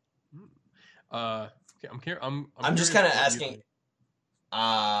 Okay, I'm I'm just curious kind of what you asking. think.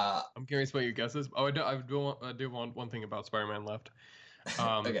 Uh, I'm curious about your guesses. Oh, I do want one thing about Spider-Man left.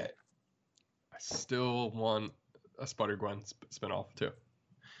 okay. I still want a Spider-Gwen spinoff too.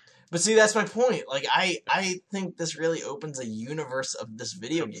 But see, that's my point. Like, I think this really opens a universe of this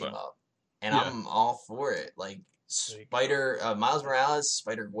video Hope so. game up, and Yeah. I'm all for it. Like, Miles Morales,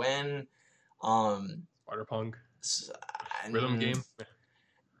 Spider-Gwen, Spider-Punk, rhythm game.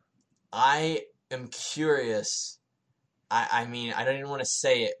 I am curious. I mean, I don't even want to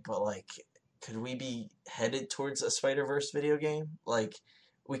say it, but like, could we be headed towards a Spider-Verse video game? Like,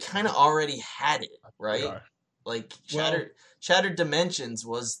 we kind of already had it, right? Yeah. Like, Well- Shattered Dimensions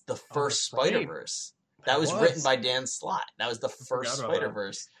was the first that's right. Spider-Verse. That was was. written by Dan Slott. That was the first forgot about that.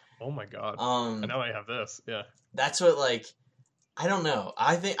 Spider-Verse. Oh my god. And now I have this. Yeah. That's what, like, I don't know.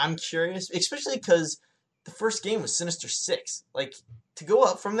 I'm curious, especially because the first game was Sinister Six. Like, to go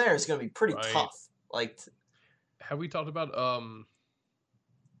up from there is going to be pretty Right. tough. Like, Have we talked about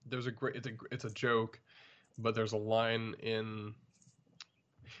there's a great it's a joke, but there's a line in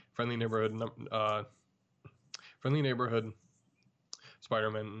Friendly Neighborhood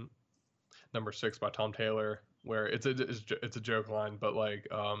Spider-Man #6 by Tom Taylor, where it's a joke line, but like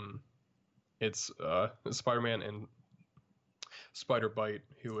it's Spider-Man and Spider-Bite,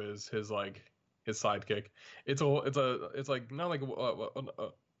 who is his sidekick. It's like not like a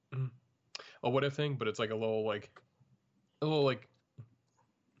what if thing, but it's like a little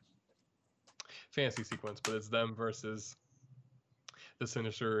fantasy sequence, but it's them versus the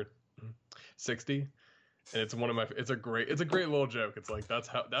Sinister 60, and it's a great little joke. It's like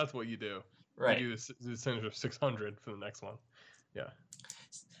that's what you do. right. You do the Sinister 600 for the next one. Yeah.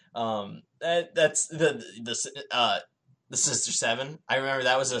 That's the Sinister Seven. I remember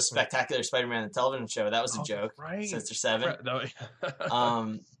that was a Spectacular Spider-Man television show. That was a joke. Right. Sinister Seven. Right. But That's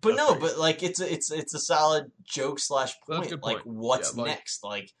no, great. but like it's a solid joke / That's a point. good Like point. what's Yeah, like- next?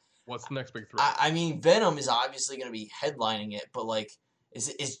 Like What's the next big three? I mean, Venom is obviously going to be headlining it, but like,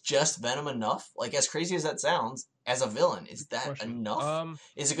 is just Venom enough? Like, as crazy as that sounds, as a villain, is that Question. enough?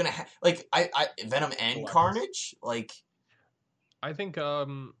 Is it going to like I Venom and Well, Carnage? Like, I think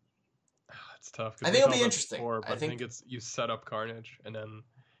it's tough. 'cause I we think it'll talked be about interesting. before, I but I think- think it's you set up Carnage and then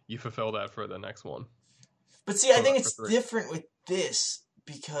you fulfill that for the next one. but see, I for- think for it's three. different with this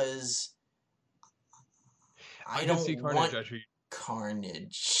because I could don't see Carnage want actually.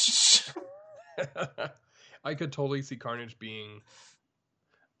 Carnage. I could totally see Carnage being,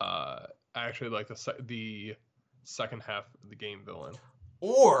 actually like the second half of the game villain.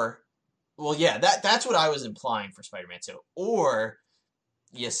 Or, well, yeah, that's what I was implying for Spider-Man 2. Or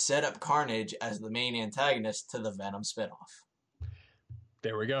you set up Carnage as the main antagonist to the Venom spinoff.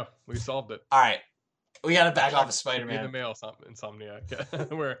 There we go. We solved it. All right, we got to back off of Give me the Spider-Man. mail,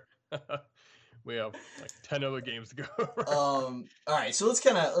 Insomniac. Where we have like 10 other games to go. All right, so let's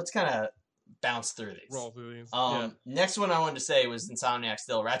kind of bounce through these. Roll through these. Next one I wanted to say was Insomniac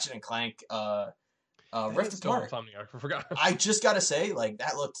still. Ratchet and Clank Rift Still Apart. Insomniac. I forgot. I just gotta say, like,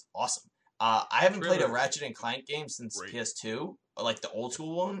 that looked awesome. I haven't played a Trailer. Ratchet and Clank game since Great. PS2, like the old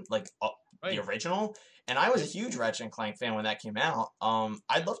school one, like Right. the original. And I was a huge Ratchet and Clank fan when that came out.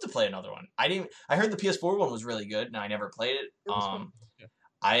 I'd love to play another one. I heard the PS4 one was really good, and I never played it. It was fun.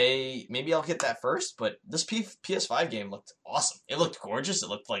 Yeah. Maybe I'll get that first, but this PS5 game looked awesome. It looked gorgeous. It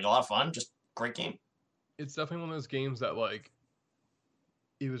looked like a lot of fun. Just great game. It's definitely one of those games that, like,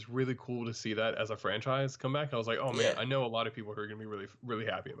 it was really cool to see that as a franchise come back. I was like, oh man, Yeah. I know a lot of people who are gonna be really, really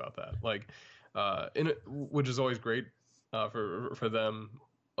happy about that. Like, which is always great for them,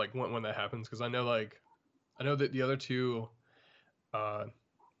 like when that happens, because I know that the other two,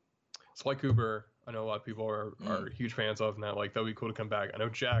 Sly Cooper, I know a lot of people are huge fans of, and that like that would be cool to come back. I know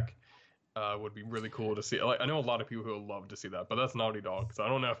Jack would be really cool to see. Like, I know a lot of people who would love to see that, but that's Naughty Dog, so I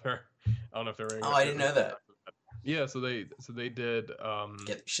don't know if they're Oh, I didn't know that. Yeah, so they did Get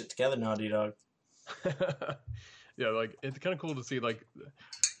your shit together, Naughty Dog. yeah, like it's kind of cool to see like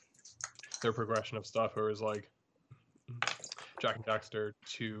their progression of stuff, where it's like Jack and Daxter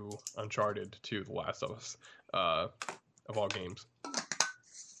to Uncharted to The Last of Us, of all games.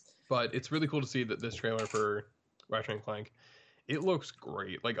 But it's really cool to see that this trailer for Ratchet and Clank, it looks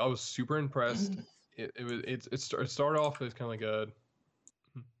great. Like, I was super impressed. It started off as kind of like a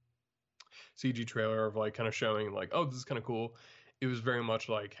CG trailer of like kind of showing like, oh, this is kind of cool. It was very much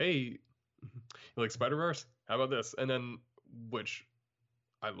like, hey, you like Spider-Verse? How about this? And then, which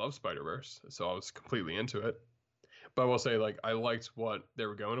I love Spider-Verse, so I was completely into it. But I will say, like, I liked what they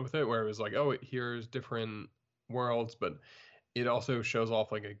were going with it, where it was like, oh, here's different worlds, but it also shows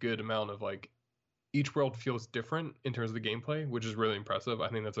off like a good amount of like each world feels different in terms of the gameplay, which is really impressive. I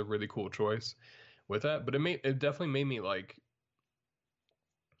think that's a really cool choice with that. But it definitely made me like,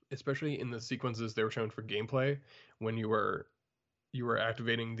 especially in the sequences they were showing for gameplay, when you were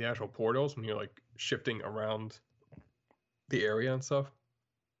activating the actual portals, when you're like shifting around the area and stuff.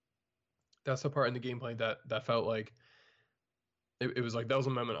 That's the part in the gameplay that felt like it was like, that was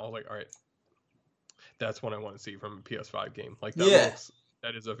a moment I was like, all right, that's what I want to see from a PS5 game. Like,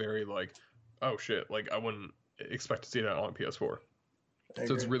 that is a very like, oh shit, like I wouldn't expect to see that on PS4.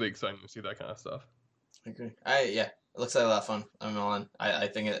 So it's really exciting to see that kind of stuff. I agree. It looks like a lot of fun. I'm on. I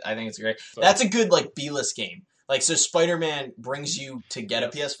think it's great. So, that's a good like B-list game. Like, so Spider-Man brings you to get a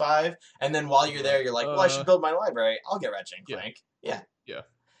PS5, and then while you're there, you're like, well, I should build my library. I'll get Ratchet and Clank. Yeah.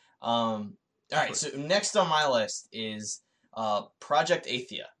 All right. So next on my list is Project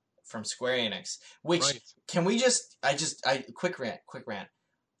Athia from Square Enix. Which can we just? Quick rant.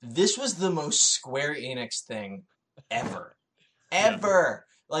 This was the most Square Enix thing ever. Ever.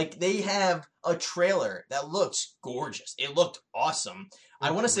 Like, they have a trailer that looks gorgeous. It looked awesome.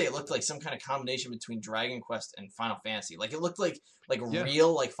 I want to say it looked like some kind of combination between Dragon Quest and Final Fantasy. Like, it looked like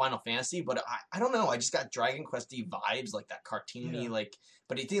real, like, Final Fantasy, but I don't know. I just got Dragon Quest-y vibes, like that cartoony, like,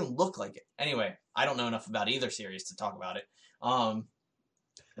 but it didn't look like it. Anyway, I don't know enough about either series to talk about it.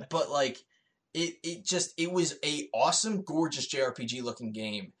 But, like, it was a awesome, gorgeous JRPG-looking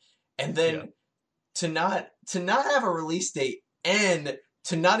game. And then to not have a release date and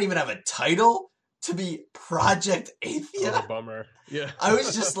to not even have a title, to be Project Athia. Oh, bummer. Yeah. I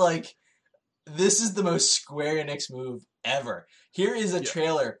was just like, this is the most Square Enix move ever. Here is a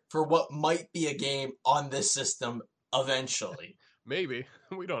trailer for what might be a game on this system eventually. Maybe.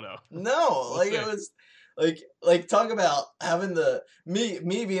 We don't know. No, like, it was like talk about having me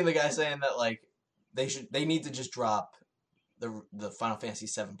being the guy saying that like they need to just drop the Final Fantasy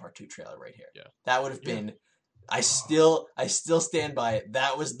VII Part 2 trailer right here. Yeah. That would have been I still stand by it.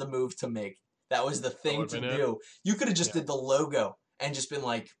 That was the move to make. That was the thing to do. You could have just did the logo and just been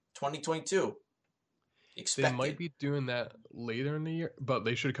like 2022. Expected. They might be doing that later in the year, but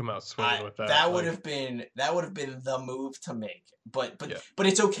they should come out swinging with that. That would have been the move to make. But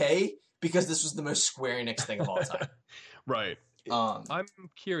it's okay because this was the most Square Enix thing of all time. Right. I'm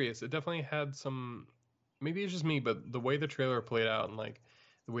curious. It definitely had some. Maybe it's just me, but the way the trailer played out and like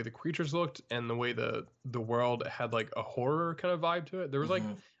the way the creatures looked and the way the world had like a horror kind of vibe to it. There was like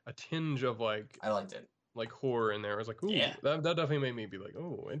a tinge of like, I liked it, like horror in there. I was like, ooh, that definitely made me be like,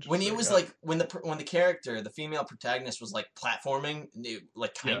 oh, interesting. When it was like when the character, the female protagonist, was like platforming,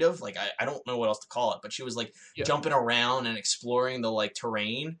 like kind of like I don't know what else to call it, but she was like jumping around and exploring the like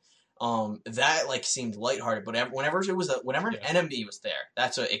terrain. That like seemed lighthearted, but whenever an enemy was there,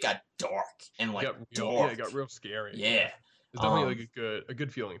 that's what it got dark and like dark. Yeah, it got real scary. Yeah. It's definitely like a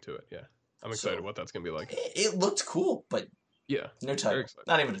good feeling to it. Yeah, I'm excited what that's gonna be like. It looked cool, but no title,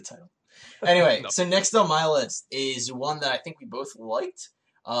 not even a title. Anyway, so next on my list is one that I think we both liked,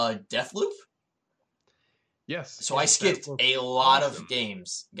 Deathloop. Yes. So I yes, skipped that looks a lot awesome. of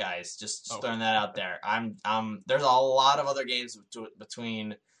games, guys. Just Oh, throwing that out there. There's a lot of other games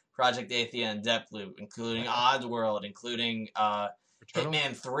between Project Athia and Deathloop, including Oddworld, including Returnal.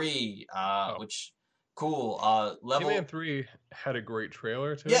 Hitman 3, Oh, which cool. Hitman Level 3 had a great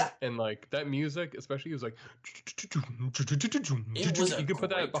trailer to Yeah, it, and like that music, especially, it was like it was a you could put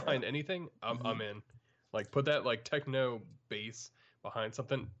that great behind trailer. anything. Hmm. I'm in. Like put that like techno bass behind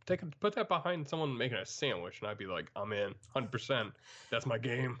something. Put that behind someone making a sandwich, and I'd be like, I'm in, 100%. That's my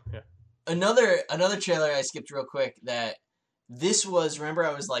game. Yeah, Another trailer I skipped real quick that this was, remember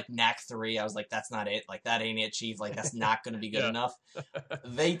I was like Knack 3, I was like that's not it, like that ain't it, chief, like that's not going to be good yeah, enough.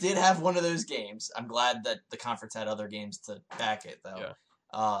 They did have one of those games. I'm glad that the conference had other games to back it though.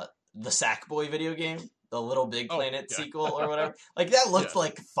 yeah. The Sackboy video game, the Little Big Oh, Planet yeah, sequel or whatever. Like that looked yeah.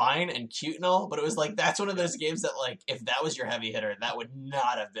 like fine and cute and all, but it was like that's one of Yeah. those games that like if that was your heavy hitter, that would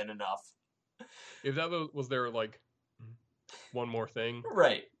not have been enough. If that was there like one more thing,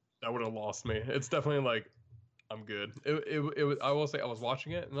 Right. that would have lost me. It's definitely like I'm good. It was, I will say I was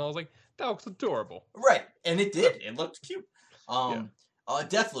watching it and I was like, that looks adorable. Right. And it did. It looked cute. Yeah.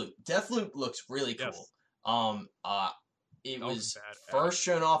 Deathloop. Deathloop looks really cool. Yes. It That was badass. first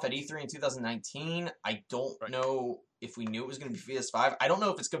shown off at E3 in 2019. I don't Right. know if we knew it was going to be PS5. I don't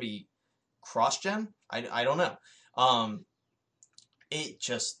know if it's going to be cross-gen. I don't know.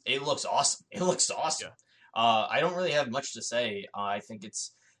 It looks awesome. It looks awesome. Yeah. I don't really have much to say. I think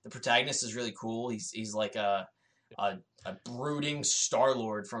the protagonist is really cool. He's like a brooding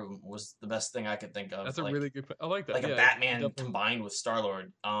Star-Lord was the best thing I could think of. That's a like, really good. I like that. like Yeah, a Batman definitely. combined with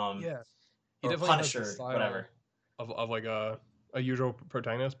Star-Lord. Yeah, he Or definitely Punisher, has the style whatever. of like a usual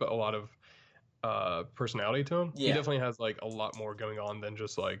protagonist, but a lot of personality to him. He Yeah. definitely has like a lot more going on than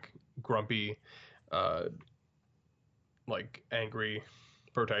just like grumpy, uh, like angry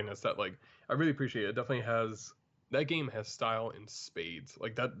protagonist. That like I really appreciate. It definitely has that game has style in spades.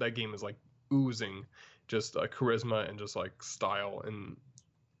 Like that game is like oozing just charisma and just like style in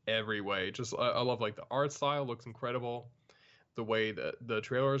every way. Just I love like the art style looks incredible. The way that the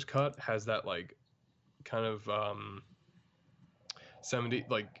trailer is cut has that like kind of 70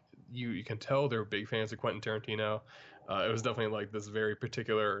 like you can tell they're big fans of Quentin Tarantino. It was definitely like this very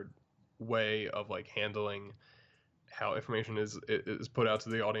particular way of like handling how information is put out to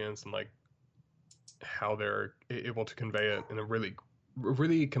the audience and like how they're able to convey it in a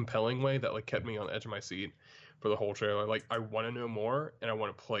really compelling way that like kept me on the edge of my seat for the whole trailer. Like I want to know more and I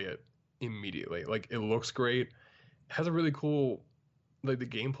want to play it immediately. Like it looks great. It has a really cool like the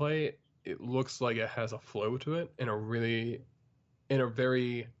gameplay. It looks like it has a flow to it in a really in a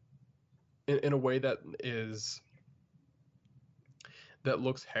very in a way that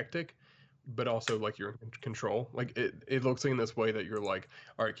looks hectic but also like you're in control. Like it looks like in this way that you're like,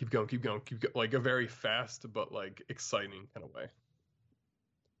 all right, keep going, keep going, keep going, like a very fast but like exciting kind of way.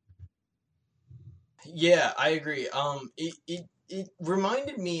 Yeah, I agree. It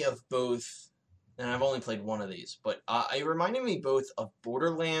reminded me of both, and I've only played one of these, but it reminded me both of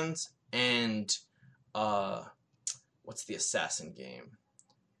Borderlands and uh, what's the assassin game?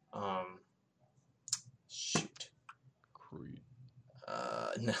 Um, shoot. Creed.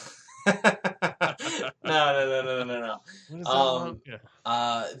 No. No. What is that one? Um, Yeah.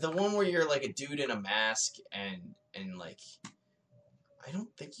 the one where you're like a dude in a mask and like I don't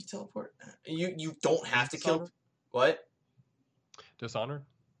think you teleport. You don't have to kill. Dishonored? What? Dishonored.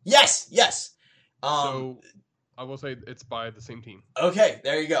 Yes. So I will say it's by the same team. Okay,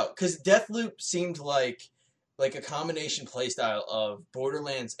 there you go. Because Deathloop seemed like a combination playstyle of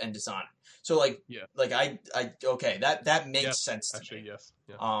Borderlands and Dishonored. So Yeah. I okay, that makes Yes, sense to actually, me. yes.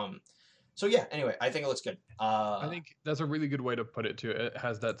 Yeah. So yeah. Anyway, I think it looks good. I think that's a really good way to put it too. It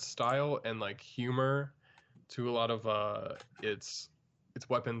has that style and like humor to a lot of its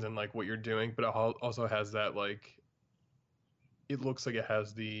weapons and like what you're doing, but it also has that like it looks like it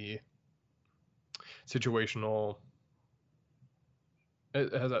has the situational.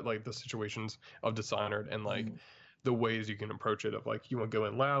 It has that like the situations of Dishonored and like the ways you can approach it of like you want to go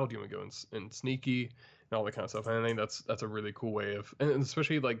in loud, you want to go in sneaky and all that kind of stuff. And I think that's a really cool way of, and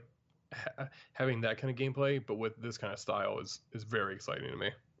especially like having that kind of gameplay, but with this kind of style is very exciting to me.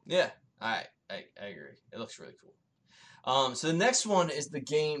 Yeah, I agree. It looks really cool. So the next one is the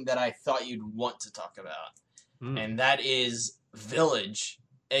game that I thought you'd want to talk about, and that is Village,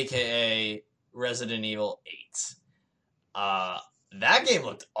 aka Resident Evil 8. That game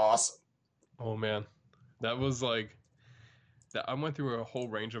looked awesome. Oh man, that was like that. I went through a whole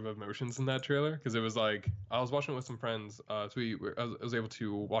range of emotions in that trailer because it was like I was watching it with some friends. So I was able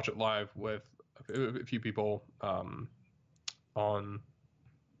to watch it live with a few people on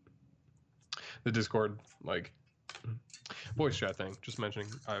the Discord like voice chat thing. Just mentioning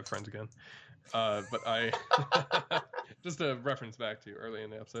I have friends again. But I just a reference back to early in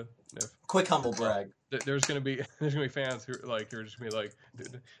the episode. Quick humble brag. There's gonna be fans who are just gonna be like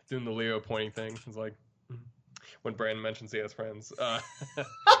doing the Leo pointing thing. It's like when Brandon mentions he has friends.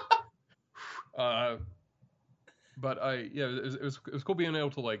 But it was cool being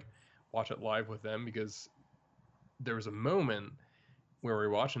able to like watch it live with them, because there was a moment where we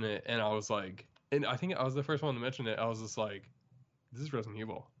were watching it and I was like, and I think I was the first one to mention it. I was just like, this is Resident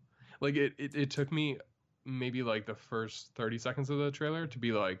Evil. Like it took me maybe like the first 30 seconds of the trailer to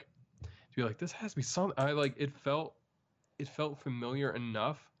be like this has to be something. I like it felt familiar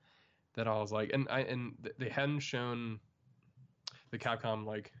enough that I was like, and they hadn't shown the Capcom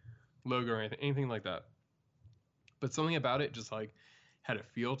like logo or anything like that, but something about it just like had a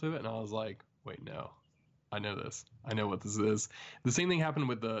feel to it, and I was like, wait, no, I know this. I know what this is. The same thing happened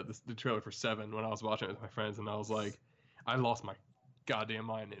with the trailer for 7 when I was watching it with my friends, and I was like, I lost my goddamn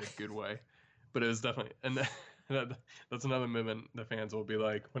mind in a good way. But it was definitely, and that's another moment the fans will be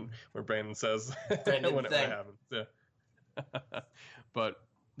like when Brandon says when it happens. Yeah. But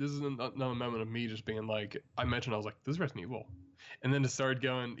this is another moment of me just being like, I mentioned, I was like, this is Resident Evil, and then it started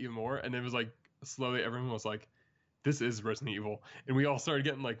going even more, and it was like slowly everyone was like, this is Resident Evil, and we all started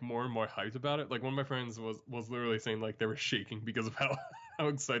getting like more and more hyped about it. Like one of my friends was literally saying like they were shaking because of how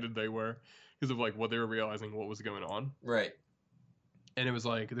excited they were, because of like what they were realizing what was going on. Right. And it was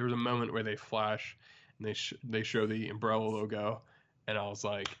like there was a moment where they flash and they show the Umbrella logo, and I was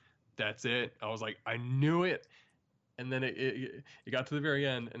like, that's it. I was like, I knew it. And then it got to the very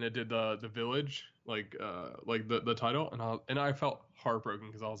end, and it did the village like the title, and I felt heartbroken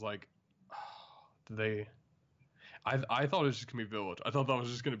because I was like, oh, I thought it was just gonna be Village. I thought that was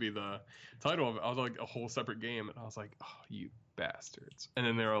just gonna be the title of it. I was like a whole separate game, and I was like, oh, you bastards. And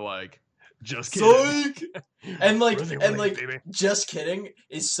then they were like, just kidding. Psych! and like baby. Just kidding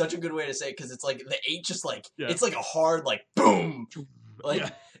is such a good way to say it, because it's like the 8 just like it's like a hard like boom.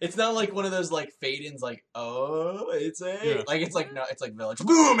 Like it's not like one of those like fade ins like, oh, it's 8. Like it's like no, it's like Village.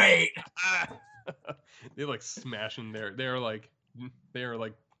 Boom 8. They're like smashing they're like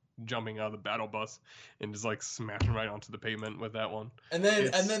jumping out of the battle bus and just like smashing right onto the pavement with that one. And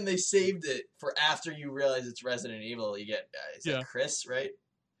then they saved it for after you realize it's Resident Evil. You get is that Chris, right?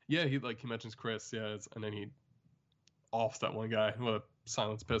 Yeah, he mentions Chris, and then he offs that one guy with a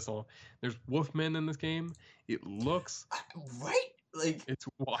silenced pistol. There's Wolfman in this game. It looks right, like it's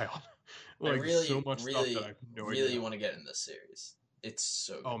wild. Like I really, so much stuff that I have no idea. Want to get in this series. It's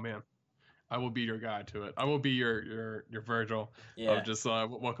so good. Oh man, I will be your guide to it. I will be your Virgil. Yeah. Of just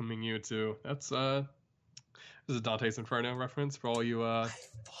welcoming you to. That's this is Dante's Inferno reference for all you. I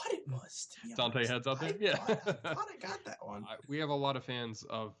thought it was Dante heads out there. I thought I got that one. We have a lot of fans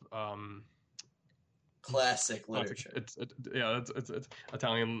of classic literature. It's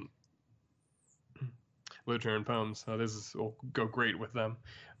Italian literature and poems. This will go great with them.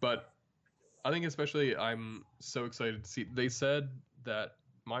 But I think especially I'm so excited to see. They said that,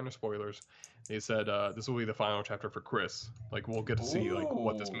 minor spoilers, they said this will be the final chapter for Chris. Like we'll get to see like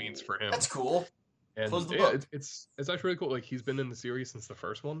what this means for him. That's cool. And close the book. It's actually really cool. Like he's been in the series since the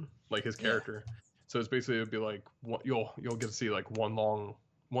first one, like his character. So it's basically it'd be like you'll get to see like one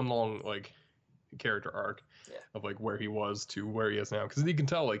long like character arc of like where he was to where he is now, because you can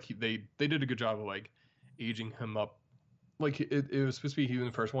tell like they did a good job of like aging him up. Like it was supposed to be he in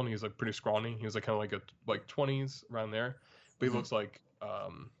the first one he was like pretty scrawny. He was like kind of like 20s around there, but he looks like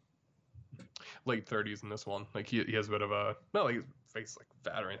late 30s in this one. Like he has a bit of a, not like his face like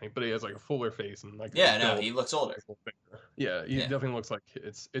fat or anything, but he has like a fuller face and like he looks older. He definitely looks like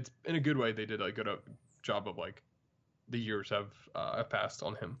it's in a good way. They did a good job of like the years have passed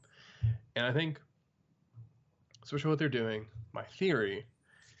on him, and I think especially what they're doing. My theory.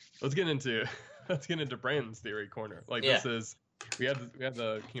 Let's get into Brandon's theory corner. Like this is we had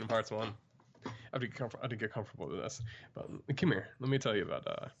the Kingdom Hearts one. I have to get comfortable with this. But come here, let me tell you about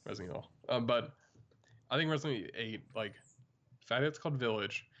Resident Evil. But I think Resident Evil 8, like, the fact that it's called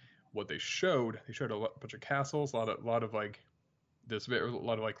Village, what they showed a bunch of castles, a lot of like a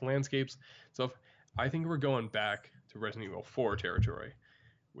lot of like landscapes stuff. I think we're going back to Resident Evil 4 territory,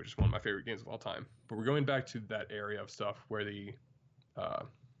 which is one of my favorite games of all time. But we're going back to that area of stuff where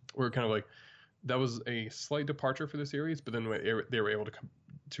we're kind of like, that was a slight departure for the series, but then they were able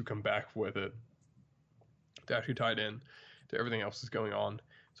to come back with it to actually tie it in to everything else that's going on.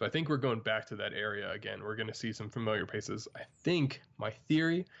 So I think we're going back to that area again. We're going to see some familiar faces. I think my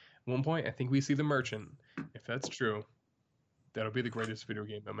theory, at one point, I think we see the merchant. If that's true, that'll be the greatest video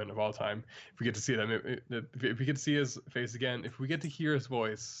game moment of all time. If we get to see that, if we get to see his face again, if we get to hear his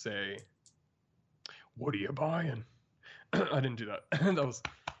voice say, what are you buying? I didn't do that. I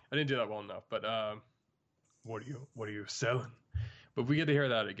didn't do that well enough. But what are you selling? But if we get to hear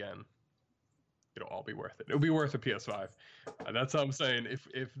that again, it'll all be worth it. It'll be worth a PS5. That's what I'm saying.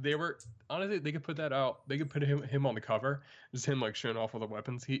 If they were honestly, they could put that out. They could put him on the cover, just him like showing off all the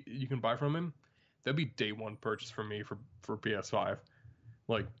weapons you can buy from him. That'd be day one purchase for me for PS5.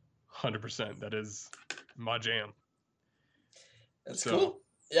 Like 100%. That is my jam. That's cool.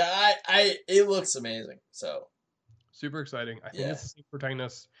 Yeah, it looks amazing. So super exciting. I think it's the same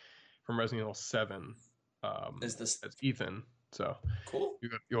protagonist from Resident Evil 7. Is this? It's Ethan. So cool.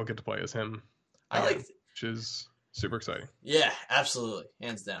 You'll get to play as him. I like, which is super exciting. Yeah, absolutely,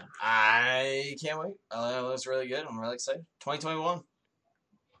 hands down. I can't wait. That looks really good. I'm really excited. 2021.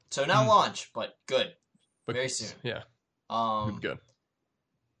 So not launch, but good. But very soon. Yeah. Good.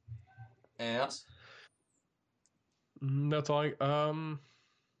 Anything else? That's all. Like I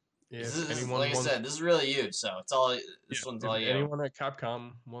said, this is really you. So it's all. This one's all you. Anyone at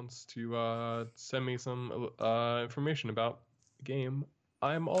Capcom wants to send me some information about the game,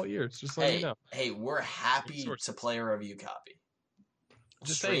 I'm all ears. Just let me know. Hey, we're happy to play a review copy.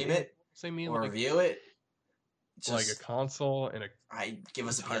 Just stream it, or review it. Just, like a console and give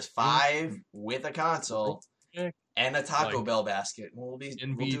us a PS5 with a console and a Taco Bell basket. We'll do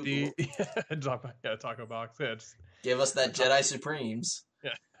Taco box. Yeah, just give us that Jedi Supremes.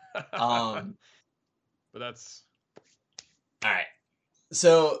 Yeah. But that's all right.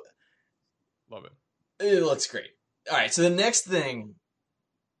 So love it. It looks great. All right. So the next thing,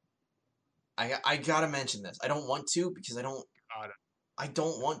 I gotta mention this. I don't want to because I don't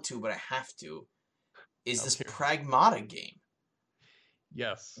want to, but I have to. Is this Pragmata game?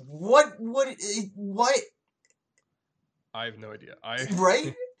 Yes. What? I have no idea.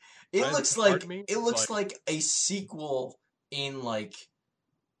 Right? It looks like a sequel in like.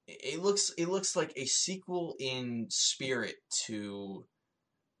 It looks like a sequel in spirit to.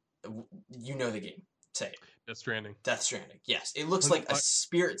 You know the game. Say it. Death Stranding. Yes, it looks like a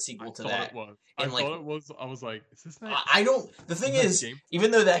spirit sequel to that. I thought it was. I was like, "Is this that?" I don't. The thing is,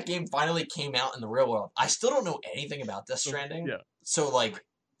 even though that game finally came out in the real world, I still don't know anything about Death Stranding. Yeah. So, like,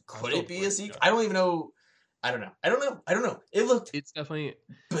 could it be a sequel? I don't even know. I don't know. It looked. It's definitely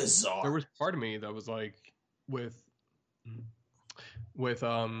bizarre. There was part of me that was like, with I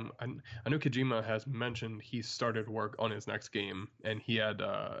know Kojima has mentioned he started work on his next game, and he had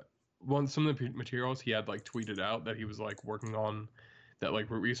some of the materials he had like tweeted out that he was like working on, that like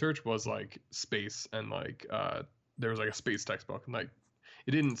research was like space, and like there was like a space textbook, and like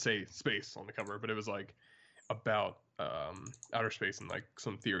it didn't say space on the cover, but it was like about outer space and like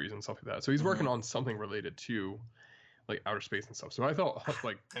some theories and stuff like that. So he's working on something related to like outer space and stuff. So I thought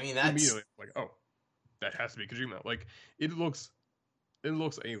like, that's immediately like, oh, that has to be Kojima. Like it looks a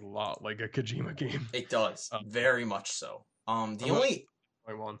lot like a Kojima game. It does, very much so.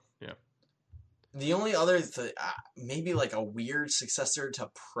 The only other maybe like a weird successor to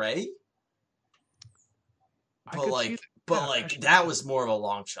Prey, but that was more of a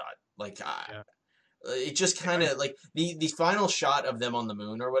long shot. Like it just kind of like the final shot of them on the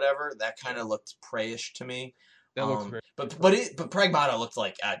moon or whatever, that kind of looked Prey-ish to me. That looks very but Pragmata looked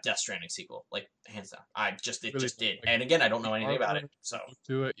like a Death Stranding sequel, like hands down. It just did. Like, and again, I don't know anything about it, so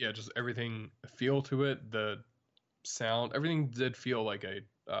to it, yeah, just everything feel to it, the sound, everything did feel like a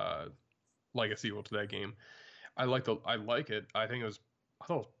sequel to that game. I like it. I thought it was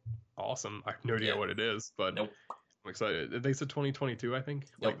awesome. I have no idea what it is, but I'm excited. They said 2022, I think.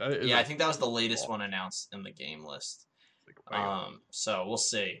 Yep. I think that was the latest one announced in the game list. So we'll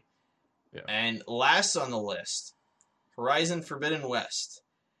see. Yeah. And last on the list, Horizon Forbidden West.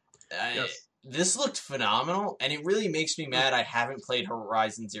 This looked phenomenal, and it really makes me mad I haven't played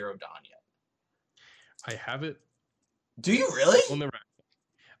Horizon Zero Dawn yet. I have it. Do you really?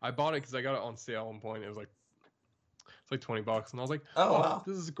 I bought it because I got it on sale at one point. It was like $20, and I was like, "Oh, wow.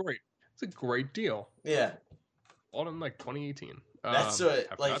 This is great! It's a great deal." Yeah. Bought it in like 2018. That's I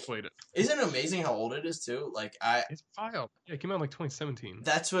played it. Isn't it amazing how old it is too? Like it's wild. Yeah, it came out in like 2017.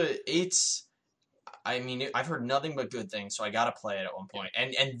 That's what it's. I mean, I've heard nothing but good things, so I gotta play it at one point.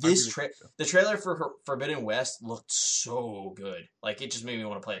 And this the trailer for Forbidden West looked so good. Like it just made me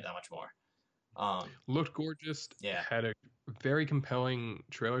want to play it that much more. Looked gorgeous. Yeah. Had a very compelling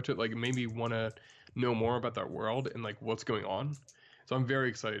trailer to it. Like made me want to know more about that world and like what's going on. So I'm very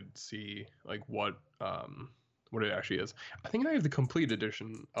excited to see like what it actually is. I think I have the complete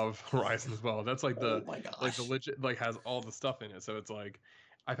edition of Horizon as well. That's like the like the legit like has all the stuff in it. So it's like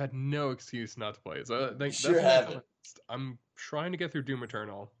I've had no excuse not to play it. So I'm trying to get through Doom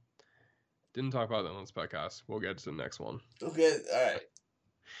Eternal. Didn't talk about that on this podcast. We'll get to the next one. Okay, all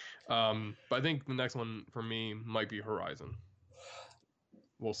But I think the next one for me might be Horizon.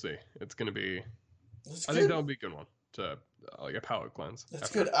 We'll see. It's gonna be. That's I good. think that'll be a good one to like a palate cleanse. That's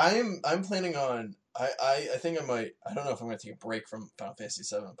after. good. I'm planning on. I think I might. I don't know if I'm gonna take a break from Final Fantasy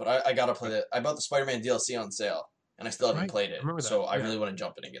VII, but I gotta play it. I bought the Spider-Man DLC on sale, and I still haven't Right, played I it. remember that. So I Yeah. really want to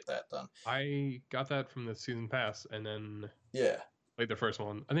jump in and get that done. I got that from the season pass, and then Yeah. played the first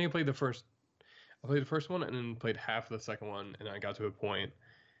one. I think I played the first one, and then played half of the second one, and I got to a point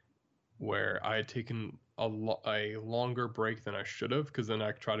where I had taken a longer break than I should have, because then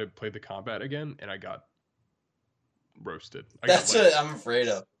I tried to play the combat again, and I got roasted. That's what I'm afraid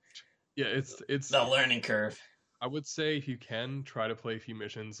of. Yeah, it's The learning curve. I would say if you can, try to play a few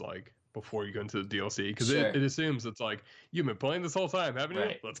missions like before you go into the DLC, because Sure. it assumes it's like, you've been playing this whole time, haven't you?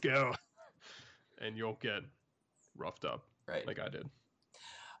 Right. Let's go. And you'll get roughed up Right. like I did.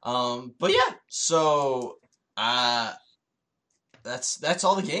 But yeah, so that's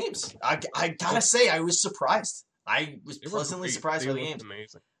all the games. I gotta say, I was surprised. I was They were pleasantly great. surprised They by the looked games.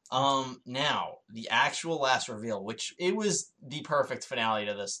 amazing. Now the actual last reveal, which it was the perfect finale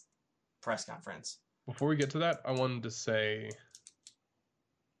to this press conference. Before we get to that, I wanted to say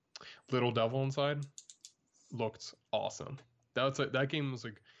Little Devil Inside looked awesome. That game was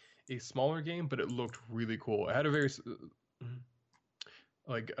like a smaller game, but it looked really cool. It had a very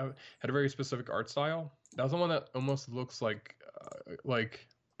had a very specific art style. That was the one that almost looks like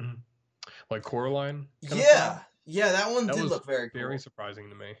Coraline. Yeah, that one That did was look very cool. Very surprising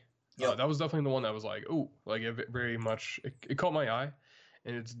to me. Yep. That was definitely the one that was like, oh, like it very much. It caught my eye,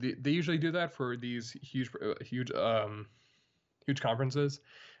 and they usually do that for these huge conferences,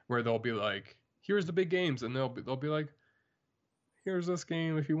 where they'll be like, here's the big games, and they'll be like, here's this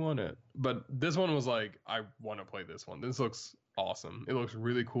game if you want it. But this one was like, I want to play this one. This looks awesome. It looks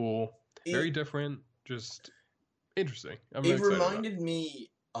really cool, very different, just interesting. It reminded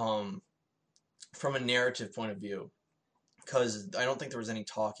me from a narrative point of view, because I don't think there was any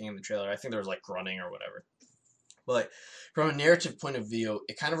talking in the trailer. I think there was like grunting or whatever. But from a narrative point of view,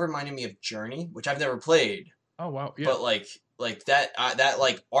 it kind of reminded me of Journey, which I've never played. Oh wow, yeah. But like that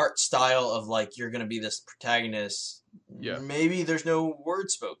like art style of like, you're gonna be this protagonist. Yeah. Maybe there's no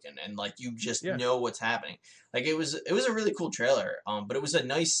word spoken, and like you just know what's happening. Like it was a really cool trailer. But it was a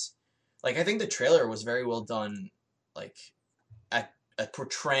nice, like, I think the trailer was very well done, like at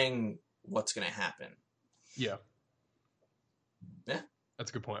portraying what's gonna happen. Yeah. Yeah. That's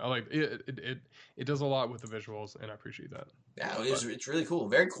a good point. I like it. It does a lot with the visuals, and I appreciate that. Yeah, it's really cool.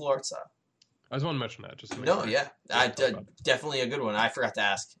 Very cool art style. I just want to mention that. Just to make No, sure. yeah. Definitely a good one. I forgot to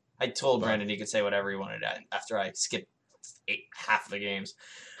ask. I told Brandon he could say whatever he wanted after I skipped half of the games.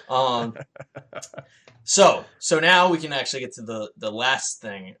 So now we can actually get to the last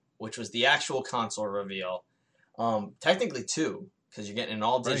thing, which was the actual console reveal. Technically two, because you're getting an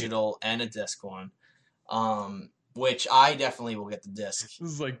all digital and a disc one. Which I definitely will get the disc.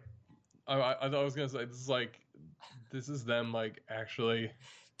 This is like, I thought I was gonna say, this is them like actually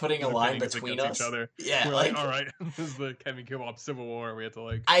putting a line between us. Each other. Yeah, we're like, all right, this is the Kevin Kibop Civil War. We have to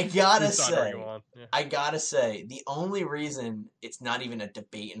like. I gotta say, the only reason it's not even a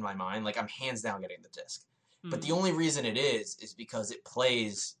debate in my mind, like I'm hands down getting the disc, but the only reason it is because it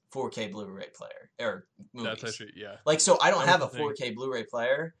plays 4K Blu-ray player or movies. That's actually Like, so I don't have a 4K Blu-ray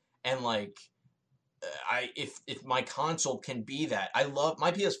player, and like. If my console can be that, I love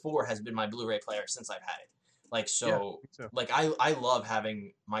my PS4 has been my Blu-ray player since I've had it. Like like I love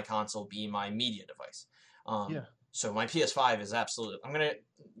having my console be my media device. So my PS5 is absolutely.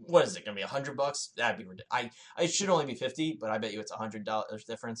 What is it gonna be? $100? That'd be ridiculous. It should only be $50, but I bet you it's $100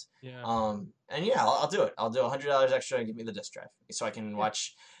 difference. Yeah. And yeah, I'll do it. I'll do $100 extra and give me the disc drive so I can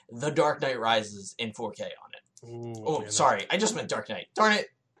watch The Dark Knight Rises in 4K on it. Sorry, I just meant Dark Knight. Darn it.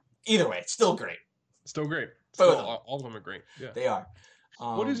 Either way, it's still great. Still great. All of them are great. Yeah, they are.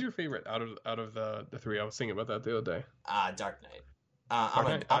 What is your favorite out of the three? I was thinking about that the other day. Dark Knight. I'm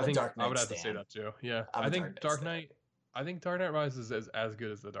a Dark Knight. I would have to say that too. Yeah, I think Dark Knight Rises is as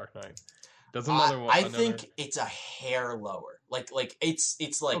good as the Dark Knight. That's another one. I think it's a hair lower. Like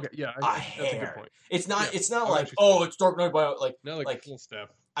it's like a hair. That's a good point. It's not. Yeah, it's not like it's Dark Knight by like full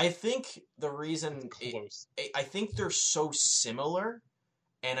step. I think the reason I think they're so similar.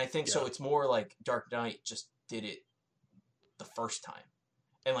 And I think so. It's more like Dark Knight just did it the first time,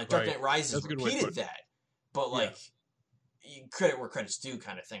 and like Dark Knight Rises repeated that, but like credit where credit's due,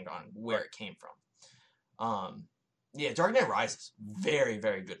 kind of thing on where it came from. Dark Knight Rises, very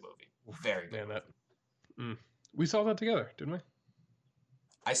very good movie, very good. We saw that together, didn't we?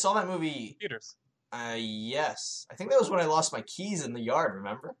 I saw that movie theaters. Yes, I think that was when I lost my keys in the yard.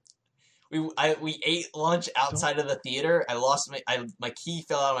 Remember? We ate lunch outside of the theater. I lost my key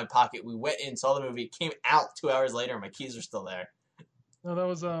fell out of my pocket. We went in, saw the movie, came out 2 hours later, and my keys are still there. No, that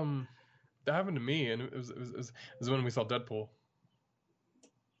was that happened to me, and it was when we saw Deadpool.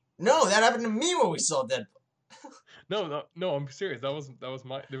 No, that happened to me when we saw Deadpool. No, I'm serious. Those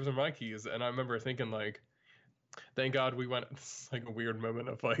were my keys, and I remember thinking like, thank God we went. It's like a weird moment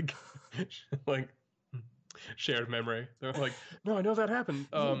of like, like shared memory. They're like, no, I know that happened.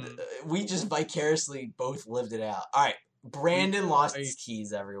 We just vicariously both lived it out. All right, Brandon lost his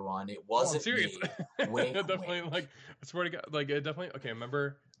keys. Everyone, it wasn't serious. me. Wait, definitely. Like, I swear to God, like it definitely. Okay,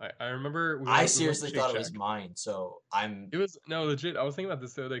 I remember. I seriously thought it was mine, so I'm. It was no legit. I was thinking about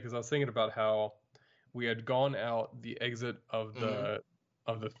this the other day because I was thinking about how we had gone out the exit of the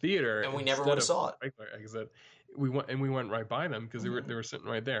theater, and we never would have saw it. Regular exit. We went right by them because they were sitting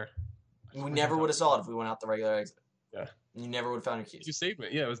right there. We never would have saw it if we went out the regular exit. Yeah, you never would have found your keys. You saved me.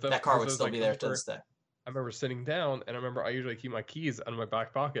 Yeah, it was that car would still be there to this day. I remember sitting down, and I remember I usually keep my keys out of my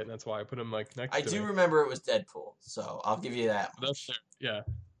back pocket, and that's why I put them like next. I do remember it was Deadpool, so I'll give you that. That's fair. Yeah,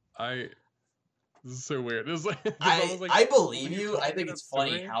 this is so weird. This is I believe you. I think it's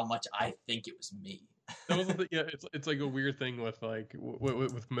funny how much I think it was me. Yeah, it's like a weird thing with like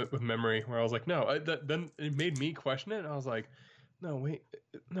with memory where I was like, no, then it made me question it. And I was like, no, wait,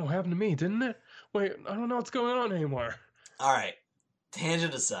 no, it happened to me, didn't it? Wait, I don't know what's going on anymore. All right,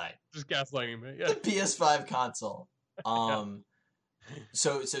 tangent aside, just gaslighting me. Yeah, the PS5 console.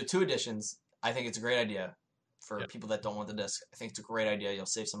 So 2 editions. I think it's a great idea for people that don't want the disc. I think it's a great idea. You'll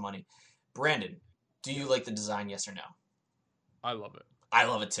save some money. Brandon, do you like the design? Yes or no? I love it. I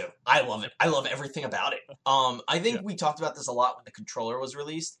love it too. I love it. I love everything about it. I think we talked about this a lot when the controller was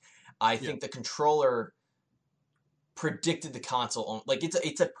released. I think the controller predicted the console. Like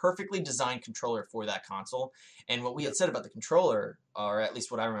it's a perfectly designed controller for that console. And what we had said about the controller, or at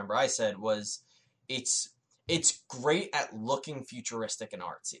least what I remember I said, was it's great at looking futuristic and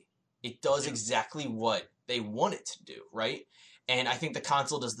artsy. It does exactly what they want it to do, right? And I think the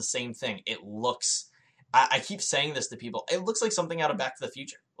console does the same thing. It looks... I keep saying this to people. It looks like something out of Back to the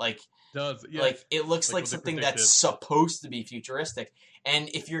Future. Like, it looks like something that's supposed to be futuristic. And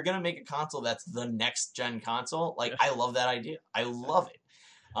if you're gonna make a console that's the next gen console, like I love that idea. I love it.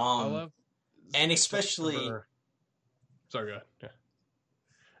 And especially. Sorry, go ahead. Yeah.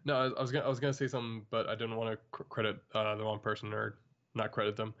 No, I was gonna say something, but I didn't want to credit the wrong person or not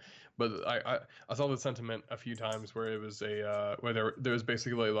credit them. But I saw the sentiment a few times where it was where there was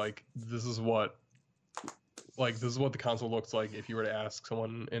basically like this is what the console looks like if you were to ask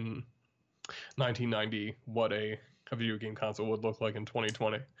someone in 1990 what a video game console would look like in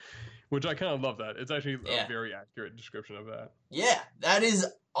 2020, which I kind of love that. It's actually a very accurate description of that. Yeah, that is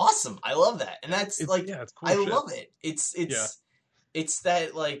awesome. I love that. And that's it's cool I love it. It's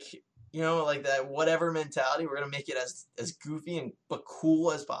that like, you know, like that whatever mentality. We're going to make it as goofy but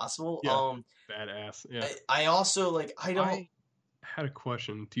cool as possible. Yeah. Badass. Yeah. I also I had a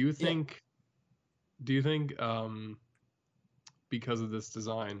question. Do you think because of this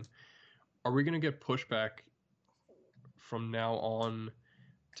design, are we going to get pushback from now on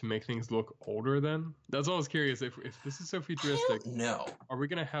to make things look older then? That's what I was curious. If this is so futuristic, no, are we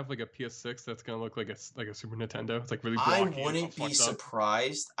going to have like a PS6 that's going to look like a Super Nintendo? It's like really blocky. I wouldn't be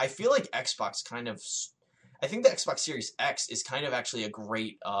surprised. I feel like Xbox I think the Xbox Series X is kind of actually a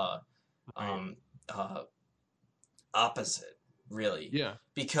great opposite. Really. Yeah.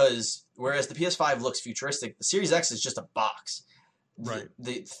 Because whereas the PS5 looks futuristic, the Series X is just a box. Right.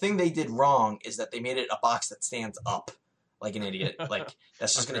 The thing they did wrong is that they made it a box that stands up like an idiot. Like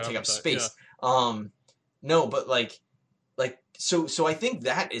that's just going to take up space. Yeah. No, but so I think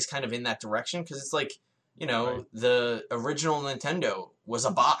that is kind of in that direction because it's like, you know, the original Nintendo was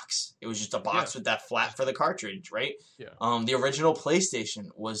a box. It was just a box with that flap for the cartridge, right? Yeah. The original PlayStation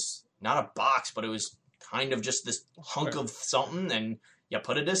was not a box, but it was kind of just this hunk of something and you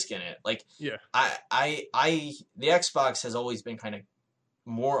put a disc in it. Like, the Xbox has always been kind of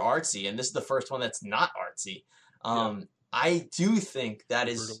more artsy, and this is the first one that's not artsy. I do think that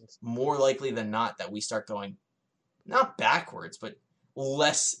is more likely than not that we start going not backwards, but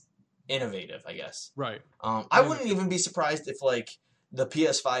less innovative, I guess. Right. I wouldn't even be surprised if like the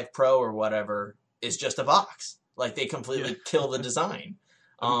PS5 Pro or whatever is just a box. Like they completely kill the design.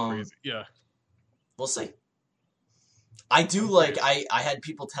 Crazy. Yeah. We'll see. I do I had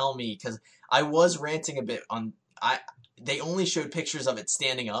people tell me because I was ranting a bit on they only showed pictures of it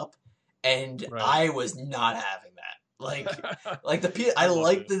standing up and I was not having that. Like I like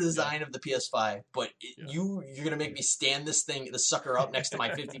the design of the PS5, but you're gonna make me stand the sucker up next to my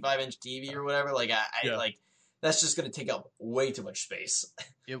 55-inch TV or whatever. Like I like that's just going to take up way too much space.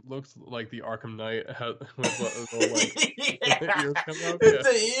 It looks like the Arkham Knight with the like Yeah, ears come out. Yeah,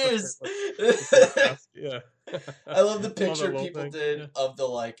 the ears. the fake mask. Yeah, I love the that picture little people thing. did Yeah, of the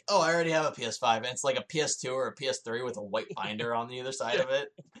like, oh, I already have a PS5, and it's like a PS2 or a PS3 with a white binder on the other side yeah, of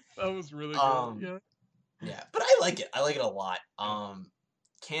it. that was really good. Um, Yeah, yeah, but I like it. I like it a lot. yeah,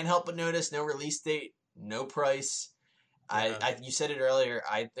 Can't help but notice no release date, no price. yeah. You said it earlier.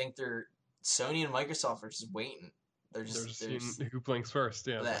 I think they're Sony and Microsoft are just waiting. They're They're just they're seeing who blinks first.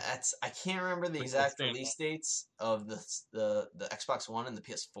 Yeah, that's I can't remember the like exact stand release out. dates of the Xbox One and the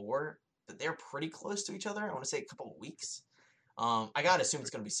PS4, but they're pretty close to each other. I want to say a couple of weeks. I gotta assume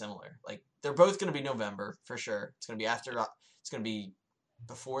it's gonna be similar. Like they're both gonna be November for sure. It's gonna be after. It's gonna be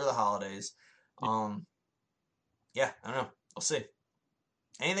before the holidays. Yeah, I don't know. We'll see.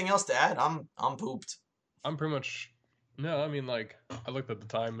 Anything else to add? I'm pooped. I'm pretty much no. I mean, like I looked at the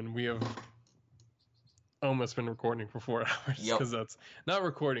time, and we have almost been recording for 4 hours Yep. because that's not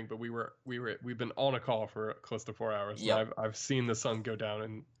recording, but we've been on a call for close to 4 hours. Yep. And I've seen the sun go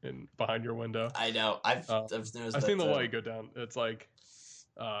down in behind your window. I know. I've noticed I've that seen the too. light go down. It's like,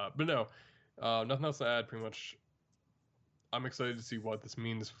 but no, nothing else to add. Pretty much, I'm excited to see what this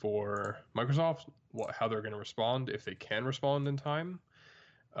means for Microsoft, how they're going to respond, if they can respond in time,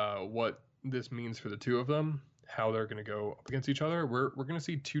 what this means for the two of them, how they're going to go up against each other. We're going to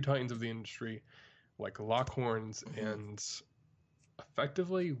see two titans of the industry, like lock horns, and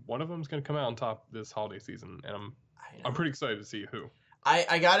effectively one of them is going to come out on top this holiday season, and I'm pretty excited to see who.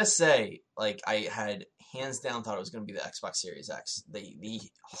 I gotta say, like, I had hands down thought it was going to be the Xbox Series X. The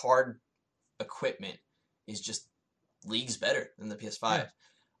hard equipment is just leagues better than the PS5.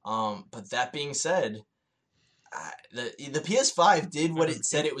 Yeah. But that being said, the PS5 did what it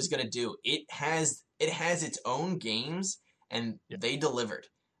said it was going to do. It has its own games, and they delivered.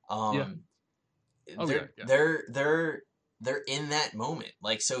 They're in that moment.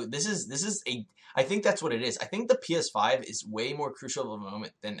 Like, so this is I think that's what it is. I think the PS5 is way more crucial of a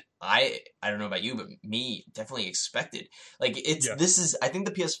moment than I don't know about you, but me definitely expected. Like I think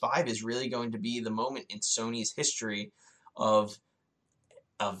the PS5 is really going to be the moment in Sony's history of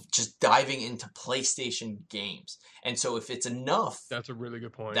just diving into PlayStation games. And so if it's enough, that's a really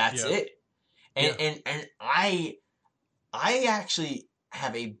good point. That's it. And I actually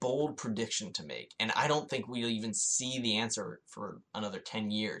have a bold prediction to make, and I don't think we'll even see the answer for another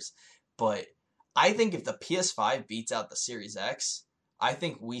 10 years. But I think if the PS5 beats out the Series X, I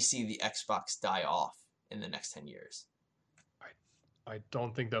think we see the Xbox die off in the next 10 years. I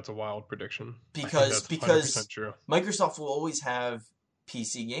don't think that's a wild prediction. Because true. Microsoft will always have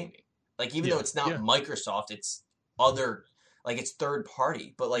PC gaming. Like, even though it's not Microsoft, it's other, like, it's third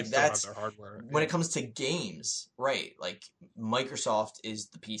party. But like that's their hardware. When it comes to games, right? Like, Microsoft is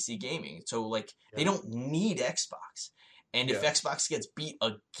the PC gaming. So like they don't need Xbox. And if Xbox gets beat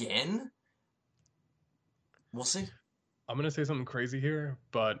again, we'll see. I'm going to say something crazy here,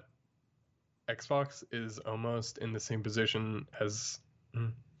 but Xbox is almost in the same position as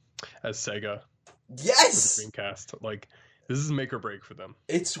Sega. Yes! For the Dreamcast. Like, this is make or break for them.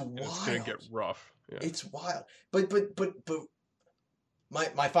 It's wild. It's going to get rough. Yeah. It's wild. But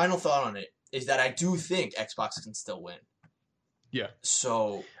my final thought on it is that I do think Xbox can still win. Yeah.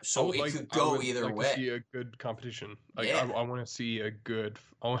 So it could go either way. To see a good competition. Like, I want to see a good.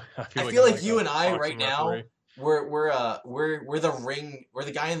 I feel like you and I right now, we're the ring. We're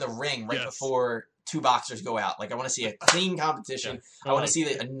the guy in the ring right before two boxers go out. Like, I want to see a clean competition. I want to see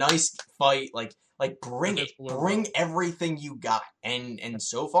a nice fight. Like bring it. Bring everything you got. And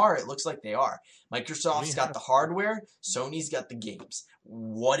so far it looks like they are. Microsoft's got the hardware. Sony's got the games.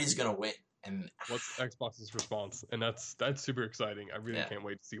 What is gonna win? And what's Xbox's response? And that's super exciting. I really can't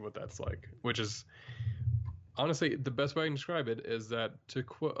wait to see what that's like. Which is honestly the best way I can describe it is that to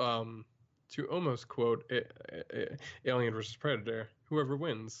almost quote Alien versus Predator, whoever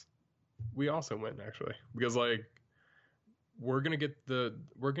wins, we also win, actually, because like we're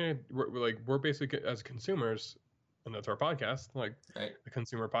basically, as consumers, and that's our podcast, like the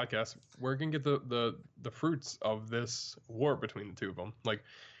consumer podcast, we're gonna get the fruits of this war between the two of them. Like,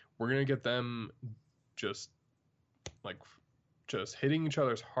 we're gonna get them just hitting each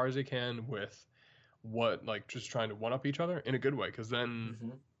other as hard as they can with just trying to one up each other in a good way, because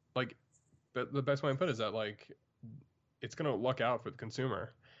then the best way I put it is that like it's gonna luck out for the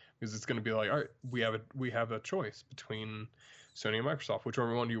consumer, because it's gonna be like, all right, we have a choice between Sony and Microsoft,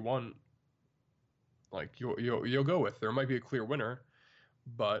 whichever one you want, like you'll go with. There might be a clear winner,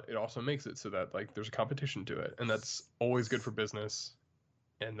 but it also makes it so that like there's a competition to it, and that's always good for business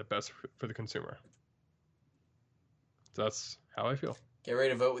and the best for the consumer. So that's how I feel. Get ready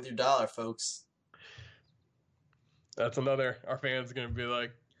to vote with your dollar, folks. That's another. Our fans are gonna be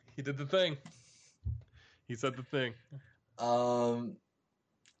like, he did the thing. He said the thing. All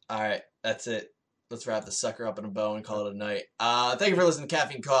right, that's it. Let's wrap the sucker up in a bow and call it a night. Thank you for listening to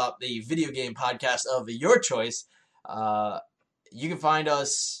Caffeine Co-op, the video game podcast of your choice. You can find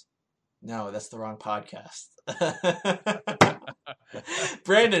us. No, that's the wrong podcast.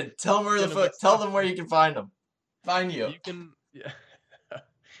 Brandon, tell them where you can find them. Find you. You can, yeah,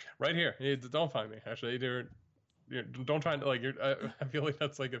 right here. Don't find me. Actually, don't try to like. I feel like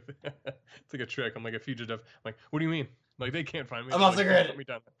that's like it's like a trick. I'm like a fugitive. I'm like, what do you mean? Like they can't find me. I'm off the grid. Put me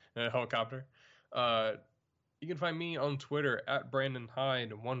down in a helicopter. You can find me on Twitter at Brandon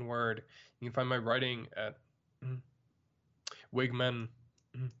Hyde, one word. You can find my writing at wigmen.com.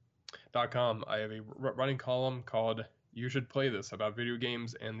 I have a writing column called "You Should Play This" about video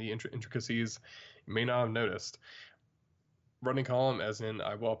games and the intricacies you may not have noticed. Running column, as in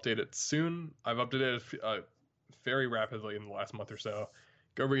I will update it soon. I've updated it very rapidly in the last month or so.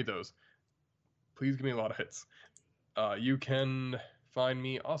 Go read those. Please give me a lot of hits. You can find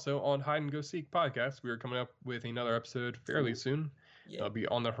me also on Hide and Go Seek podcast. We are coming up with another episode fairly soon. Yeah. It'll be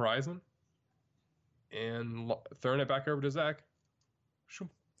on the horizon. And throwing it back over to Zach.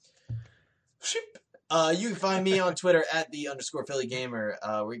 You can find me on Twitter at @the_Philly Gamer,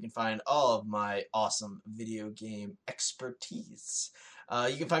 where you can find all of my awesome video game expertise.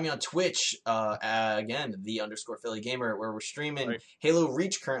 You can find me on Twitch, again, _Philly Gamer, where we're streaming Halo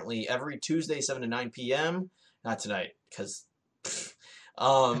Reach currently every Tuesday, 7 to 9 p.m. Not tonight, because...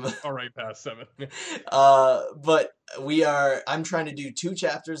 all right, past 7. But I'm trying to do 2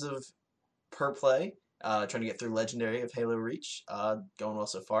 chapters of per play. Trying to get through Legendary of Halo Reach. Going well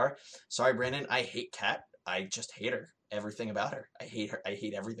so far. Sorry, Brandon. I hate Kat. I just hate her. Everything about her. I hate her. I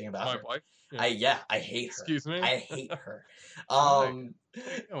hate everything about her. Wife? Yeah. I hate her. Excuse me? I hate her.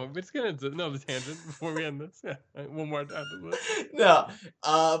 It's gonna the tangent before we end this. Yeah, one more after this. No.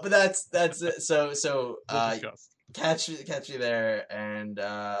 But that's it. So We'll discuss. catch you there, and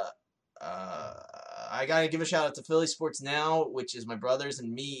I gotta give a shout out to Philly Sports Now, which is my brothers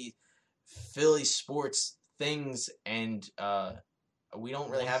and me. Philly sports things, and we don't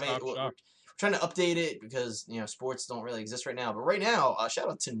really have it. We're trying to update it because sports don't really exist right now. But right now, shout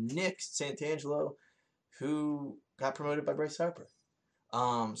out to Nick Santangelo, who got promoted by Bryce Harper.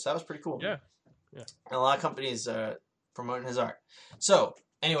 So that was pretty cool. Yeah. And a lot of companies promoting his art. So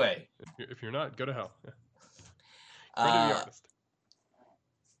anyway, if you're not, go to hell. Yeah. Credit the artist.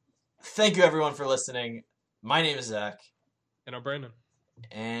 Thank you everyone for listening. My name is Zach, and I'm Brandon,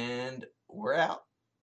 and we're out.